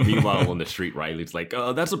here. meanwhile on the street, Riley's like,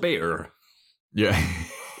 "Oh, that's a bear." Yeah.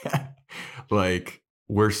 Like,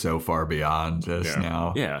 we're so far beyond this Yeah.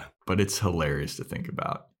 now. Yeah. But it's hilarious to think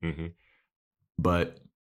about. Mm-hmm. But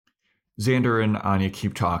Xander and Anya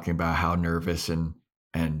keep talking about how nervous and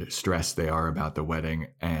stressed they are about the wedding.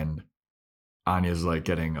 And Anya's like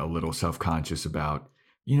getting a little self-conscious about,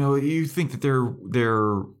 you think that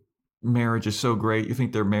their marriage is so great. You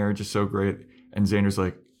think their marriage is so great. And Xander's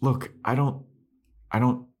like, look, I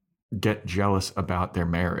don't get jealous about their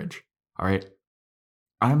marriage. All right.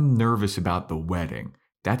 I'm nervous about the wedding.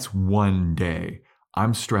 That's one day.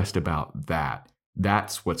 I'm stressed about that.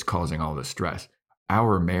 That's what's causing all the stress.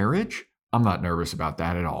 Our marriage, I'm not nervous about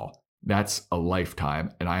that at all. That's a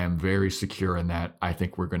lifetime, and I am very secure in that. I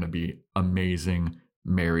think we're going to be amazing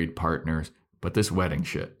married partners. But this wedding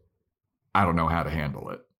shit, I don't know how to handle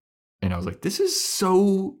it. And I was like, this is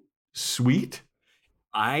so sweet.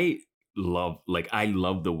 I love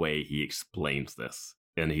the way he explains this.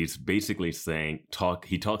 And he's basically saying,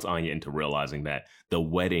 he talks Anya into realizing that the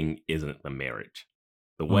wedding isn't the marriage.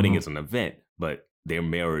 The wedding is an event, but their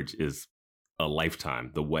marriage is a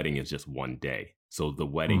lifetime. The wedding is just one day. So the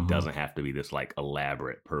wedding doesn't have to be this like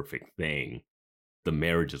elaborate, perfect thing. The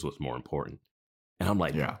marriage is what's more important. And I'm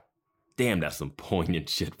like, Yeah. damn, that's some poignant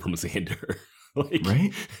shit from Xander. Like,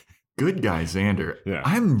 Right? good guy Xander. Yeah.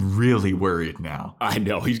 I'm really worried now. I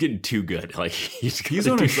know he's getting too good. Like he's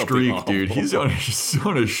on do a something streak, dude. awful. He's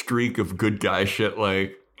on a streak of good guy shit.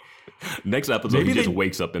 Like Next episode, Maybe he just they-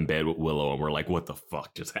 wakes up in bed with Willow, and we're like, "What the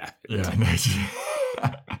fuck just happened?"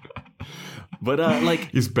 yeah, But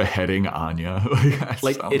like, he's beheading Anya.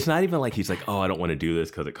 it's not even like he's like, "Oh, I don't want to do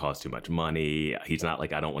this because it costs too much money." He's not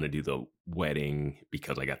like, "I don't want to do the wedding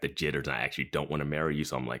because I got the jitters and I actually don't want to marry you."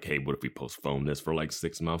 So I'm like, "Hey, what if we postpone this for like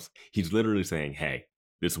 6 months?" He's literally saying, "Hey,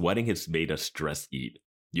 this wedding has made us stress eat.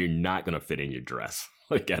 You're not gonna fit in your dress."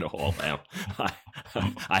 Like at all now.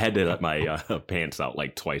 I had to let my pants out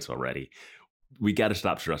like twice already. We got to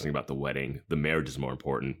stop stressing about the wedding. The marriage is more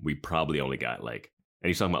important. We probably only got like, and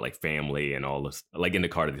he's talking about like family and all this. Like in the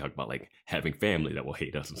car, they talk about like having family that will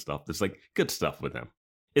hate us and stuff. There's like good stuff with him.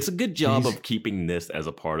 It's a good job of keeping this as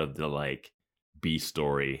a part of the like B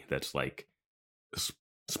story that's like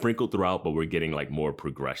sprinkled throughout, but we're getting like more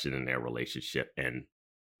progression in their relationship and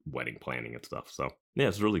wedding planning and stuff. So yeah,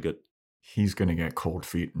 it's really good. He's gonna get cold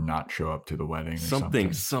feet and not show up to the wedding.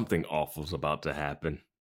 Or Something awful's about to happen.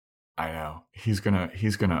 I know. He's gonna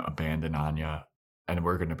abandon Anya, and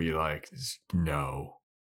we're gonna be like, no.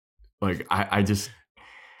 Like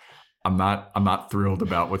I'm not thrilled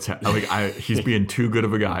about what's happening. Like he's being too good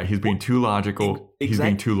of a guy. He's being too logical. He's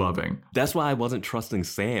being too loving. That's why I wasn't trusting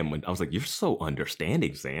Sam when I was like, "You're so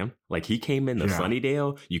understanding, Sam." Like he came in to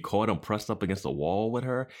Sunnydale, you caught him pressed up against the wall with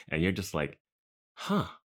her, and you're just like, "Huh."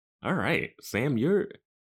 All right, Sam,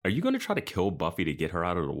 are you going to try to kill Buffy to get her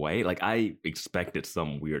out of the way? Like I expected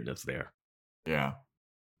some weirdness there. Yeah.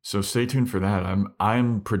 So stay tuned for that.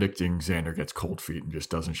 I'm predicting Xander gets cold feet and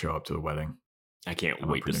just doesn't show up to the wedding. I can't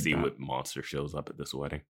wait to see what monster shows up at this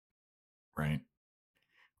wedding. Right.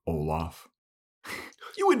 Olaf.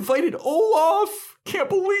 You invited Olaf! Can't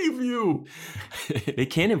believe you! They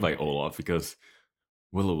can't invite Olaf because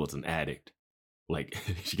Willow was an addict. Like,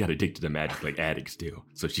 she got addicted to magic like addicts do.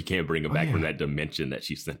 So she can't bring him back from that dimension that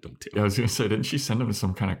she sent him to. Yeah, I was going to say, didn't she send him to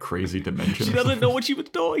some kind of crazy dimension? She doesn't know what she was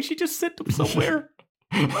doing. She just sent him somewhere.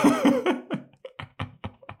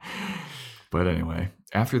 But anyway,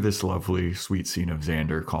 after this lovely, sweet scene of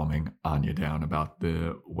Xander calming Anya down about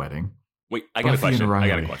the wedding. Wait, I got a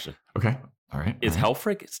question. Okay. All right. Is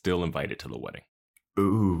Helfrich still invited to the wedding?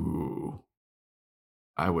 Ooh.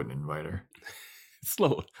 I wouldn't invite her. It's a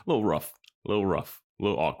little rough, a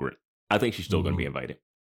little awkward. I think she's still going to be invited.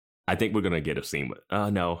 I think we're going to get a scene with,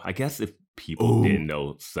 no, I guess if people didn't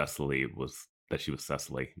know that she was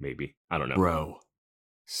Cecily, maybe. I don't know. Bro,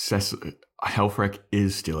 Helfrich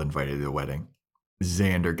is still invited to the wedding.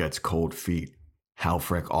 Xander gets cold feet.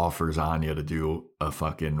 Helfrich offers Anya to do a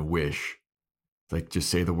fucking wish. Like, just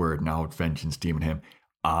say the word, now vengeance demon him.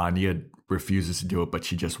 Anya refuses to do it, but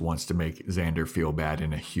she just wants to make Xander feel bad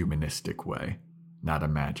in a humanistic way, not a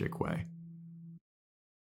magic way.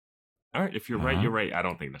 All right, if you're right, you're right. I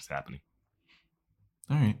don't think that's happening.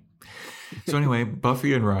 All right. So anyway,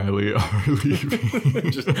 Buffy and Riley are leaving.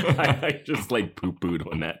 I just like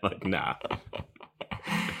poo-pooed on that. Like, nah.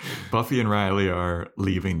 Buffy and Riley are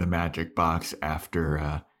leaving the magic box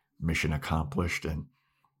after mission accomplished, and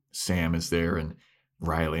Sam is there, and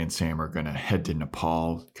Riley and Sam are going to head to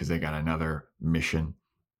Nepal because they got another mission.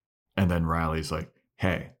 And then Riley's like,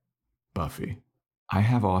 hey, Buffy, I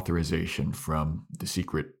have authorization from the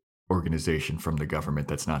secret organization from the government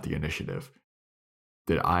that's not the Initiative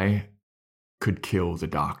that I could kill the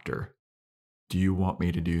Doctor. Do you want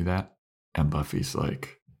me to do that? And Buffy's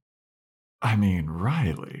like, I mean,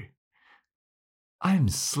 Riley, I'm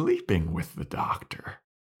sleeping with the Doctor.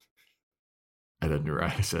 And then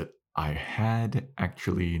Riley said, I had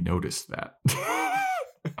actually noticed that.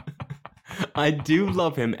 I do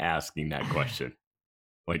love him asking that question.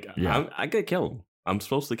 Like, yeah. I could kill him. I'm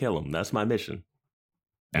supposed to kill him. That's my mission.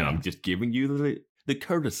 And I'm just giving you the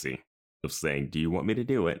courtesy of saying, do you want me to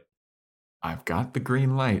do it? I've got the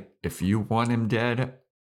green light. If you want him dead,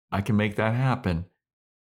 I can make that happen.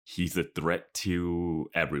 He's a threat to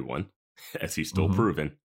everyone, as he's still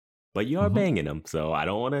proven. But you are banging him, so I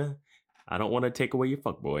don't want to take away your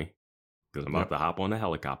fuckboy. Because I'm about to hop on a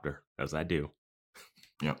helicopter, as I do.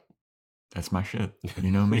 Yep. That's my shit.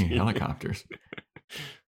 You know me, helicopters.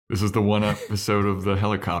 This is the one episode of the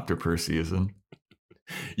helicopter per season.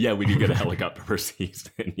 Yeah, we do get a helicopter per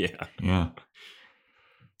season. Yeah. Yeah.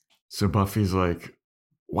 So Buffy's like,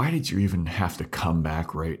 why did you even have to come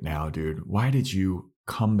back right now, dude? Why did you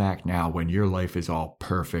come back now when your life is all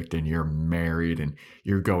perfect and you're married and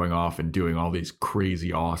you're going off and doing all these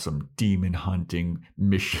crazy, awesome demon hunting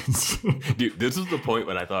missions? Dude, this is the point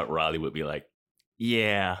when I thought Riley would be like,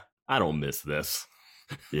 yeah, I don't miss this.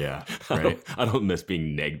 Yeah, right. I don't miss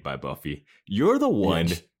being negged by Buffy. You're the one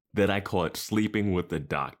that I caught sleeping with the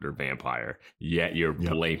doctor vampire, yet you're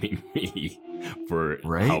Yep. blaming me for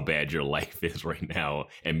Right? how bad your life is right now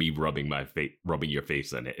and me rubbing your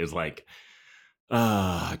face in it. It's like,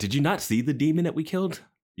 did you not see the demon that we killed?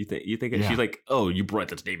 You think Yeah. she's like, oh, you brought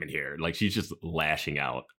this demon here. Like she's just lashing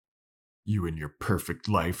out. You and your perfect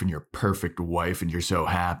life and your perfect wife, and you're so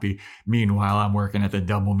happy. Meanwhile, I'm working at the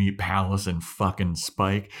Double Meat Palace and fucking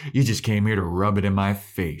Spike. You just came here to rub it in my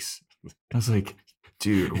face. I was like,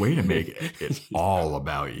 dude, way to make it all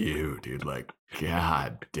about you, dude. Like,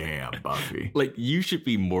 god damn, Buffy. Like, you should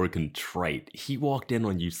be more contrite. He walked in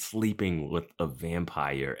on you sleeping with a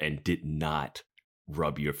vampire and did not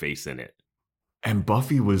rub your face in it. And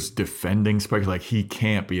Buffy was defending Spike like he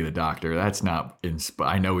can't be the doctor. That's not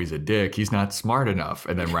I know he's a dick. He's not smart enough.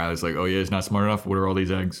 And then Riley's like, oh yeah, he's not smart enough. What are all these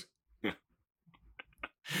eggs?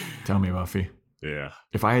 Tell me, Buffy. Yeah.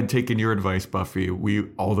 If I had taken your advice, Buffy,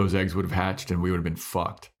 all those eggs would have hatched and we would have been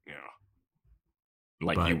fucked. Yeah.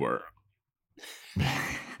 Like But- you were.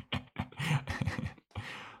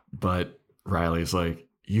 But Riley's like,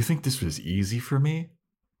 you think this was easy for me?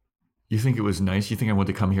 You think it was nice? You think I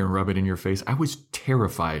wanted to come here and rub it in your face? I was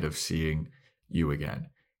terrified of seeing you again.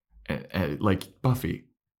 Like, Buffy,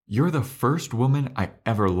 you're the first woman I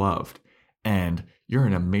ever loved. And you're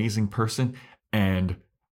an amazing person. And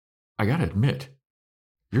I gotta admit,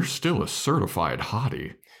 you're still a certified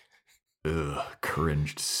hottie. Ugh,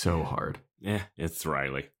 cringed so hard. Yeah, it's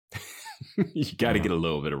Riley. You got to Yeah. get a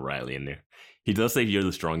little bit of Riley in there. He does say you're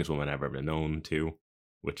the strongest woman I've ever known, too,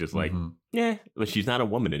 which is like, Mhm. yeah, but she's not a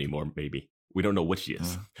woman anymore, maybe. We don't know what she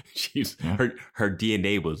is. She's Yeah. her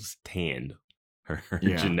DNA was tanned. Her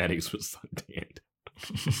Yeah. genetics was tanned.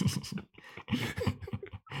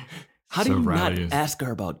 How do So you Riley not is- ask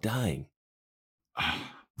her about dying?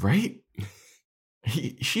 Right?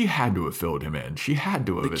 She had to have filled him in. She had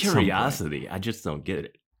to have. The at some point. curiosity, I just don't get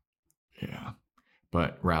it. Yeah.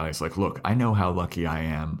 But Riley's like, look, I know how lucky I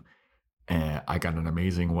am. And I got an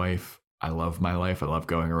amazing wife. I love my life. I love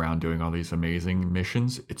going around doing all these amazing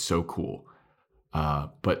missions. It's so cool.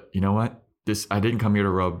 But you know what? I didn't come here to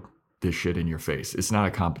rub this shit in your face. It's not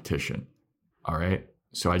a competition. All right?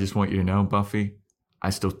 So I just want you to know, Buffy,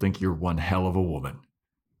 I still think you're one hell of a woman.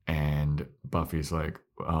 And Buffy's like,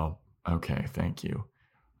 oh, okay, thank you.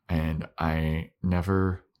 And I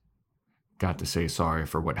never got to say sorry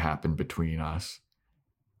for what happened between us.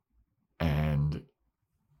 And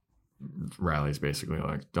Riley's basically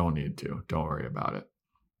like, don't need to. Don't worry about it.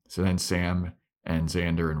 So then Sam and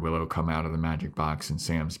Xander and Willow come out of the magic box, and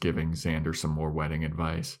Sam's giving Xander some more wedding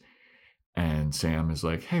advice. And Sam is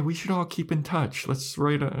like, hey, we should all keep in touch. Let's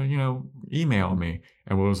write email me.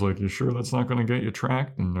 And Willow's like, you sure that's not going to get you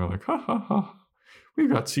tracked? And they're like, ha ha ha. We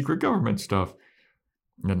got secret government stuff.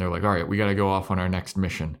 And then they're like, all right, we got to go off on our next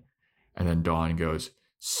mission. And then Dawn goes,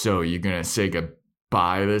 so you're going to say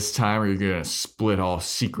goodbye this time, or you're going to split all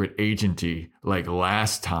secret agency like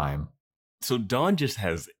last time? So Dawn just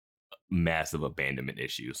has massive abandonment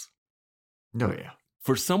issues. Oh, yeah.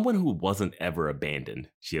 For someone who wasn't ever abandoned,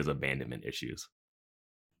 she has abandonment issues.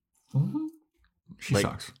 Mm-hmm. She Like-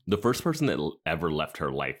 sucks. The first person that ever left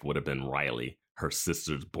her life would have been Riley, her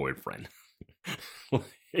sister's boyfriend.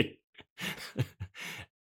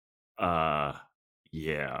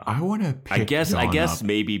 Yeah. I want to I guess Dawn up.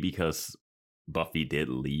 maybe because Buffy did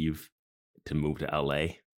leave to move to LA,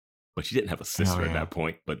 but she didn't have a sister Oh, at yeah. that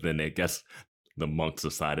point. But then I guess the monks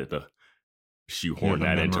decided to shoehorn the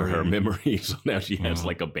that into her memory. memory. So now she has Yeah.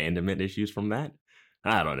 like abandonment issues from that.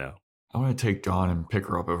 I don't know. I want to take Dawn and pick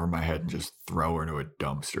her up over my head and just throw her into a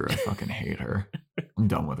dumpster. I fucking hate her. I'm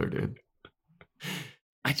done with her, dude.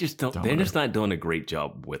 I just don't. Don't They're worry. just not doing a great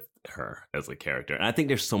job with her as a character. And I think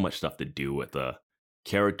there's so much stuff to do with a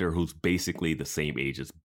character who's basically the same age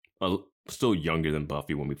as, still younger than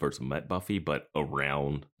Buffy when we first met Buffy, but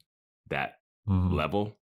around that Mhm.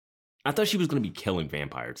 level. I thought she was going to be killing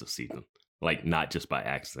vampires this season, like not just by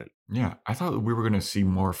accident. Yeah, I thought we were going to see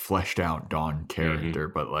more fleshed out Dawn character,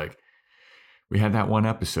 but like we had that one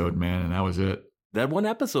episode, man, and that was it. That one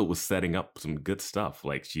episode was setting up some good stuff.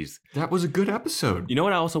 Like That was a good episode. you know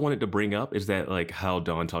what I also wanted to bring up is that like how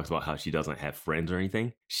Dawn talks about how she doesn't have friends or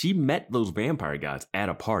anything. She met those vampire guys at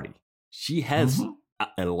a party. She has Mhm.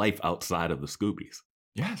 a life outside of the Scoobies.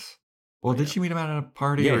 Yes. Well, did she meet him at a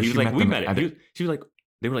party? Yeah, or he she was like, we them met at it. She was like,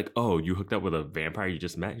 they were like, oh, you hooked up with a vampire you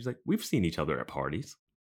just met? He's like, we've seen each other at parties.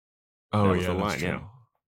 Oh, that was yeah, the that's line, true.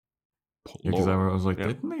 yeah. Because I was like, Yeah.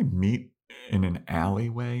 didn't they meet in an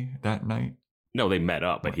alleyway that night? No, they met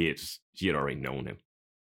up, but she had already known him.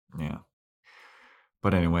 Yeah.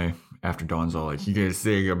 But anyway, after Dawn's all like, you guys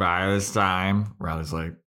say goodbye this time, Riley's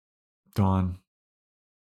like, Dawn,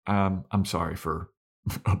 I'm sorry for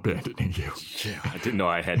abandoning you. Yeah, I didn't know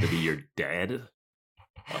I had to be your dad.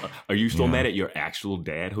 Are you still Yeah. mad at your actual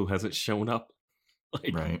dad who hasn't shown up?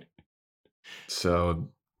 Like, Right.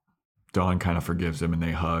 So Dawn kind of forgives him and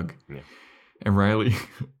they hug. Yeah. And Riley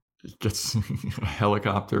gets a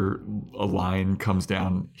helicopter, a line comes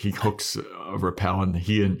down, he hooks a rappel, and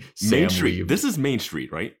he and Sam Main Street. leave. This is Main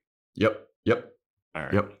Street, right? Yep. All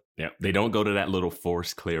right. Yep. Yeah. They don't go to that little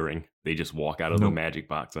forest clearing. They just walk out of the Nope. magic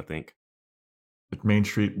box, I think. Main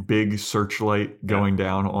Street, big searchlight going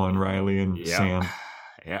down on Riley and Yeah. Sam.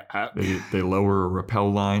 Yeah. They lower a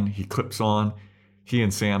rappel line. He clips on. He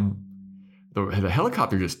and Sam, the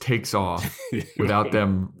helicopter just takes off without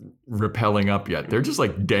them rappelling up yet. They're just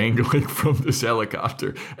like dangling from this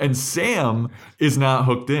helicopter. And Sam is not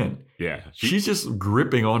hooked in. Yeah. She's just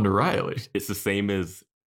gripping onto Riley. It's the same as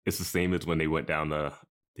when they went down the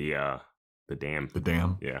dam. The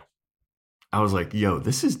dam. Yeah. I was like, yo,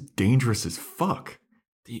 this is dangerous as fuck.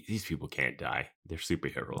 These people can't die. They're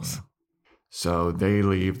superheroes. Yeah. So they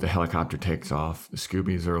leave. The helicopter takes off. The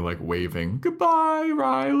Scoobies are like waving, goodbye,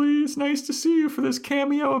 Riley. It's nice to see you for this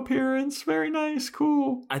cameo appearance. Very nice.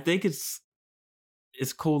 Cool. I think it's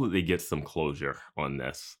cool that they get some closure on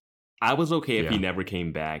this. I was okay if he Yeah. never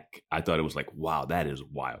came back. I thought it was like, wow, that is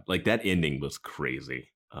wild. Like that ending was crazy.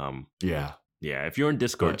 Yeah. Yeah. If you're in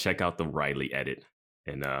Discord, But- check out the Riley edit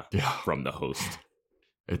and Yeah. from the host.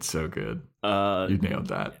 It's so good. Uh, You nailed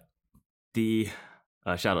that. the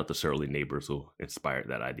shout out to Surly Neighbors who inspired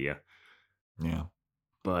that idea. Yeah.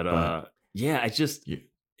 But yeah, I just Yeah.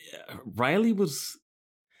 Riley was.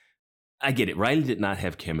 I get it. Riley did not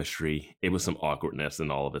have chemistry. It was some awkwardness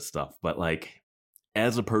and all of his stuff. But like,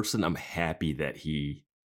 as a person, I'm happy that he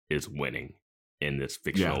is winning in this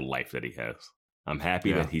fictional life that he has. I'm happy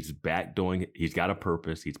Yeah. that he's back doing it. He's got a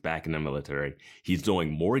purpose. He's back in the military. He's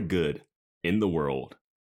doing more good in the world.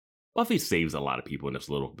 Buffy saves a lot of people in this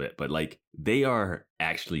little bit, but like they are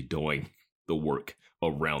actually doing the work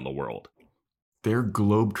around the world. They're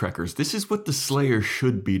globe trekkers. This is what the Slayer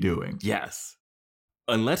should be doing. Yes.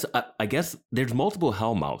 Unless, I guess there's multiple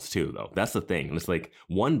Hellmouths too, though. That's the thing. And it's like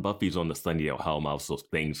one Buffy's on the Sunnydale Hellmouth, so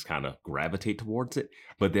things kind of gravitate towards it.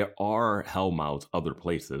 But there are Hellmouths other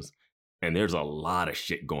places, and there's a lot of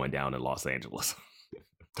shit going down in Los Angeles.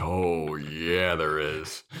 Oh, yeah, there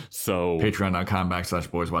is. So,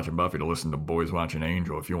 Patreon.com/Boys Watching Buffy to listen to Boys Watching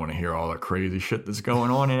Angel if you want to hear all the crazy shit that's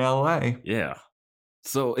going on in LA. yeah.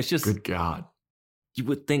 So it's just, Good God. you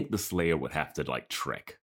would think the Slayer would have to like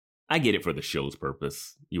trick. I get it for the show's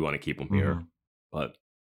purpose. You want to keep them here. Mhm. But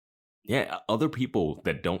yeah, other people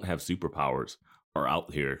that don't have superpowers are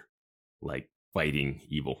out here like fighting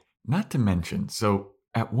evil. Not to mention, so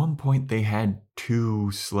at one point they had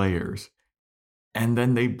 2 Slayers, and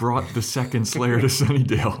then they brought the second Slayer to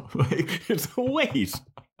Sunnydale. Like, It's a waste.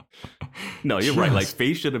 No, you're right. Like Yes.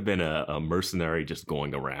 Faye should have been a mercenary just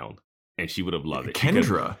going around, and she would have loved it.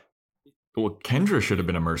 because- Kendra should have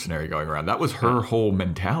been a mercenary going around. That was her whole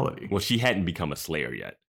mentality. well, she hadn't become a Slayer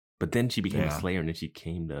yet, but then she became a Yeah. Slayer, and then she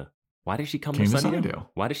came to. Why did she come Came to to Sunnydale? Sunnydale.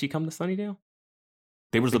 Why did she come to Sunnydale?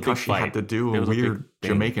 There was a big Because she fight. had to do There a was a big weird thing.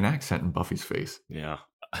 Jamaican accent in Buffy's face. Yeah.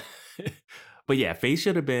 But yeah, Faye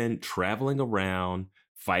should have been traveling around,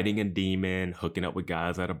 fighting a demon, hooking up with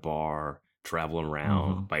guys at a bar, traveling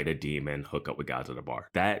around, fight a demon, hook up with guys at a bar.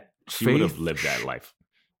 That she would have Faith lived that life.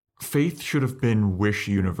 Faith should have been Wish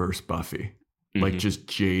Universe Buffy. Like Mhm. just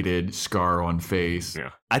jaded, scar on face.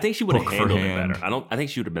 Yeah. I think she would have Hook for handled it hand. better. I think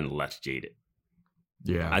she would have been less jaded.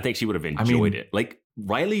 Yeah. I think she would have enjoyed it. Like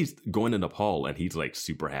Riley's going to Nepal and he's like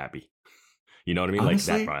super happy. You know what I mean?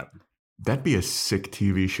 Honestly, like that vibe. That'd be a sick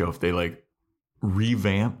TV show if they like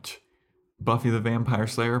revamped Buffy the Vampire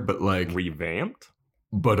Slayer, but like Revamped?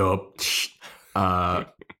 but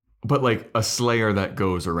like a Slayer that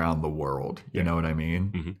goes around the world. You Yeah. know what I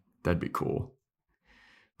mean? Mhm. That'd be cool.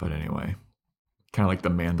 But anyway, kind of like the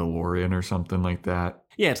Mandalorian or something like that.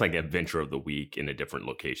 Yeah, it's like Adventure of the Week in a different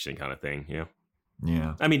location kind of thing. Yeah.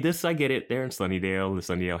 Yeah. I mean, this, I get it. They're in Sunnydale. The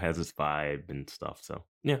Sunnydale has its vibe and stuff. So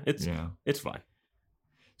yeah, it's fine.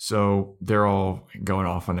 So they're all going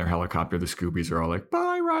off on their helicopter. The Scoobies are all like,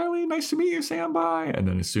 bye, Riley. Nice to meet you, Sam. Bye. And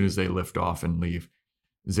then as soon as they lift off and leave,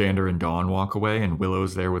 Xander and Dawn walk away, and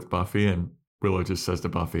Willow's there with Buffy. And Willow just says to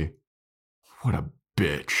Buffy, what a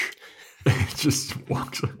bitch. Just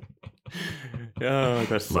walks away. Oh,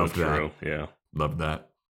 that's so Loved that. true. Yeah. Love that.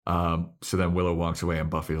 So then Willow walks away, and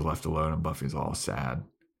Buffy is left alone, and Buffy's all sad.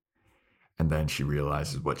 And then she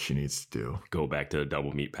realizes what she needs to do. Go back to the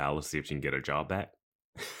Double Meat Palace, see if she can get her job back.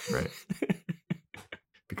 Right.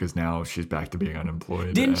 Because now she's back to being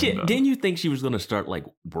unemployed. Didn't and, you think she was going to start like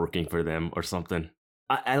working for them or something?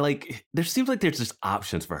 I like, there seems like there's just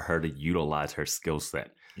options for her to utilize her skill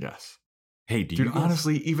set. Yes. Hey, do Dude, you guys-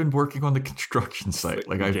 honestly, even working on the construction site,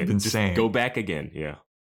 like I've Again, been just saying. go back again, yeah.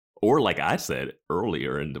 Or like I said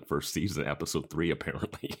earlier in the first season, episode 3,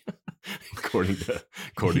 apparently, according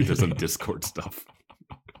to some Discord stuff.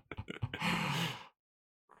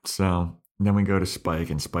 So then we go to Spike,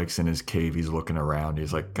 and Spike's in his cave. He's looking around.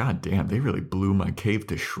 He's like, God damn, they really blew my cave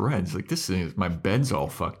to shreds. Like, this is, my bed's all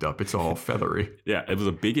fucked up. It's all feathery. Yeah, it was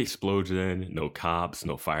a big explosion. No cops,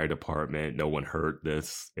 no fire department. No one heard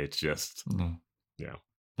this. It's just, yeah.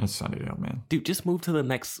 That's Sunnydale, man. Dude, just move to the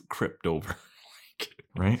next crypt over.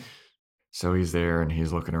 Right? So he's there, and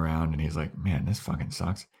he's looking around, and he's like, man, this fucking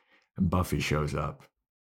sucks. And Buffy shows up,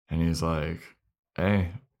 and he's like,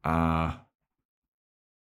 hey,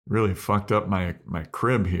 really fucked up my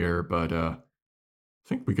crib here, but I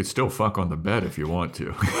think we could still fuck on the bed if you want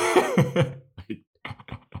to.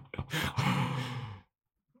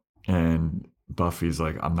 And Buffy's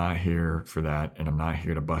like, I'm not here for that, and I'm not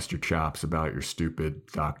here to bust your chops about your stupid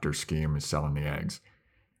doctor scheme of selling the eggs.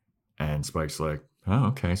 And Spike's like, oh,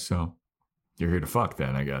 okay, so you're here to fuck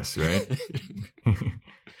then, I guess, right?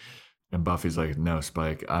 And Buffy's like, no,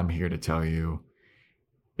 Spike, I'm here to tell you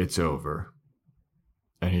it's over.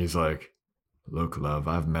 And he's like, look, love,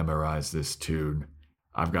 I've memorized this tune.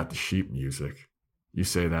 I've got the sheep music. You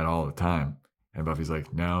say that all the time. And Buffy's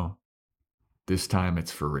like, no, this time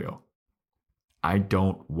it's for real. I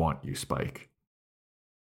don't want you, Spike.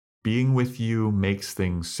 Being with you makes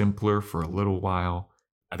things simpler for a little while.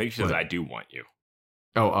 I think she says, But- I do want you.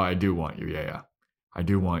 Oh, I do want you. Yeah. I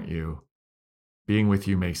do want you. Being with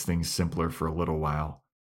you makes things simpler for a little while.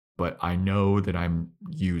 But I know that I'm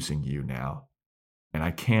using you now. And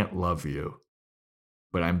I can't love you.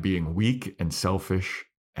 But I'm being weak and selfish.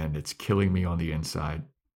 And it's killing me on the inside.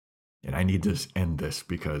 And I need to end this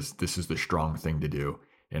because this is the strong thing to do.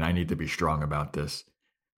 And I need to be strong about this.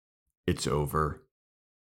 It's over.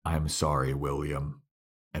 I'm sorry, William.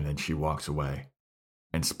 And then she walks away.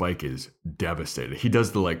 And Spike is devastated. He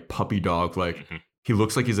does the like puppy dog, like he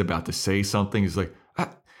looks like he's about to say something. He's like,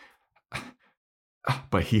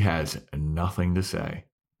 but he has nothing to say.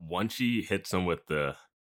 Once she hits him with the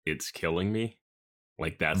it's killing me,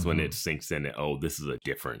 like that's when Mhm. it sinks in. Oh, this is a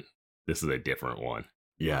different one.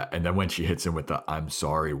 Yeah. And then when she hits him with the I'm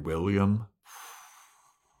sorry, William,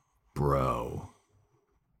 bro,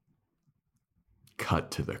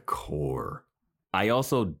 cut to the core. I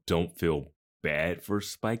also don't feel bad for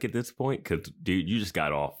Spike at this point because, dude, you just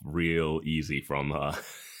got off real easy from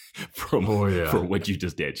from Oh, yeah. for what you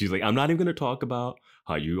just did. She's like, I'm not even going to talk about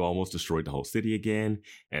how you almost destroyed the whole city again,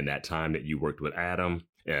 and that time that you worked with Adam,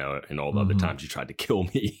 and all the other Mhm. times you tried to kill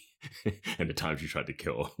me, and the times you tried to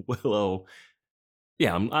kill Willow.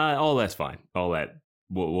 Yeah, all that's fine. All that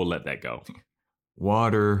we'll let that go.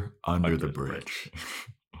 Water under Under the the bridge.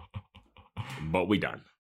 But we done.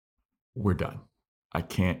 We're done. I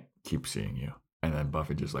can't keep seeing you. And then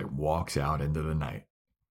Buffy just like walks out into the night.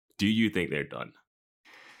 Do you think they're done?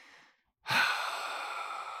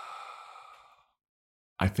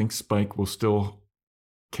 I think Spike will still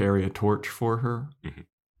carry a torch for her, Mhm.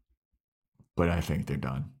 but I think they're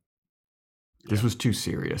done. This was too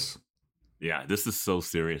serious. Yeah, this is so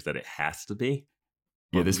serious that it has to be.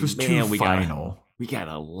 Yeah, But this was man, too we final. We got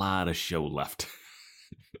a lot of show left.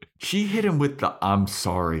 She hit him with the I'm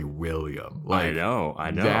sorry, William. I know.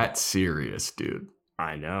 That's serious, dude.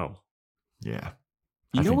 I know. Yeah.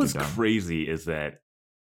 You I know think what's they're done. crazy is that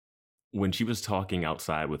when she was talking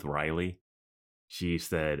outside with Riley, she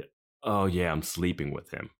said, oh, yeah, I'm sleeping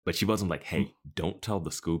with him. But she wasn't like, hey, don't tell the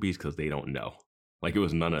Scoobies because they don't know. Like, it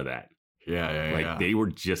was none of that. Yeah. Like, they were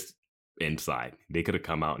just inside. They could have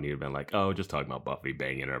come out and he'd have been like, oh, just talking about Buffy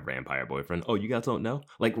banging her vampire boyfriend. Oh, you guys don't know?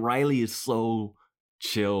 Like, Riley is so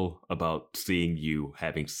chill about seeing you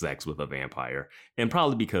having sex with a vampire. And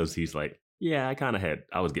probably because he's like, yeah,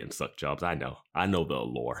 I was getting suck jobs. I know the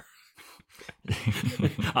allure.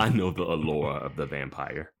 I know the allure of the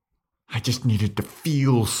vampire. I just needed to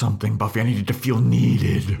feel something, Buffy. I needed to feel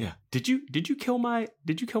needed. Yeah. Did you kill my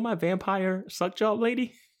vampire suck job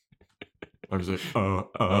lady? I was like,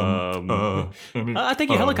 I think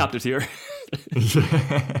your helicopter's here.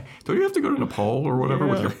 Don't you have to go to Nepal or whatever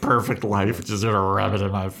with your perfect life? Just get a rabbit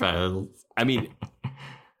in my face. I mean,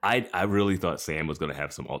 I really thought Sam was going to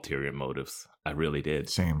have some ulterior motives. I really did.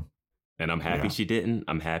 Same. And I'm happy Yeah. she didn't.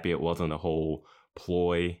 I'm happy it wasn't a whole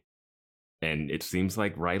ploy. And it seems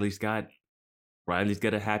like Riley's got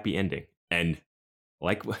a happy ending. And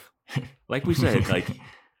like we said, like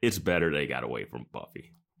it's better they got away from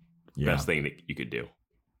Buffy. Yeah. Best thing that you could do.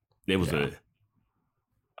 It was Yeah.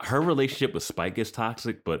 her relationship with Spike is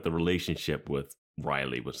toxic, but the relationship with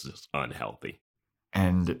Riley was just unhealthy.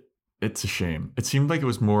 And it's a shame. It seemed like it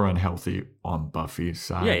was more unhealthy on Buffy's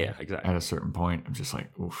side. Yeah, exactly. At a certain point, I'm just like,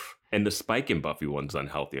 oof. And the Spike and Buffy one's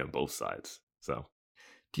unhealthy on both sides. So,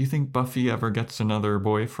 do you think Buffy ever gets another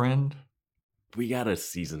boyfriend? We got a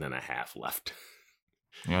season and a half left.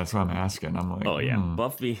 Yeah, that's what I'm asking. I'm like, oh yeah,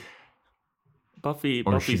 Buffy's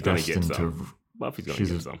gonna get some. Buffy's gonna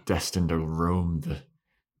get some. Destined to roam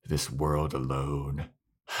this world alone.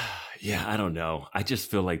 Yeah, I don't know. I just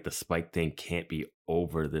feel like the Spike thing can't be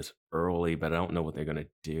over this early, but I don't know what they're gonna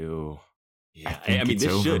do. Yeah, I mean,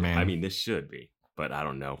 this should. Man. I mean, this should be, but I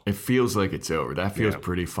don't know. It feels like it's over. That feels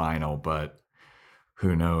pretty final, but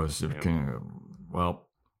who knows? Well,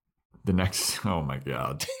 the next. Oh my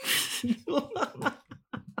god.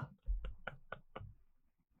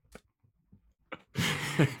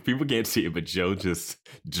 People can't see it, but Joe just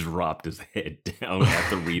dropped his head down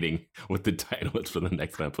after reading what the title is for the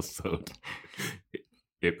next episode.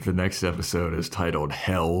 The next episode is titled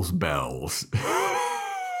Hell's Bells.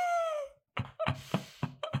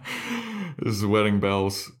 This is Wedding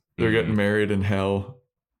Bells. They're getting married in hell.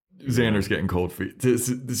 Xander's getting cold feet.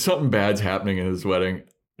 Something bad's happening in his wedding.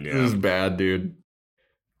 Yeah. This is bad, dude.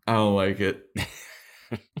 I don't like it.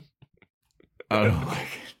 I don't like it.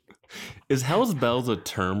 Is Hell's Bells a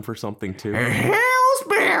term for something too? Hell's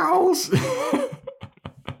Bells!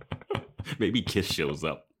 Maybe Kiss shows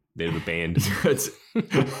up. They're the band. It's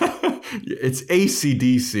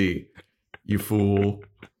AC/DC, you fool.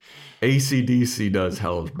 AC/DC does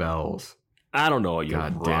Hell's Bells. I don't know your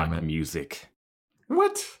rock music.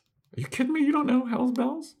 What? Are you kidding me? You don't know Hell's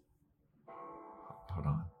Bells? Hold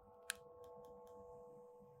on.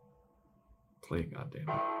 Play,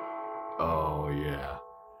 goddammit. Oh, yeah.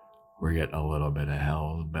 We're getting a little bit of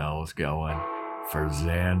Hell's Bells going for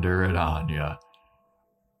Xander and Anya.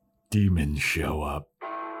 Demons show up,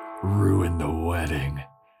 ruin the wedding.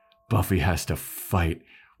 Buffy has to fight.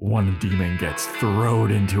 One demon gets thrown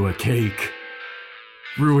into a cake,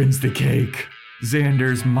 ruins the cake.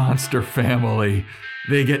 Xander's monster family,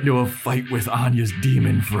 they get into a fight with Anya's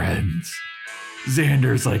demon friends.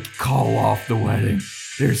 Xander's like, call off the wedding.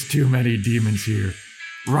 There's too many demons here.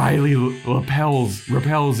 Riley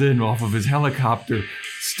rappels in off of his helicopter,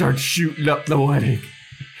 starts shooting up the wedding.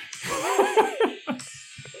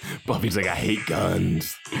 Buffy's like, I hate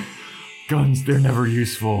guns. Guns, they're never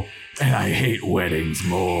useful, and I hate weddings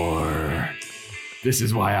more. This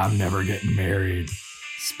is why I'm never getting married.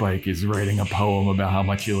 Spike is writing a poem about how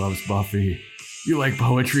much he loves Buffy. You like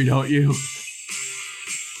poetry, don't you?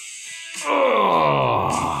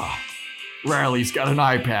 Oh, Riley's got an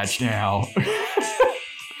eye patch now.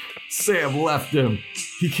 Sam left him.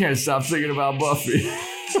 He can't stop thinking about Buffy.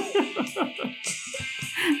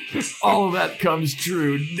 All of that comes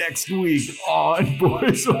true next week on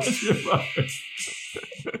Boys Watching Buffy.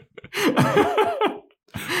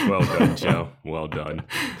 Well done, Joe. Well done.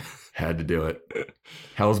 Had to do it.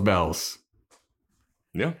 Hell's Bells.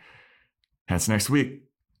 Yeah. That's next week.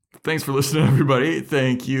 Thanks for listening, everybody.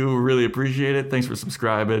 Thank you. Really appreciate it. Thanks for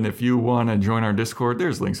subscribing. If you want to join our Discord,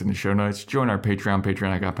 there's links in the show notes. Join our Patreon,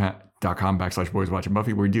 patreon.com/Boys Watching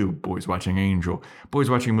Buffy. We do Boys Watching Angel, Boys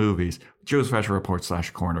Watching Movies, Joe's Fashion Report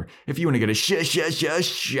 /Corner. If you want to get a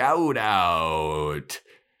shout out,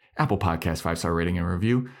 Apple Podcast 5-star rating and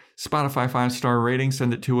review, Spotify 5-star rating,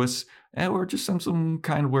 send it to us, or just send some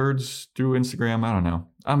kind words through Instagram. I don't know.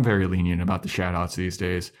 I'm very lenient about the shout outs these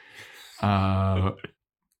days.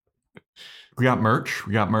 We got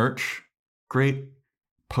merch. Great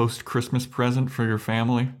post-Christmas present for your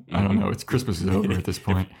family. I don't know. It's Christmas is over at this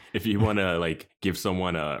point. If you want to like give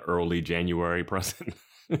someone a early January present,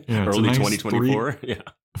 yeah, early nice 2024,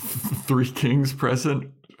 Three Kings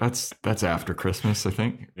present. That's after Christmas, I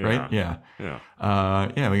think. Right? Yeah.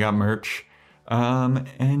 We got merch.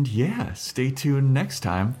 And yeah, stay tuned next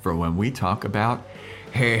time for when we talk about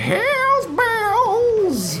Hell's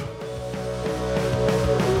Bells.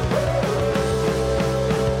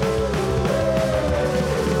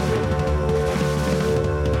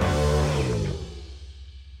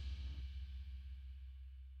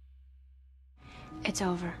 It's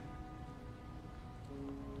over.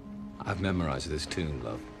 I've memorized this tune,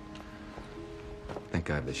 love. Thank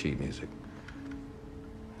God the sheet music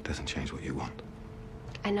doesn't change what you want.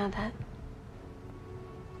 I know that.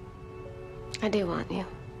 I do want you.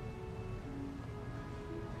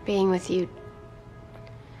 Being with you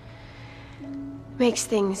makes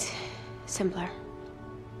things simpler.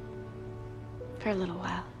 For a little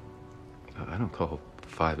while. I don't call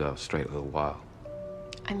 5 hours straight a little while.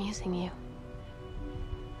 I'm using you.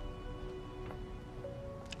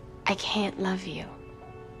 I can't love you.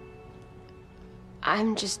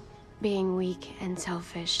 I'm just being weak and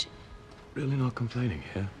selfish, Really not complaining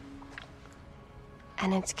here.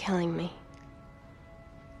 and it's killing me.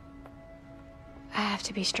 I have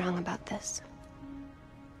to be strong about this.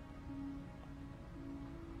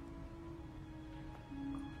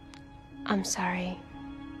 I'm sorry,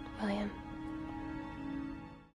 William.